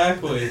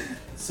 Exactly.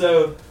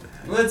 So,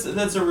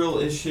 that's a real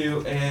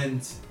issue,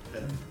 and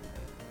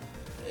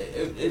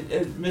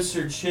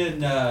Mr.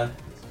 Chin,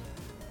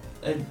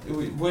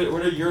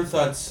 what are your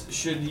thoughts?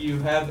 Should you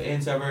have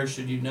antivirus?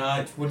 Should you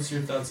not? What's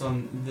your thoughts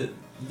on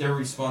their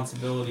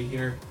responsibility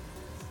here?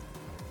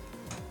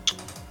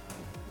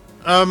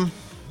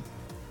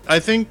 I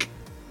think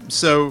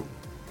so.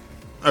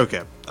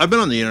 Okay, I've been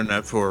on the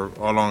internet for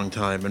a long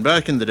time, and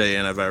back in the day,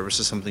 antivirus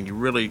is something you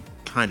really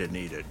kind of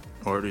needed,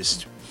 or at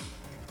least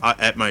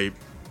at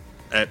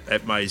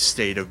my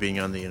state of being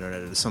on the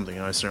internet, it is something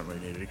I certainly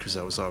needed because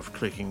I was off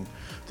clicking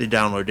the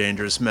download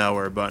dangerous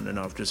malware button and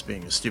off just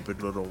being a stupid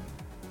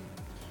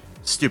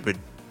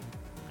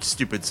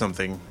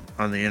something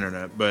on the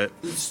internet. But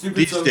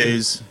these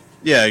days,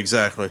 yeah,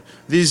 exactly.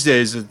 These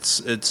days,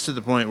 it's to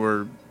the point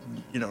where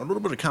a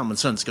little bit of common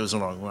sense goes a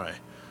long way.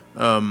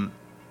 On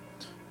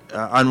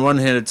one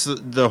hand, it's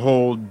the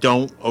whole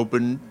don't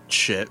open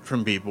shit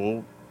from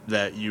people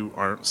that you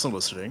aren't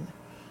soliciting.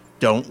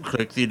 Don't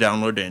click the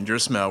download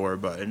dangerous malware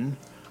button.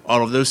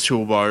 All of those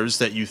toolbars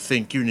that you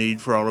think you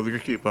need for all of your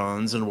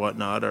coupons and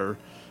whatnot are,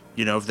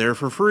 if they're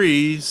for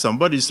free,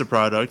 somebody's the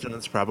product, and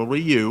it's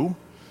probably you.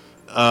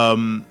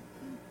 I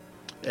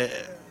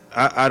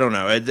don't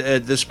know.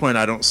 At this point,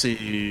 I don't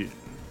see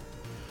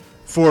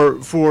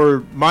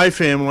for my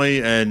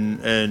family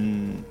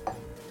and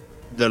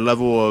the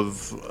level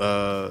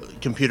of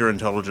computer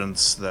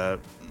intelligence that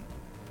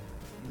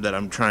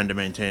I'm trying to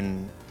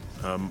maintain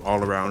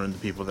all around, and the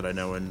people that I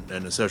know and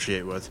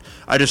associate with,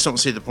 I just don't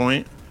see the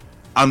point.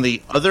 On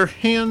the other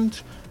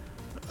hand,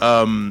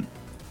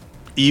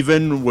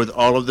 even with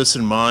all of this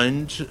in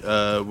mind,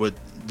 with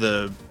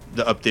the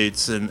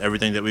updates and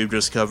everything that we've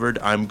just covered,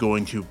 I'm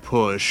going to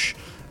push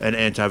an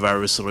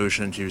antivirus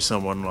solution to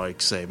someone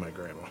like, say, my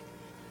grandma.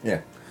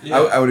 Yeah.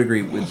 I would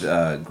agree with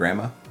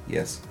grandma.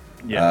 Yes.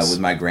 Yes. With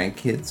my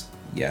grandkids,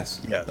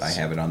 yes. I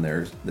have it on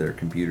their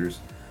computers.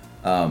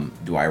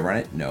 Do I run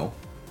it? No.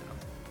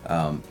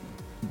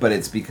 But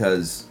it's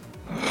because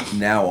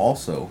now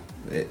also,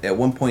 at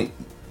one point,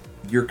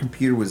 your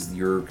computer was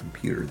your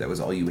computer. That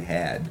was all you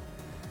had,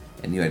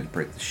 and you had to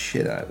break the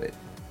shit out of it.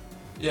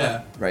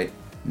 Yeah. Right?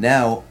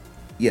 Now,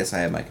 yes, I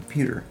have my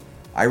computer.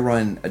 I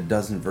run a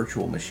dozen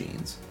virtual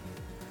machines.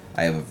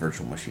 I have a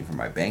virtual machine for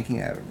my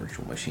banking. I have a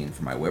virtual machine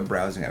for my web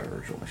browsing. I have a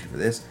virtual machine for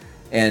this.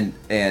 And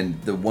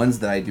the ones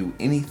that I do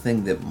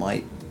anything that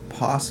might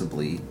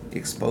possibly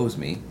expose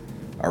me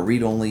are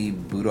read-only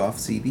boot-off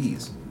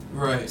CDs.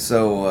 Right.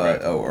 So,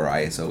 or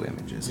ISO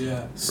images.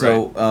 Yeah.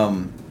 So,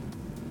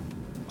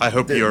 I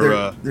hope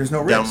you're there's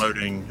no risk.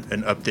 downloading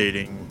and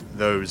updating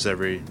those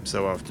every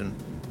so often.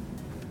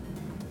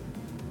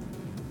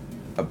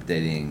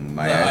 Updating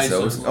my The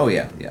ISOs. ISOs. Oh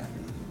yeah.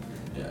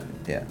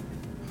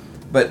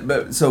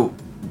 But so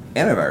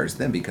antivirus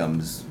then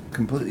becomes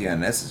completely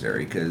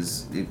unnecessary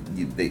because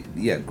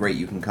great,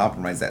 you can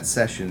compromise that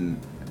session.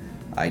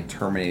 I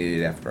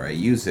terminate it after I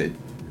use it.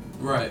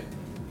 Right.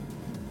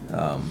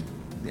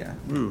 Yeah.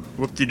 Ooh,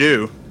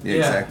 whoop-de-doo. Yeah, Yeah.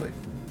 exactly.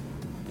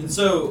 And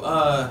so,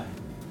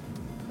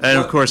 And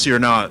of course you're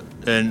not,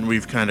 and we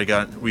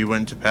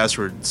went to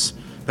password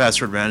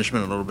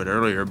management a little bit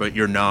earlier, but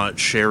you're not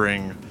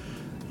sharing,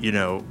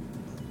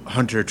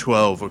 Hunter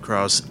 12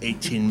 across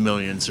 18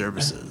 million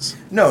services.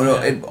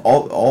 No, Yeah.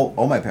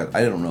 all my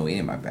I don't know any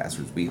of my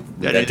passwords. We've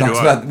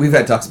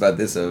had talks about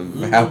this of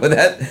how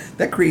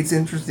that creates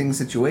interesting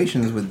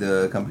situations with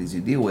the companies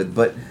you deal with,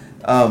 but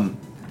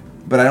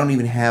I don't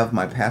even have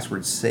my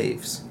password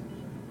safes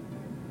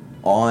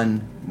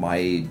on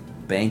my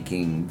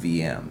banking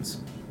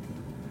VMs.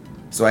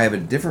 So I have a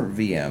different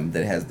VM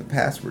that has the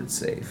password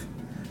safe.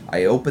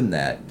 I open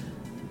that,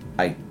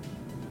 I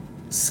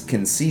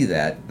can see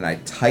that, and I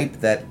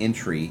type that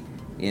entry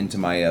into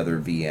my other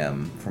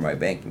VM for my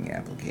banking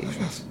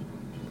applications.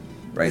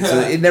 Right? So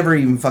it never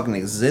even fucking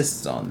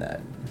exists on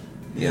that.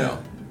 You know?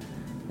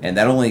 And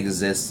that only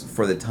exists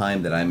for the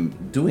time that I'm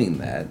doing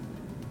that.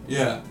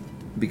 yeah.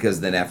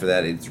 Because then after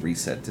that, it's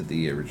reset to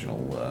the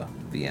original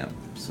VM.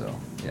 So,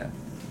 yeah.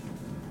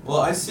 Well,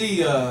 I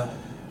see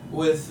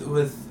with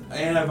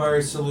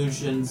antivirus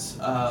solutions,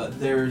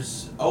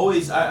 there's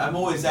always I'm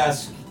always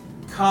asked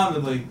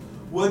commonly,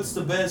 what's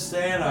the best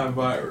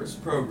antivirus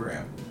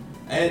program?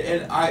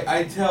 And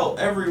I tell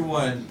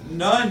everyone,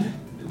 none.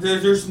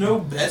 There's no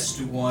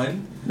best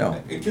one.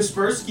 No.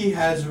 Kaspersky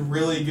has a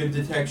really good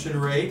detection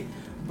rate,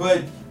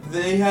 but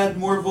they had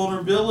more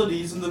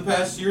vulnerabilities in the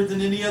past year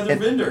than any other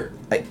vendor.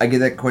 I get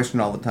that question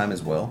all the time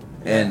as well.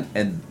 And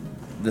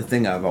the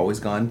thing I've always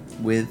gone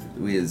with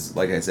is,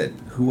 like I said,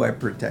 who I'm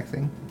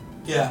protecting.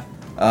 Yeah.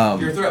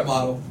 Your threat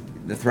model.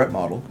 The threat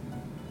model.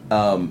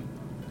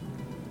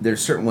 There's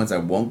certain ones I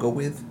won't go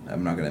with.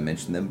 I'm not going to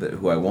mention them, but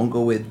who I won't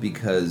go with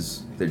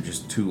because they're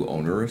just too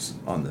onerous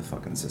on the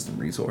fucking system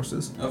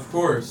resources. Of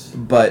course.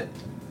 But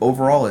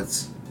overall,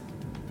 it's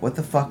what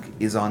the fuck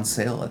is on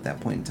sale at that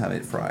point in time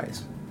at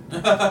Fry's?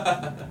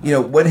 You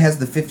know, what has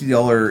the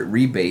 $50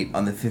 rebate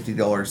on the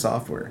 $50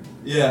 software?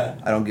 Yeah.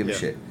 I don't give a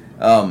shit.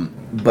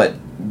 But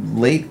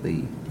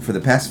lately, for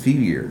the past few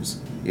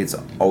years, it's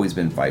always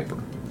been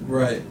Viper.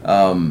 Right.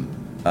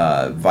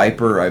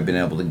 Viper, I've been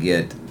able to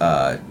get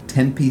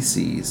 10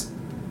 PCs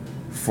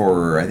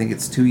for, I think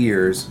it's 2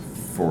 years,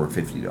 for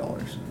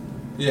 $50.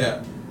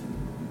 Yeah.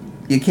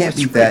 You can't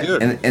That's beat that,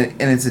 pretty good.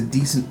 and it's a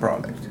decent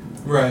product.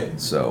 Right.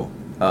 So,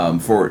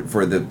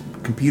 for the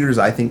computers,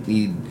 I think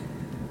need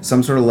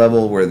some sort of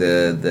level where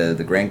the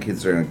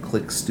grandkids are gonna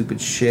click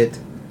stupid shit.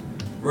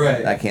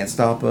 Right. I can't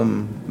stop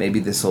them. Maybe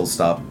this will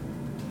stop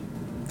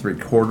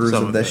 3/4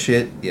 Some of of that it.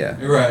 shit. Yeah.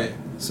 Right.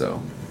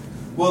 So.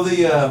 Well,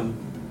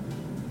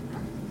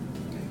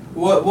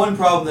 one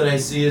problem that I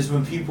see is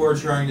when people are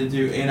trying to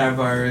do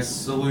antivirus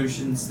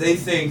solutions, they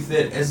think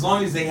that as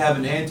long as they have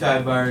an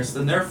antivirus,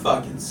 then they're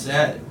fucking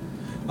set.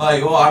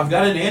 Like, well, I've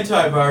got an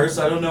antivirus.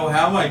 I don't know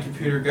how my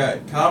computer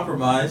got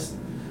compromised.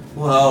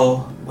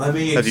 Well, let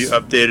me. Have you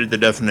updated the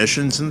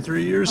definitions in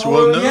 3 years? Oh,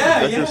 Well, no, yeah,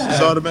 that just yeah.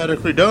 is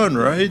automatically done,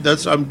 right?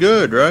 I'm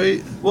good,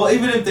 right? Well,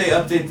 even if they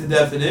update the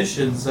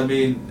definitions, I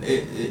mean,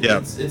 Yeah.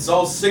 it's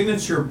all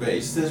signature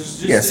based. It's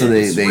just Yeah, so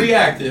it's they-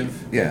 reactive.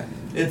 Yeah.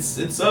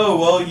 It's oh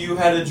well, you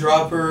had a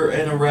dropper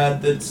and a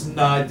rat that's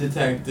not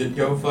detected.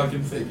 Go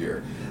fucking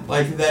figure.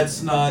 Like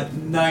that's not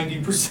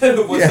 90%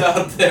 of what's Yeah.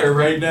 out there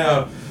right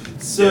now.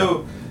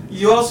 So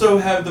you also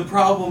have the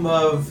problem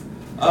of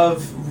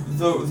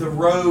the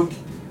rogue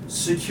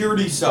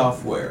security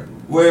software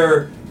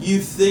where you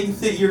think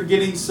that you're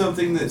getting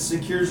something that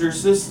secures your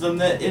system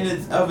that in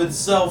it of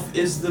itself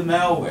is the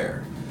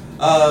malware.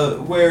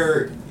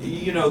 Where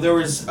you know there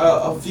was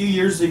a few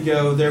years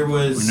ago there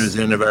was Windows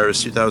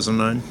Antivirus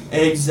 2009.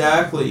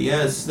 exactly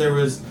yes there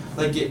was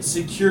like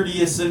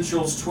Security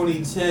Essentials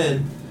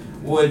 2010,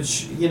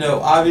 which you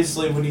know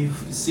obviously when you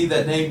see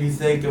that name you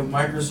think of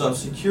Microsoft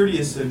Security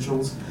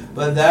Essentials,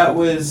 but that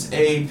was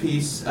a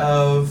piece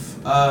of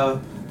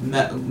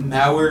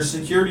malware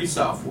security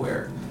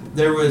software.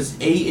 There was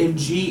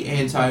A&G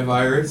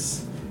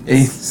antivirus.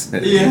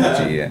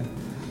 Yeah.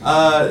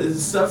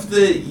 Stuff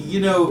that you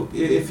know,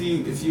 if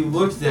you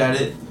looked at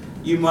it,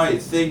 you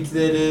might think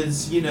that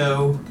is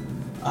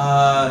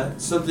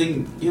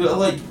something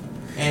like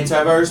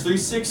Antivirus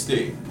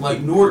 360,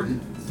 like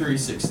Norton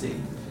 360.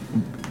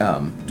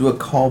 Do a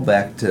call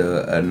back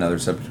to another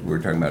subject we were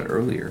talking about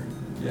earlier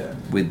Yeah.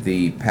 with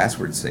the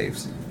password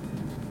safes.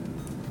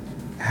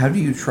 How do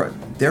you try?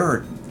 There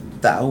are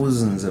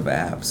thousands of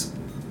apps.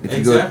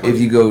 Exactly. If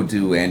you go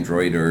to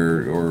Android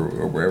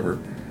or wherever,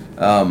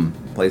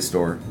 Play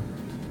Store,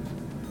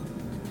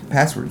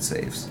 password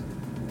safes.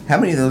 How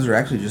many of those are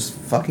actually just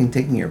fucking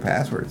taking your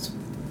passwords?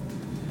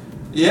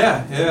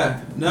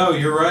 Yeah. No,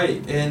 you're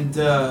right. And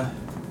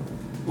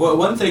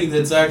one thing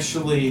that's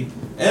actually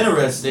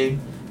interesting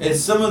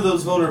is some of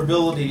those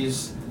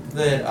vulnerabilities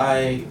that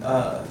I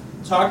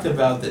talked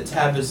about that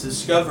Tab has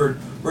discovered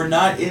were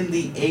not in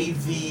the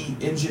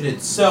AV engine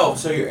itself.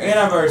 So your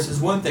antivirus is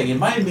one thing. And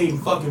my main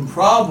fucking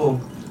problem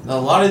with a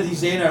lot of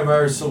these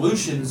antivirus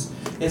solutions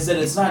is that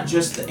it's not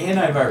just the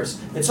antivirus.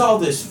 It's all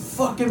this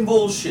fucking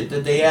bullshit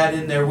that they add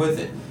in there with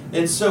it.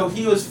 And so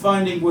he was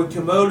finding with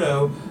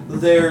Komodo,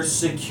 their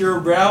secure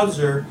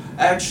browser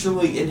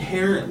actually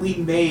inherently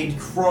made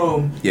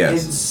Chrome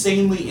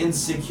insanely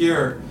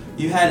insecure.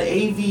 You had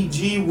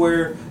AVG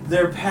where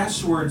their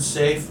password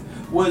safe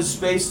was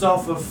based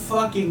off of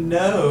fucking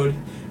Node,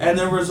 and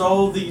there was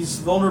all these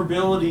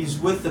vulnerabilities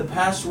with the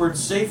password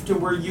safe to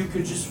where you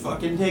could just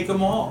fucking take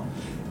them all.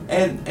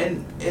 And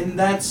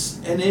that's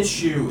an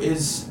issue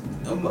is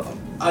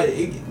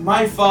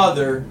my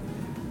father,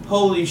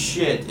 holy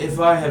shit, if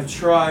I have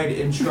tried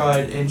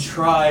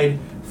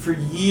for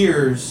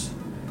years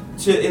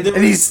to...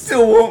 And he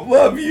still won't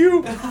love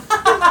you.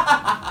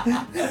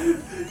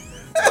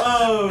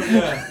 Oh,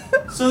 yeah.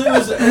 So there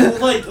was,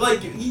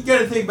 like you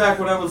gotta think back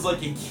when I was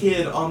like a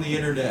kid on the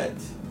internet,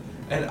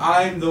 and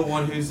I'm the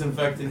one who's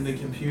infecting the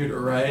computer,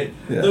 right?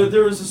 Yeah.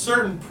 There was a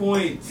certain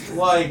point,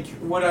 like,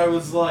 when I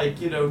was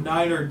like,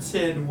 9 or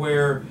 10,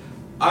 where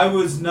I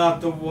was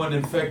not the one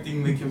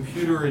infecting the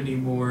computer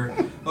anymore.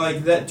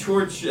 Like, that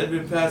torch had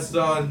been passed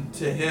on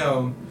to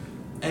him,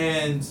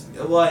 and,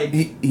 like...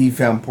 He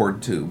found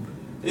PortTube.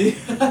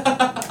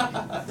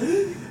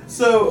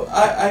 So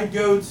I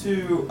go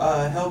to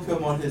help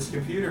him on his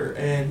computer,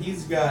 and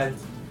he's got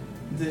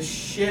this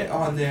shit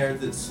on there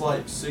that's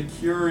like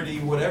security,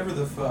 whatever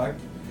the fuck,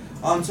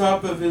 on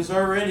top of his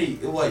already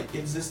like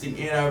existing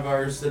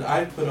antivirus that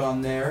I put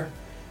on there,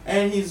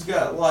 and he's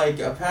got like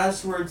a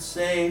password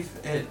safe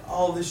and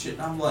all this shit.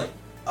 And I'm like,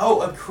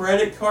 oh, a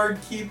credit card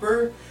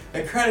keeper?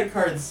 A credit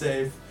card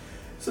safe.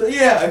 So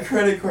yeah, a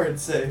credit card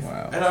safe.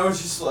 Wow. And I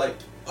was just like,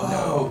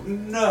 oh,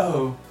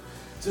 no,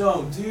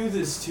 don't do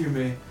this to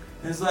me.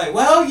 And it's like,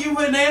 well, you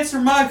wouldn't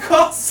answer my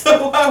call,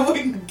 so I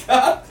went and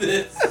got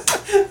this.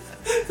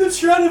 To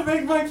try to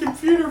make my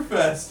computer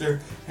faster.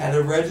 Had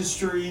a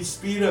registry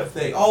speed up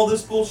thing, all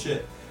this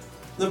bullshit.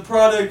 The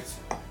product,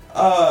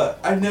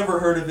 I never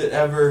heard of it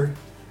ever,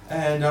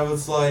 and I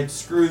was like,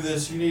 screw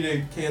this, you need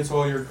to cancel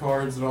all your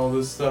cards and all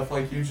this stuff,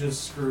 like you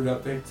just screwed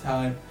up big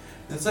time.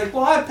 And it's like,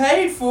 well, I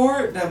paid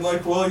for it, and I'm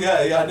like, well,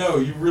 yeah, I know,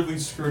 you really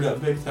screwed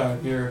up big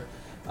time here.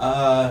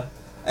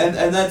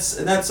 And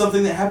that's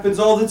something that happens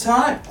all the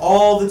time,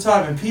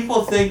 and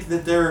people think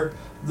that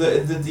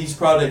that these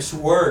products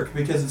work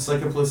because it's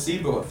like a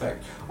placebo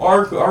effect,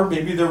 or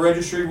maybe their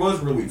registry was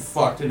really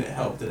fucked and it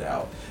helped it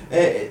out.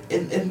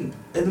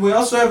 And we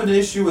also have an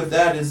issue with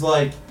that is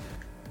like,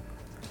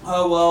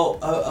 oh well,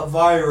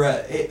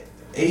 Avira,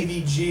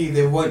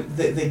 AVG,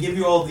 they give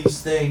you all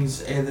these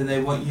things, and then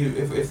they want you,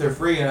 if they're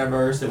free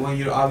antivirus, they want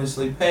you to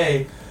obviously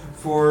pay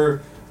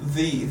for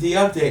the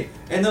update,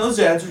 and those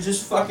ads are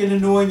just fucking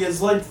annoying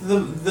as like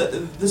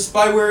the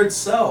spyware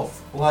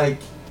itself. Like,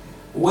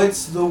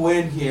 what's the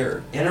win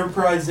here?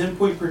 Enterprise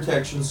endpoint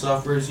protection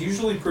software is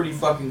usually pretty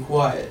fucking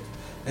quiet,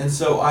 and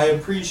so I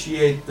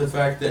appreciate the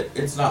fact that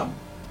it's not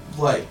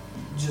like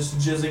just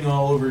jizzing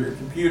all over your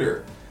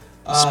computer.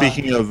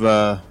 Speaking of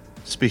pretty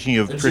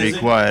jizzing?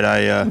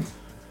 quiet,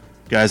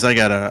 guys, I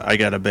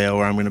gotta bail,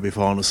 or I'm gonna be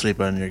falling asleep,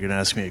 and you're gonna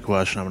ask me a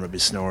question. I'm gonna be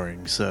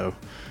snoring, so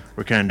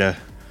we're kind of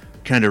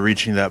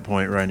reaching that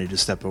point where I need to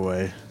step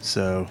away.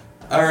 So.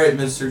 All right,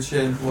 Mr.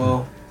 Chin.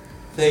 Well,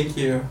 thank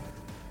you.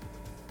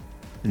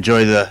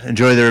 Enjoy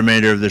the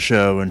remainder of the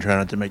show and try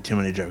not to make too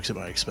many jokes at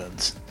my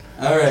expense.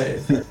 All right.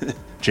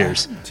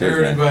 Cheers.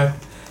 Cheers, man. Bye.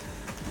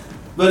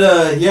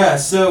 But yeah,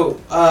 so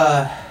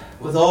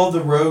with all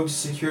the rogue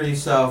security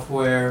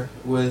software,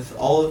 with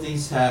all of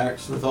these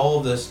hacks, with all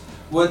of this,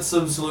 what's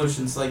some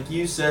solutions? Like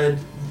you said,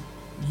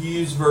 you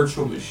use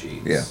virtual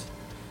machines. Yeah.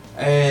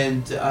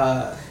 And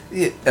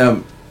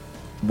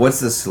what's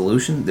the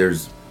solution?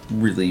 There's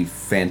really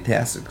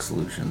fantastic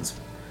solutions,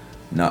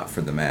 not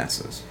for the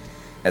masses.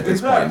 At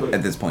this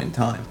point in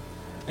time.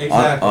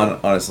 Exactly.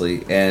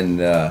 Honestly, and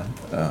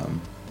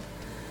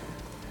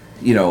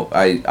you know,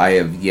 I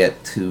have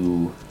yet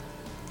to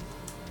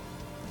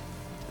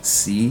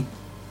see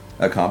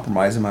a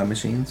compromise in my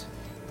machines.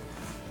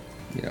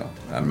 You know,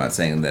 I'm not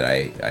saying that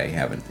I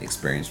haven't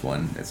experienced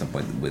one at some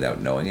point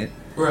without knowing it.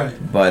 Right.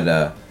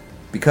 But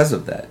because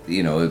of that,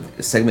 you know,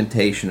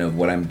 segmentation of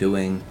what I'm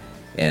doing,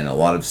 and a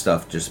lot of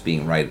stuff just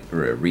being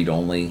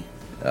read-only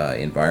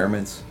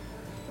environments.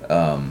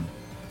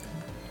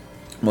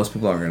 Most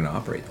people aren't going to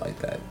operate like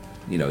that.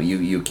 You know,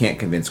 you can't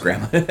convince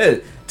grandma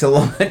to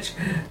launch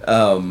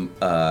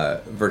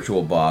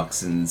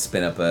VirtualBox and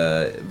spin up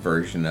a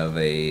version of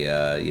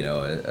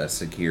a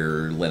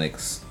secure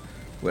Linux,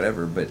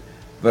 whatever. But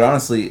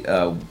honestly,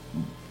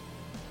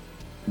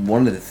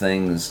 one of the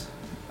things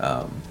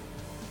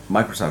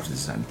Microsoft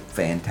has done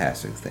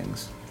fantastic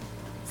things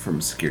from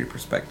a security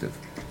perspective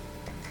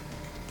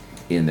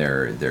in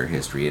their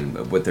history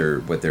and what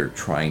they're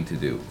trying to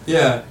do.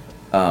 Yeah.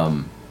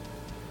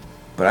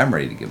 But I'm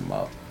ready to give them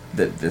up.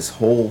 That this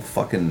whole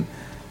fucking...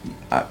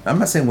 I'm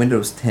not saying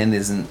Windows 10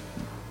 isn't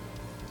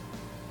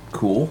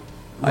cool.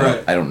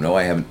 Right. I don't know.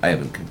 I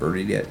haven't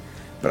converted yet.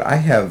 But I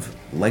have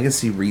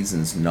legacy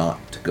reasons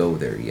not to go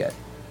there yet.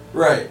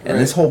 Right. And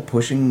this whole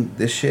pushing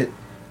this shit,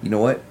 you know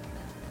what?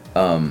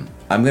 I'm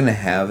going to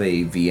have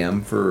a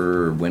VM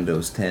for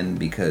Windows 10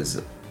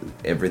 because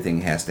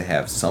everything has to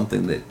have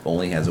something that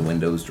only has a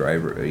Windows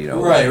driver, you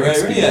know, right,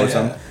 or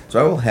something.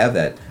 So I will have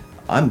that.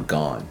 I'm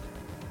gone.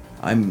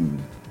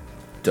 I'm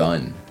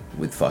done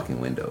with fucking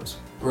Windows.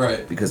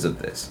 Right. Because of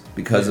this.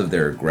 Because of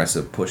their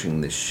aggressive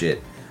pushing this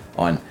shit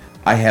on...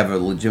 I have a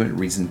legitimate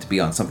reason to be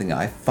on something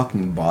I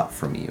fucking bought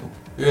from you.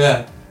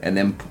 Yeah. And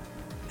then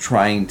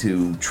trying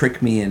to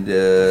trick me into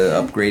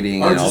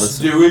upgrading and all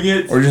this.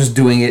 Or just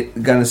doing it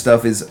kind of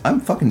stuff is... I'm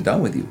fucking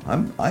done with you.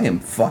 I am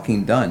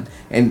fucking done.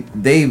 And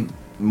they...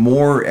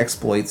 More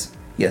exploits...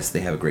 Yes, they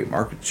have a great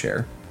market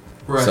share.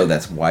 Right. So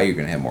that's why you're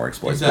going to have more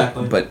exploits.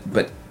 Exactly.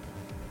 But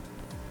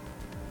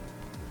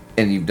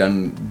and you've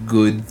done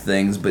good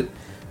things, but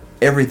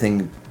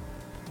everything...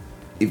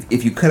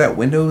 If you cut out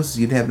Windows,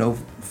 you'd have no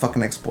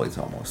fucking exploits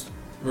almost.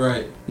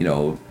 Right. You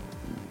know...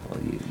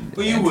 Well, you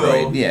Android,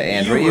 will. Yeah,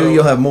 Android. You will.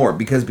 You'll have more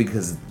because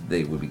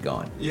they would be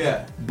gone.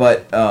 Yeah.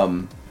 But I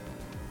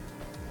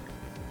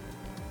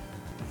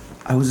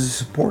was a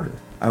supporter.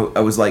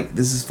 I was like,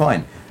 this is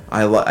fine.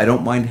 I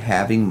don't mind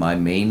having my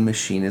main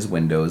machine as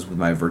Windows with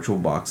my virtual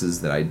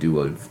boxes that I do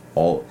of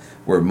all...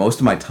 Where most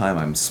of my time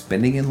I'm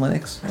spending in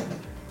Linux,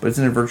 but it's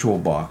in a virtual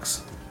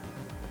box.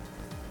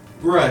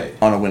 Right.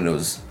 On a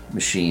Windows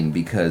machine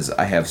because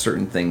I have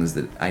certain things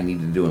that I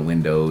need to do in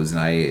Windows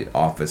and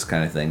Office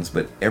kind of things,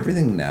 but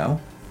everything now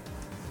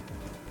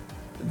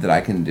that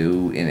I can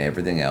do in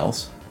everything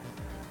else,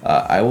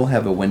 I will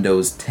have a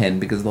Windows 10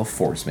 because they'll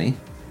force me.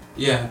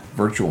 Yeah.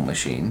 Virtual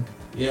machine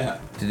Yeah.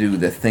 to do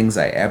the things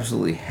I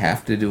absolutely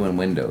have to do in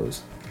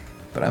Windows,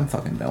 but I'm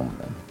fucking done with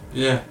them.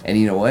 Yeah. And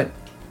you know what?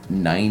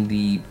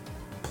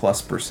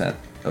 90+%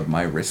 of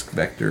my risk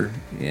vector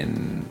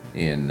in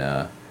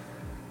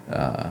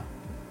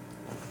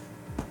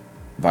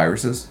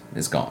viruses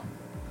is gone.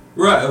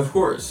 Right, of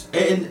course.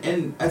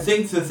 And I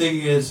think the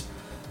thing is,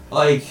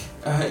 like,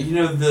 you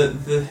know,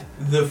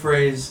 the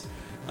phrase,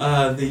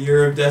 the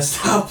year of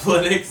desktop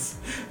Linux.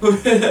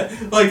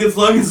 Like, as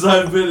long as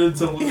I've been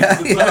into Linux,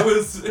 since I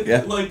was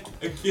like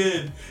a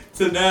kid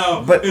to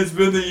now, But it's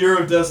been the year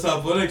of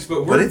desktop Linux.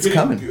 But it's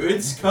coming.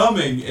 It's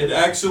coming. It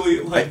actually,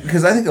 like,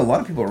 because I think a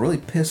lot of people are really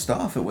pissed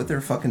off at what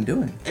they're fucking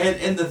doing.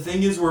 and the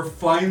thing is, we're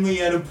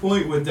finally at a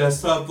point with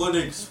desktop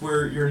Linux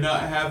where you're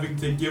not having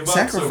to give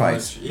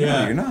Sacrifice. up so much.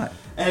 No, you're not.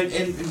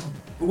 And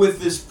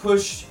with this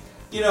push,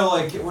 you know,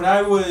 like when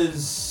I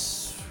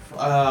was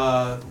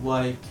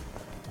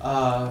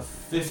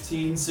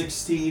 15,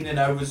 16, and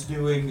I was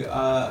doing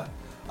a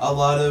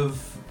lot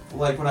of,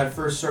 like, when I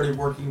first started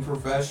working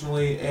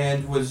professionally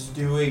and was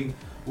doing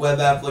web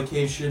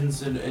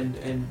applications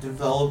and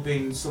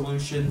developing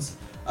solutions,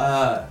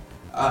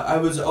 I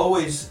was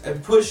always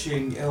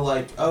pushing,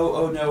 like,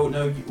 oh no,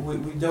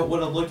 we don't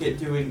want to look at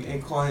doing a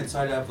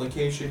client-side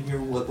application here.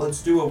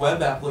 Let's do a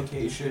web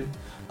application,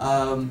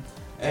 and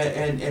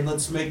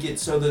let's make it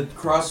so that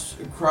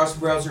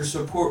cross-browser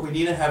support. We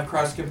need to have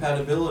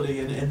cross-compatibility,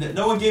 and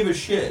no one gave a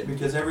shit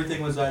because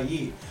everything was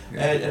IE.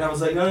 Yeah. And I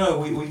was like, no,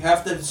 we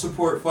have to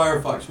support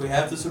Firefox. We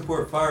have to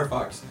support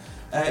Firefox.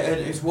 And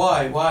it's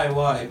why?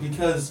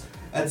 Because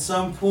at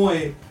some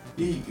point,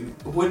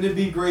 wouldn't it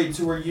be great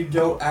to where you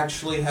don't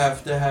actually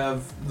have to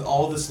have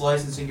all this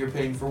licensing you're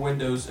paying for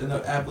Windows, and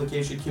the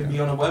application can be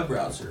on a web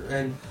browser,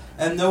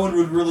 and no one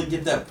would really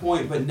get that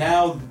point. But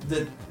now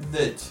that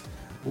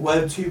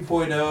Web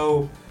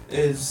 2.0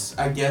 is,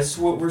 I guess,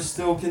 what we're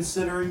still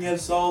considering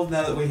it solved,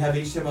 now that we have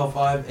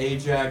HTML5,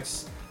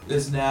 Ajax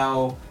is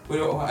now.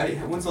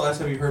 When's the last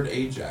time you heard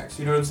Ajax?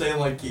 You know what I'm saying?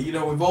 Like, you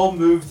know, we've all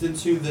moved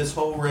into this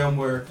whole realm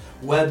where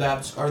web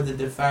apps are the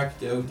de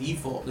facto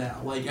default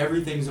now. Like,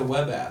 everything's a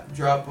web app.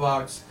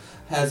 Dropbox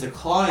has a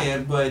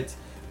client, but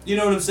you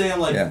know what I'm saying?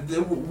 Like,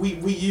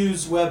 we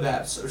use web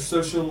apps. Our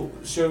social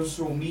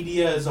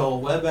media is all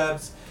web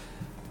apps.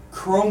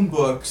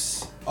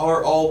 Chromebooks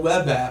are all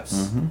web apps.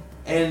 Mm-hmm.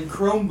 And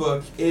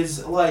Chromebook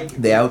is like...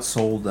 They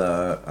outsold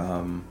the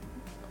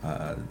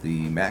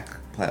Mac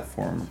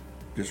platform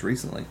just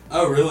recently.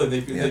 Oh,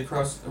 really? They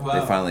crossed... Wow.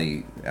 They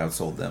finally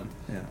outsold them.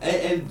 Yeah.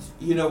 And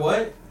you know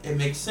what? It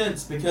makes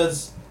sense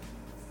because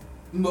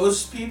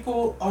most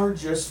people are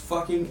just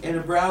fucking in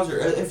a browser.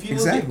 If you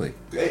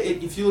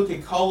look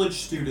at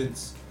college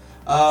students,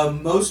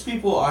 most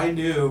people I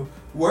knew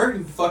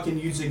weren't fucking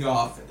using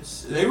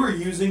Office. They were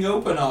using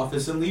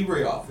OpenOffice and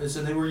LibreOffice,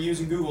 and they were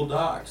using Google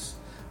Docs.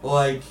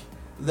 Like,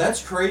 that's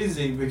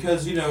crazy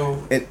because, you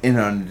know... And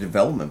on a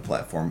development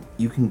platform,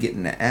 you can get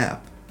an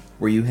app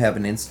where you have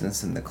an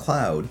instance in the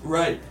cloud.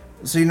 Right.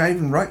 So you're not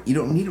even you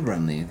don't need to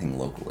run anything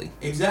locally.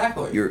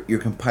 Exactly. You're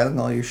compiling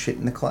all your shit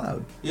in the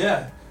cloud.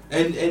 Yeah.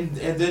 And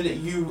then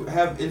you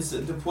have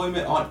instant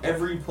deployment on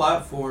every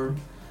platform.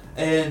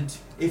 And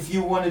if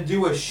you want to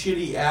do a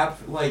shitty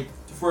app, like,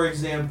 for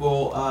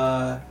example,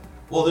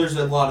 well, there's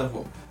a lot of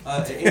them.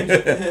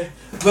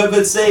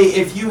 But say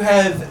if you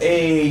have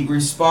a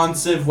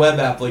responsive web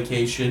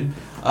application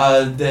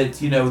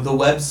that, you know, the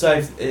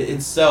website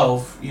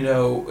itself, you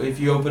know, if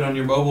you open on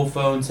your mobile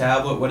phone,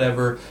 tablet,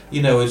 whatever,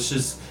 you know,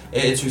 it's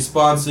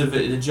responsive,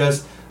 it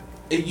adjusts.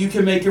 You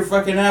can make your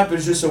fucking app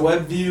as just a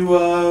web view,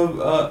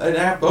 an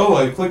app. Oh,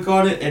 I click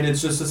on it, and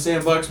it's just a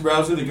sandbox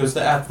browser that goes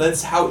to app.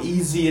 That's how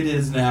easy it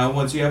is now,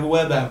 once you have a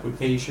web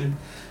application,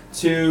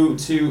 to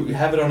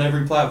have it on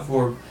every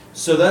platform.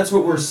 So that's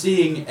what we're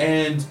seeing,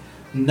 and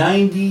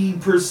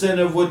 90%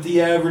 of what the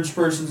average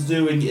person's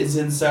doing is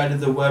inside of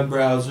the web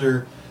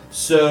browser.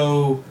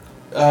 So,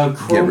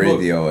 Chromebook... Get rid of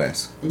the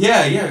OS.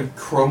 Yeah,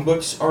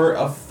 Chromebooks are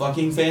a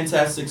fucking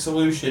fantastic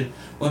solution.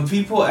 When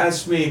people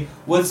ask me,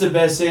 what's the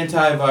best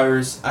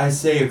antivirus, I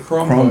say a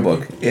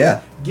Chromebook.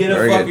 Yeah. Get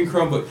a fucking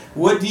Chromebook.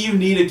 What do you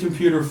need a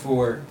computer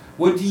for?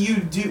 What do you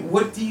do?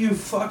 What do you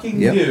fucking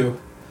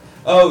do?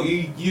 Oh,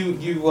 you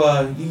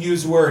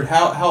use Word.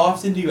 How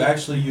often do you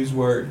actually use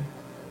Word?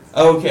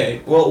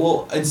 Okay,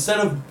 well, instead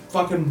of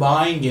fucking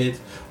buying it,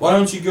 why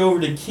don't you go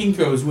over to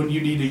Kinko's when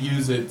you need to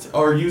use it,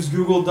 or use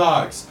Google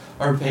Docs,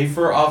 or pay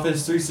for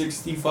Office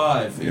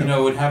 365, you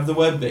know, and have the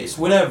web base,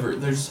 whatever.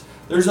 There's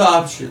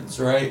options,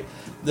 right?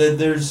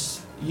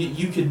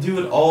 You can do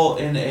it all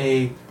in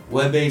a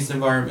web-based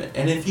environment,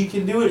 and if you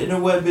can do it in a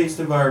web-based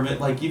environment,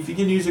 like if you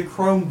can use a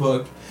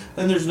Chromebook,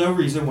 then there's no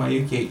reason why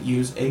you can't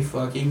use a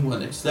fucking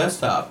Linux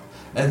desktop.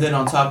 And then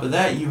on top of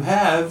that, you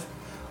have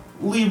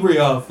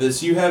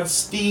LibreOffice, you have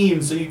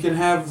Steam, so you can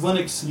have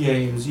Linux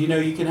games, you know,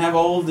 you can have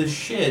all of this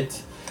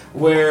shit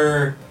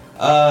where,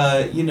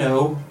 you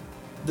know,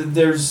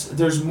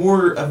 there's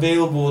more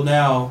available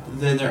now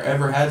than there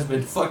ever has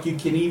been. Fuck, you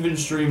can even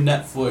stream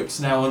Netflix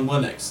now on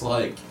Linux.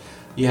 Like,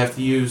 you have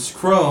to use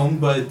Chrome,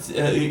 but,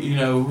 you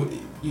know,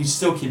 you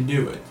still can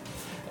do it.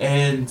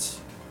 And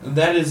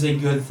that is a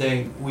good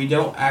thing. We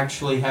don't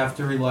actually have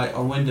to rely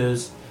on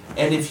Windows.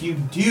 And if you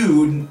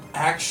do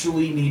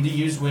actually need to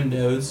use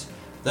Windows,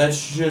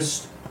 that's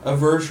just a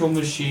virtual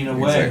machine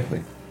away.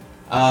 Exactly.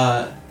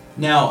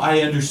 Now,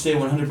 I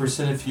understand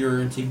 100% if you're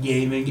into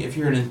gaming, if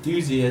you're an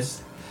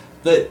enthusiast,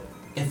 but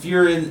if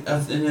you're an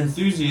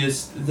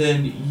enthusiast,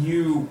 then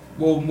you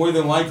will more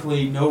than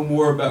likely know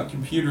more about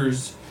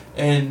computers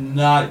and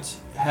not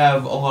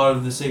have a lot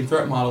of the same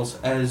threat models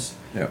as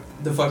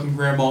the fucking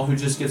grandma who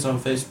just gets on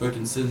Facebook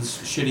and sends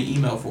shitty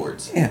email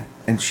forwards. Yeah,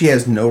 and she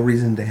has no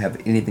reason to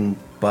have anything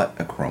but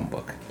a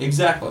Chromebook.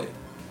 Exactly.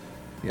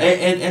 Yeah.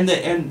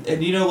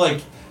 And you know,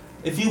 like,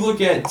 if you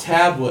look at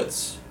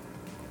tablets,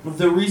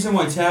 the reason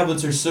why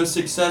tablets are so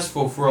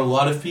successful for a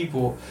lot of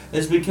people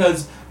is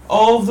because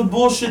all of the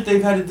bullshit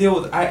they've had to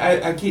deal with.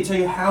 I can't tell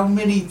you how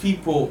many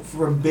people,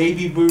 from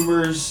baby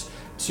boomers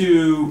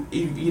to,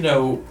 you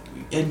know,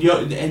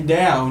 and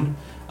down,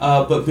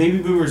 but baby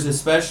boomers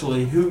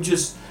especially, who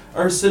just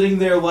are sitting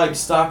there like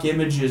stock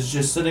images,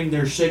 just sitting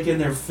there shaking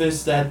their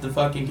fist at the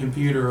fucking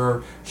computer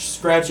or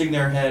scratching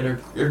their head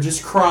or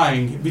just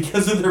crying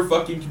because of their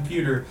fucking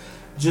computer.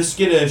 Just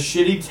get a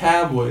shitty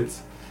tablet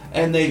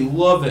and they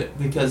love it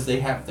because they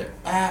have their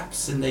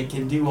apps and they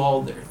can do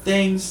all their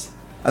things.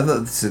 I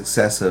thought the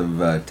success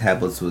of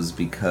tablets was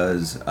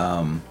because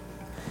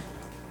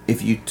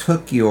if you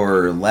took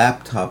your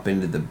laptop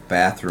into the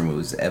bathroom, it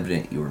was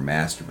evident you were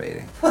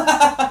masturbating.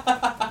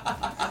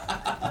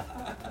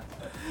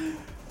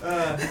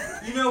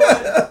 You know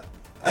what?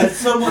 As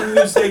someone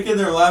who's taken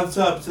their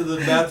laptop to the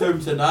bathroom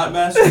to not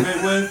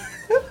masturbate with,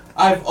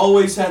 I've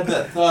always had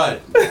that thought.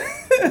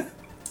 They're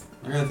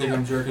gonna think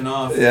I'm jerking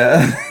off.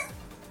 Yeah.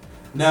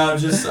 No, I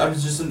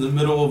was just in the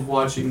middle of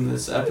watching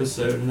this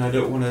episode, and I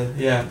don't want to.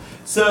 Yeah.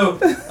 So,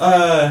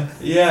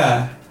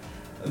 yeah,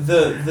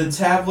 the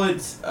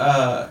tablet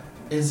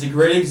is a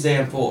great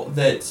example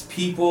that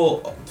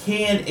people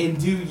can and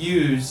do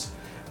use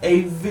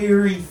a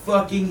very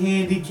fucking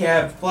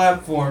handicapped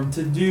platform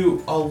to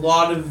do a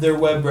lot of their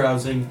web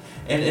browsing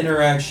and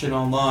interaction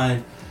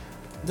online.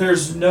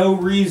 There's no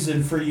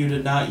reason for you to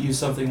not use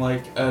something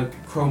like a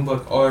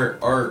Chromebook or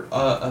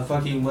a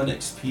fucking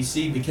Linux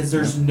PC because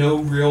there's no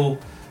real...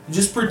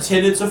 Just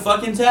pretend it's a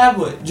fucking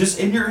tablet. Just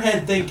in your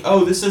head think,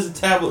 oh, this is a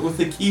tablet with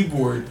a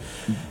keyboard.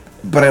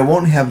 But I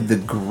won't have the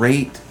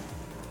great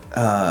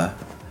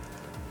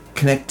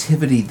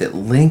connectivity that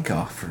Link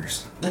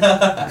offers.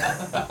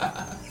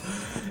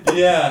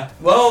 Yeah.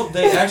 Well,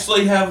 they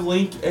actually have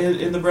Link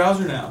in the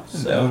browser now.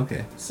 So,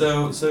 okay.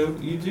 So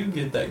you do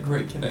get that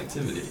great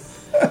connectivity.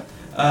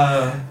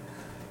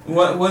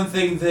 One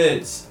thing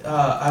that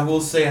I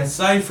will say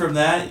aside from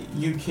that,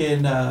 you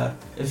can,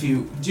 if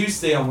you do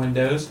stay on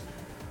Windows,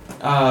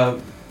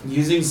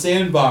 using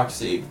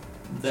sandboxing,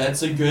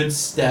 that's a good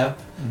step.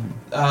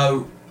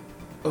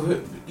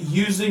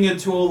 Using a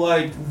tool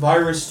like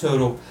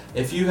VirusTotal,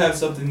 if you have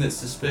something that's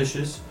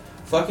suspicious,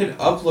 fucking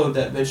upload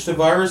that bitch to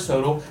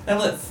VirusTotal and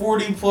let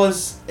 40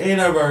 plus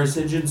antivirus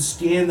engines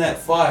scan that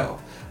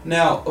file.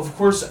 Now, of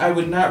course, I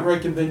would not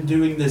recommend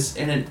doing this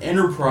in an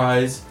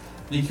enterprise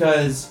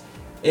because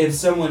if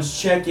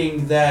someone's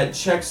checking that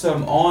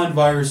checksum on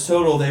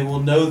VirusTotal, they will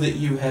know that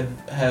you have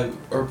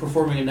are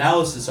performing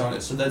analysis on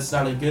it, so that's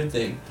not a good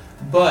thing.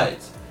 But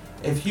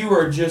if you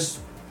are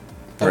just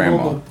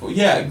Grandma.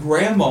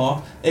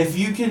 Grandma, if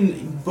you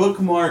can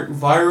bookmark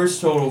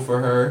VirusTotal for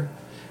her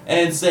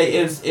and say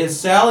if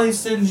Sally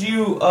sends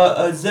you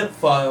a zip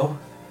file,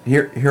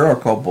 Here I'll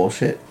call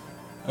bullshit.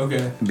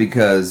 okay,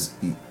 Because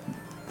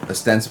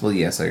ostensibly,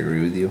 yes, I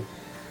agree with you.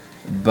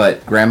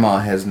 But Grandma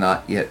has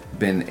not yet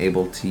been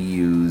able to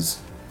use...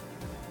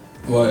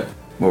 what,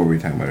 What were we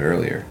talking about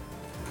earlier?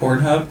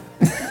 Pornhub?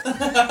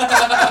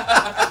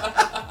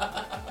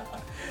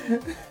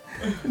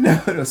 No,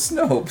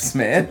 Snopes,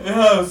 man.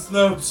 Oh,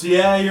 Snopes.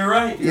 Yeah, you're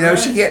right. You know,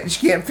 she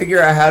can't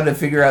figure out how to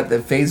figure out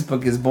that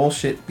Facebook is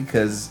bullshit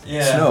because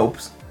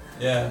Snopes.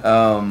 Yeah.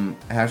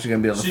 How's she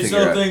gonna be able to She figure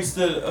still out? thinks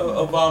that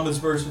Obama's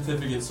birth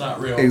certificate's not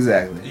real.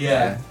 Exactly.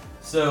 Yeah.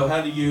 So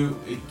how do you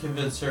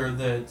convince her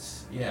that?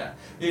 Yeah,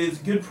 it's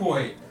a good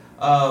point.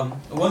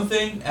 One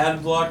thing,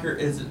 ad blocker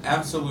is an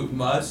absolute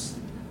must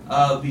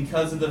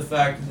because of the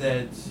fact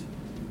that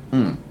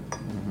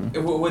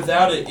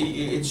without it,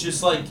 it's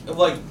just like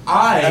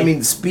I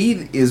mean,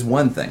 speed is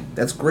one thing.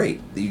 That's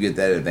great that you get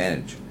that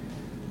advantage,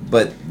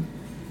 but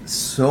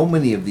so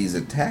many of these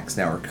attacks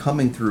now are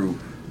coming through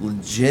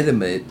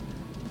legitimate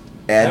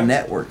ad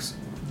networks.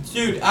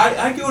 Dude,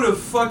 I go to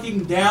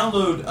fucking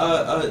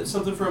download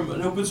something from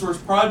an open source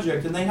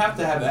project, and they have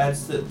to have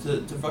ads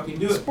to fucking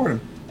do it. Support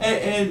them.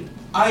 And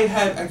I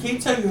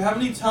can't tell you how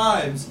many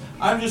times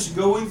I'm just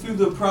going through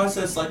the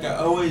process like I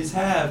always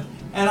have,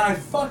 and I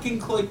fucking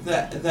click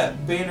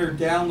that banner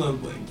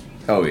download link.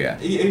 Oh yeah.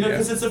 You know,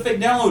 because it's a fake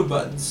download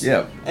buttons.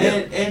 Yep.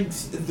 And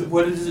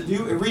what does it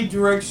do? It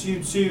redirects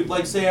you to,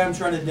 like, say I'm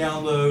trying to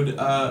download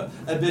a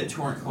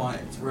BitTorrent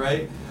client,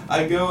 right?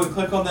 I go and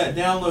click on that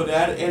download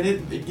ad, and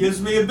it gives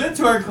me a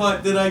BitTorrent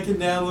client that I can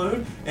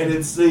download, and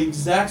it's the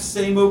exact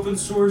same open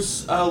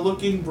source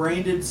looking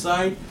branded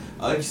site.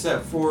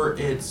 except for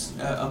it's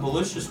a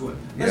malicious one.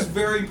 That's Yeah.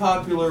 very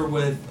popular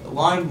with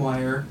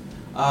LimeWire,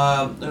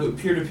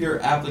 peer-to-peer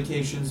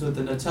applications with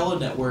the Nutella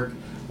network.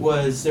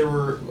 There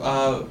were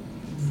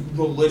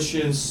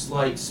malicious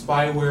like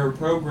spyware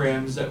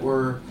programs that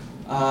were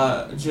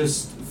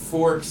just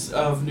forks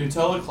of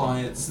Nutella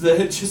clients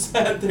that just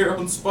had their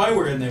own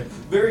spyware in there.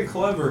 Very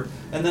clever,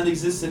 and that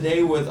exists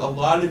today with a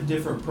lot of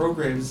different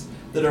programs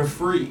that are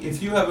free.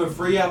 If you have a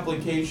free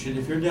application,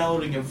 if you're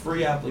downloading a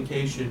free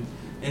application,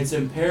 it's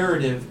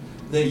imperative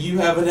that you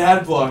have an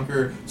ad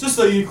blocker just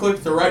so you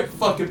click the right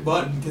fucking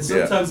button, because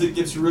sometimes it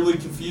gets really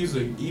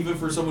confusing, even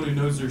for someone who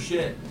knows their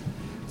shit.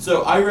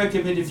 So I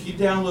recommend if you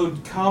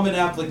download common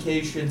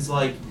applications,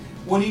 like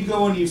when you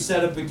go and you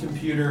set up a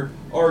computer,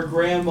 or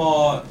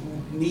grandma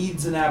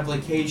needs an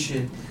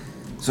application.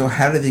 So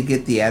how do they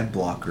get the ad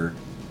blocker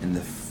in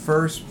the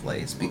first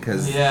place?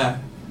 Because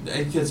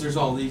Because there's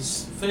all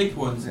these fake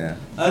ones. Yeah.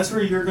 That's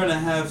where you're going to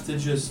have to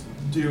just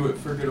do it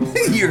for good old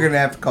you're going to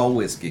have to call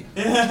whiskey.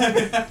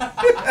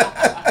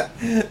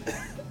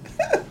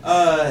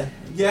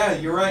 Yeah,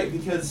 you're right,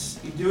 because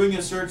doing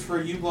a search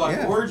for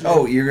uBlock Origin...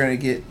 Oh, you're going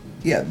to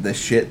get, the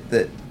shit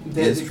that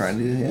is trying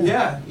to...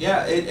 Yeah.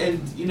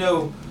 And you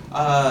know,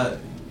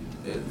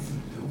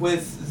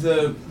 with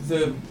the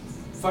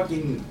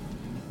fucking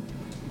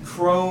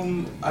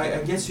Chrome, I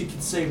guess you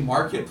could say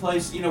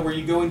marketplace, you know, where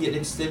you go and get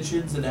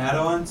extensions and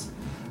add-ons,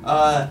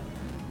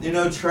 you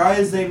know, try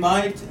as they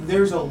might,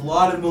 there's a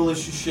lot of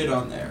malicious shit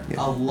on there.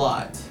 Yeah. A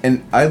lot.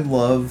 And I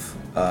love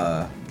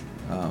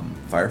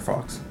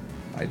Firefox.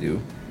 I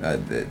do.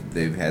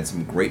 They've had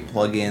some great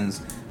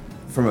plugins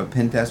from a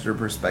pen tester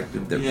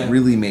perspective that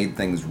really made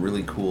things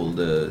really cool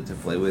to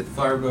play with.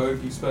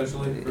 Firebug,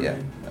 especially. For me.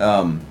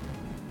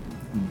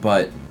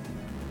 But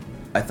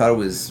I thought it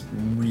was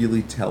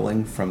really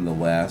telling from the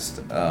last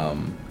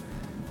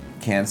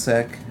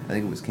CanSec. I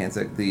think it was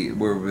CanSec,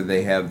 where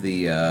they have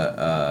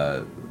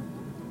the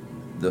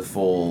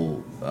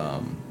full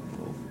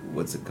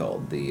what's it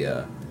called,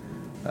 the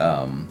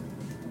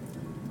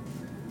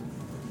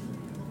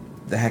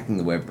hacking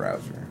the web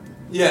browser.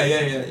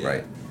 Yeah.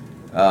 Right.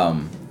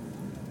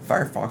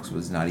 Firefox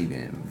was not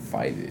even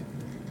invited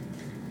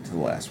to the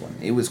last one.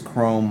 It was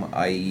Chrome,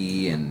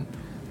 IE, and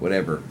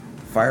whatever.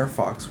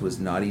 Firefox was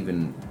not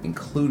even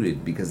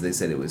included because they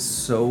said it was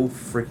so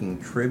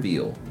freaking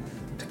trivial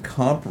to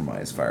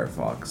compromise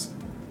Firefox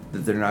that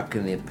they're not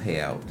going to pay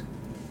out.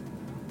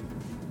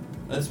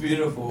 That's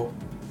beautiful.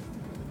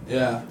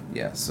 Yeah.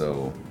 Yeah,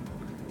 so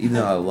even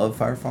though I love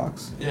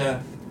Firefox...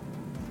 Yeah.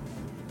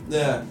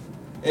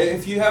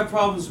 If you have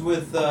problems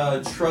with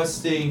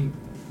trusting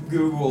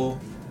Google,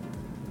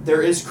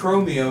 there is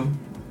Chromium,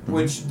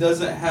 which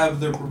doesn't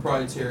have their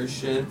proprietary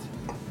shit.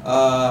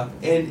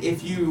 And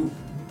if you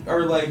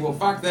are like, well,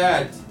 fuck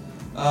that,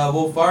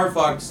 well,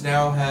 Firefox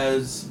now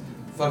has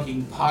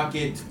fucking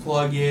Pocket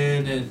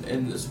plugin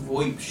and this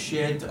VoIP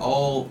shit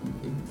all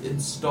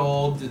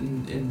installed,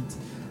 and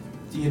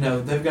you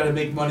know, they've got to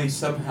make money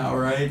somehow,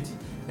 right?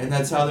 And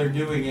that's how they're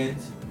doing it.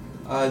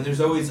 There's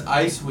always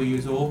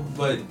Iceweasel,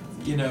 but,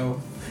 you know...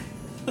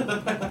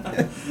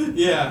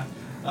 yeah.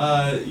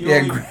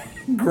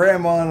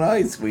 Grandma and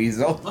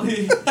Iceweasel.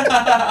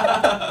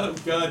 Oh,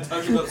 God,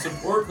 talking about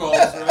support calls,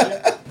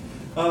 right?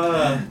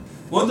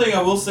 One thing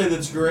I will say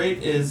that's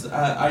great is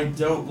I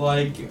don't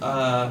like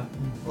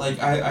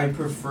I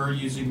prefer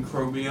using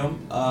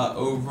Chromium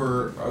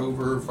over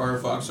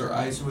Firefox or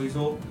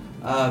Iceweasel.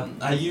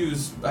 I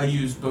use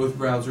both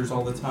browsers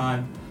all the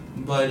time,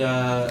 but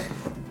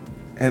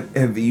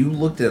have you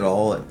looked at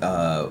all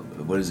at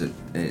what is it?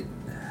 I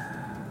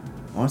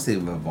want to say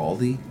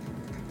Vivaldi,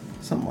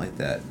 something like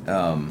that.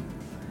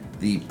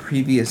 The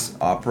previous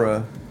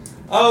Opera.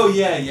 Oh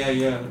yeah,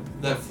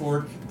 that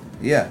fork.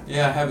 Yeah.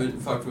 Yeah, I haven't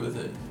fucked with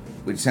it.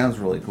 Which sounds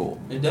really cool.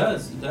 It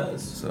does.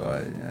 So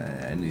I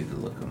need to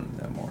look on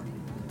that more.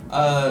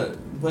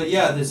 But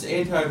yeah, this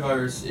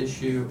antivirus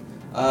issue.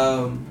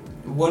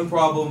 One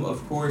problem,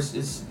 of course,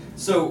 is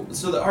so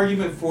the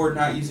argument for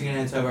not using an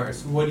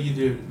antivirus. What do you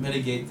do to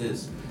mitigate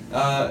this?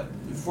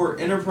 For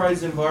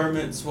enterprise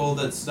environments, well,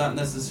 that's not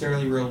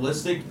necessarily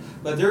realistic,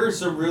 but there are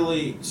some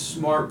really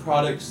smart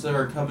products that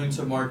are coming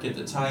to market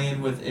to tie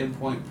in with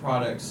endpoint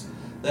products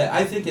that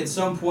I think at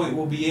some point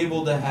will be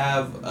able to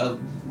have a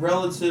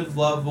relative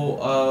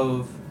level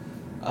of,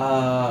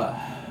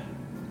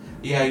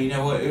 yeah, you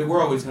know what,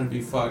 we're always going to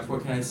be fucked,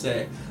 what can I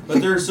say?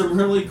 But there are some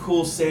really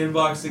cool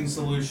sandboxing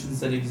solutions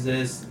that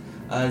exist.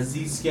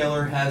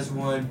 Zscaler has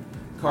one.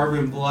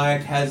 Carbon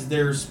Black has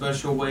their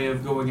special way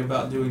of going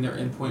about doing their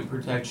endpoint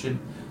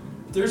protection.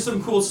 There's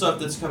some cool stuff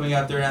that's coming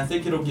out there, and I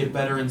think it'll get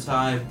better in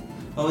time.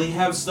 We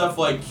have stuff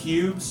like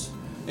Cubes.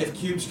 If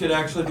Cubes could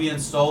actually be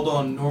installed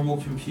on normal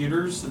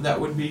computers, that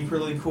would be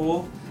really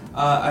cool.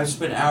 I've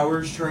spent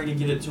hours trying to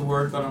get it to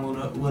work on a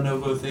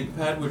Lenovo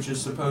ThinkPad, which is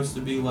supposed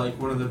to be like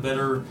one of the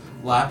better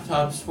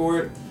laptops for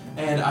it,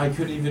 and I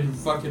couldn't even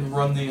fucking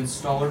run the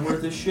installer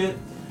worth of shit.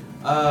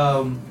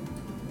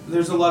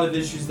 There's a lot of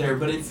issues there,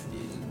 but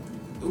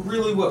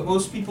really what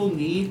most people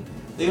need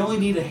they only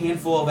need a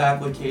handful of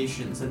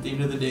applications. At the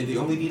end of the day, they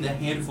only need a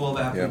handful of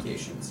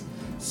applications.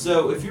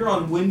 So if you're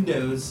on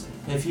Windows,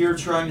 if you're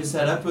trying to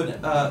set up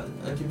a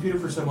computer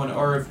for someone,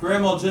 or if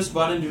Grandma just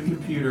bought a new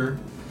computer,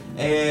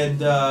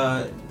 and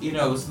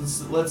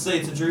let's say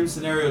it's a dream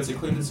scenario, it's a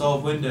clean install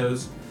of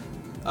Windows,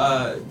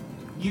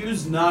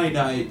 use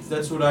Ninite.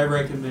 That's what I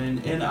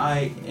recommend.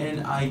 NITE.com,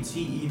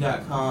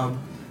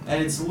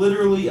 and it's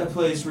literally a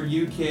place where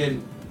you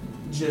can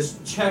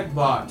just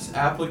checkbox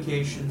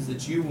applications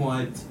that you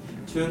want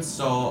to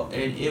install,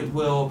 and it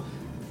will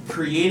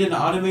create an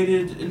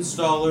automated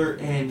installer,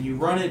 and you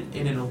run it,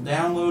 and it'll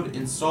download,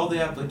 install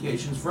the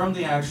applications from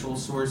the actual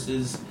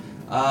sources,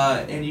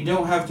 and you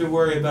don't have to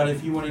worry about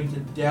if you wanting to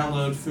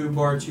download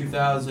FooBar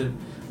 2000,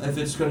 if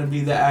it's going to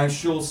be the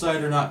actual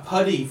site or not.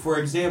 Putty, for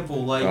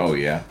example,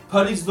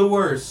 Putty's the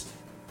worst.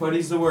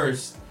 Putty's the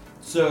worst.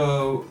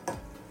 So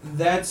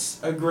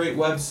that's a great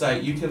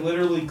website. You can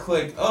literally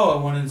click, I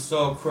want to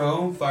install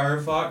Chrome,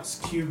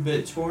 Firefox,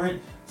 QBitTorrent,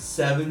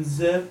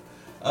 7-Zip,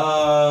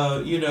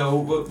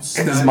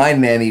 Because my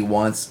nanny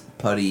wants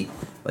Putty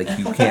like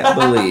you can't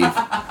believe.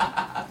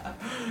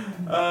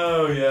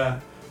 Oh, yeah.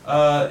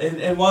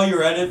 And while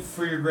you're at it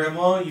for your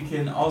grandma, you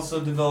can also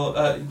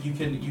develop. You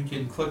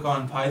can click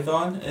on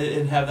Python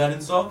and have that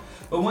installed.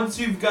 But once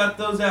you've got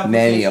those applications,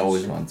 Nanny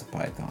always wants a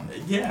Python.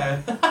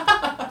 Yeah.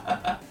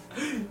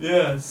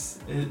 Yes,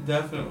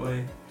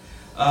 definitely.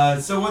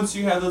 So once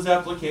you have those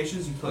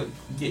applications, you click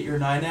get your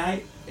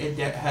Ninite. It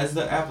has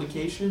the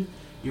application.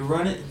 You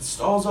run it,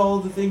 installs all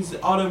of the things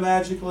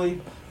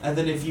auto-magically, and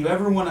then if you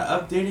ever want to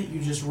update it,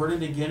 you just run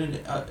it again and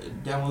it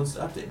downloads the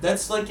update.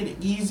 That's like an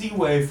easy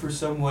way for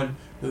someone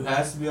who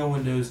has to be on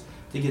Windows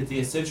to get the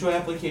essential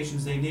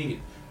applications they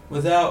need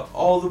without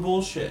all the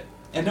bullshit.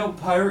 And don't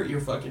pirate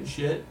your fucking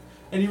shit.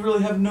 And you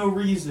really have no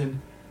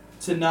reason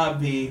to not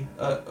be,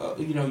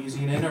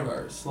 using an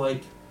antivirus.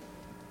 Like,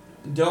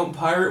 don't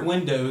pirate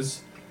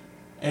Windows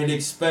and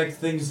expect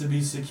things to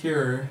be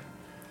secure.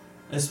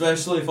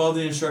 Especially if all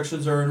the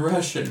instructions are in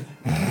Russian.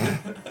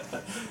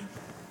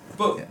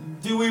 But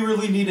do we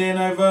really need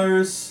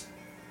antivirus?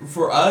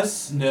 For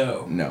us,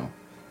 no. No.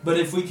 But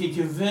if we could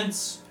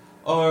convince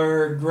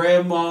our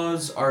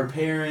grandmas, our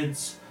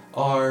parents,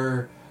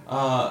 our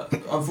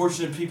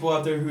unfortunate people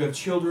out there who have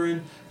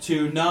children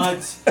to not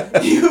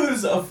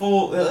use a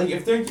full, like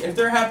if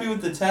they're happy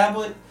with the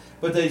tablet,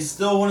 but they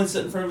still want to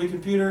sit in front of a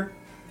computer,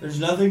 there's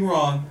nothing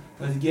wrong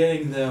with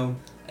getting them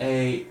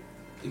a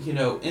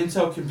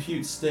Intel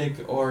Compute Stick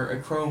or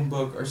a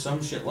Chromebook or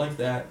some shit like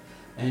that,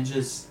 and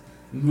just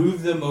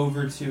move them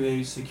over to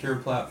a secure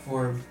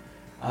platform,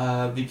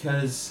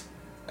 because,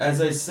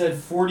 as I said,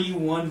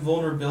 41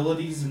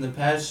 vulnerabilities in the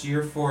past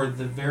year for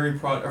the very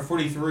or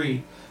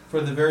 43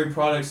 for the very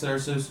products that are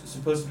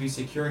supposed to be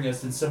securing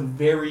us, and some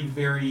very,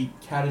 very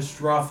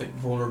catastrophic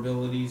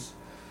vulnerabilities.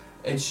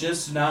 It's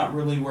just not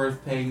really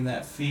worth paying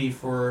that fee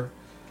for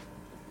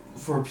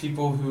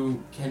people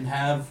who can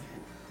have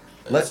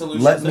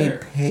Let me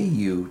pay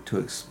you to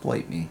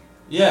exploit me.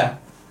 Yeah.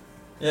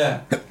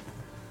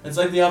 It's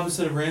like the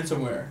opposite of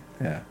ransomware.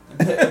 Yeah.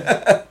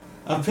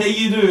 I'll pay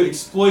you to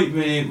exploit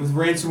me with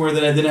ransomware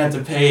that I didn't have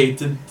to pay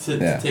to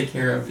take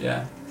care of.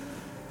 Yeah.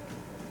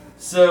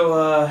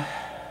 So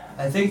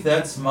I think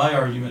that's my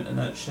argument in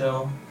a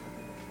nutshell.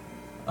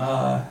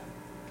 I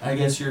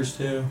guess yours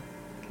too.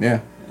 Yeah.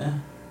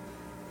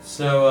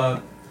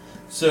 So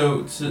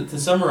to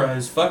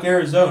summarize, fuck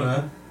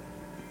Arizona.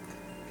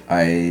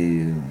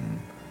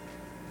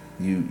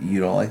 You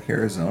don't like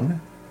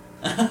Arizona?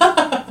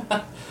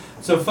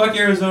 So fuck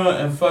Arizona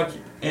and fuck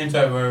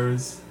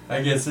antivirus,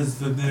 I guess is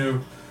the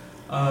new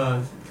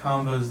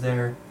combos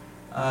there.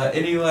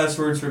 Any last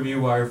words from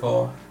you,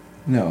 Wirefall?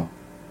 No.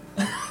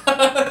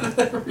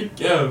 There we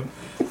go.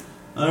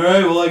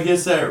 Alright, well I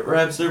guess that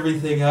wraps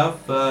everything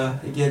up.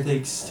 Again,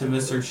 thanks to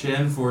Mr.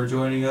 Chin for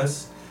joining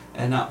us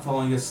and not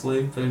falling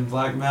asleep in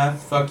Black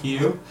Math. Fuck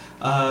you.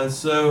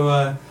 As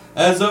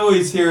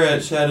always here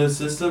at Shadow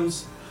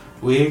Systems,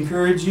 we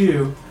encourage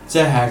you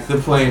to hack the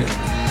planet.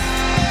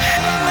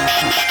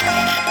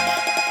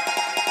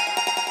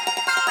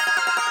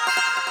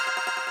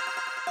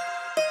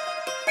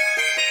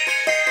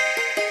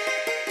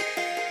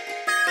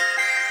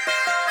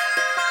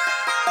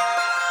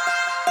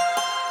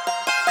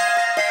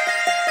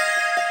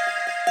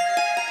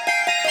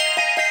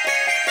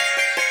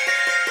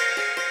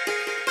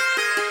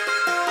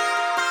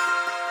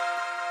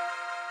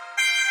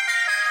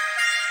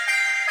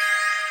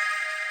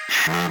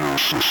 Shadow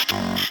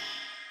System.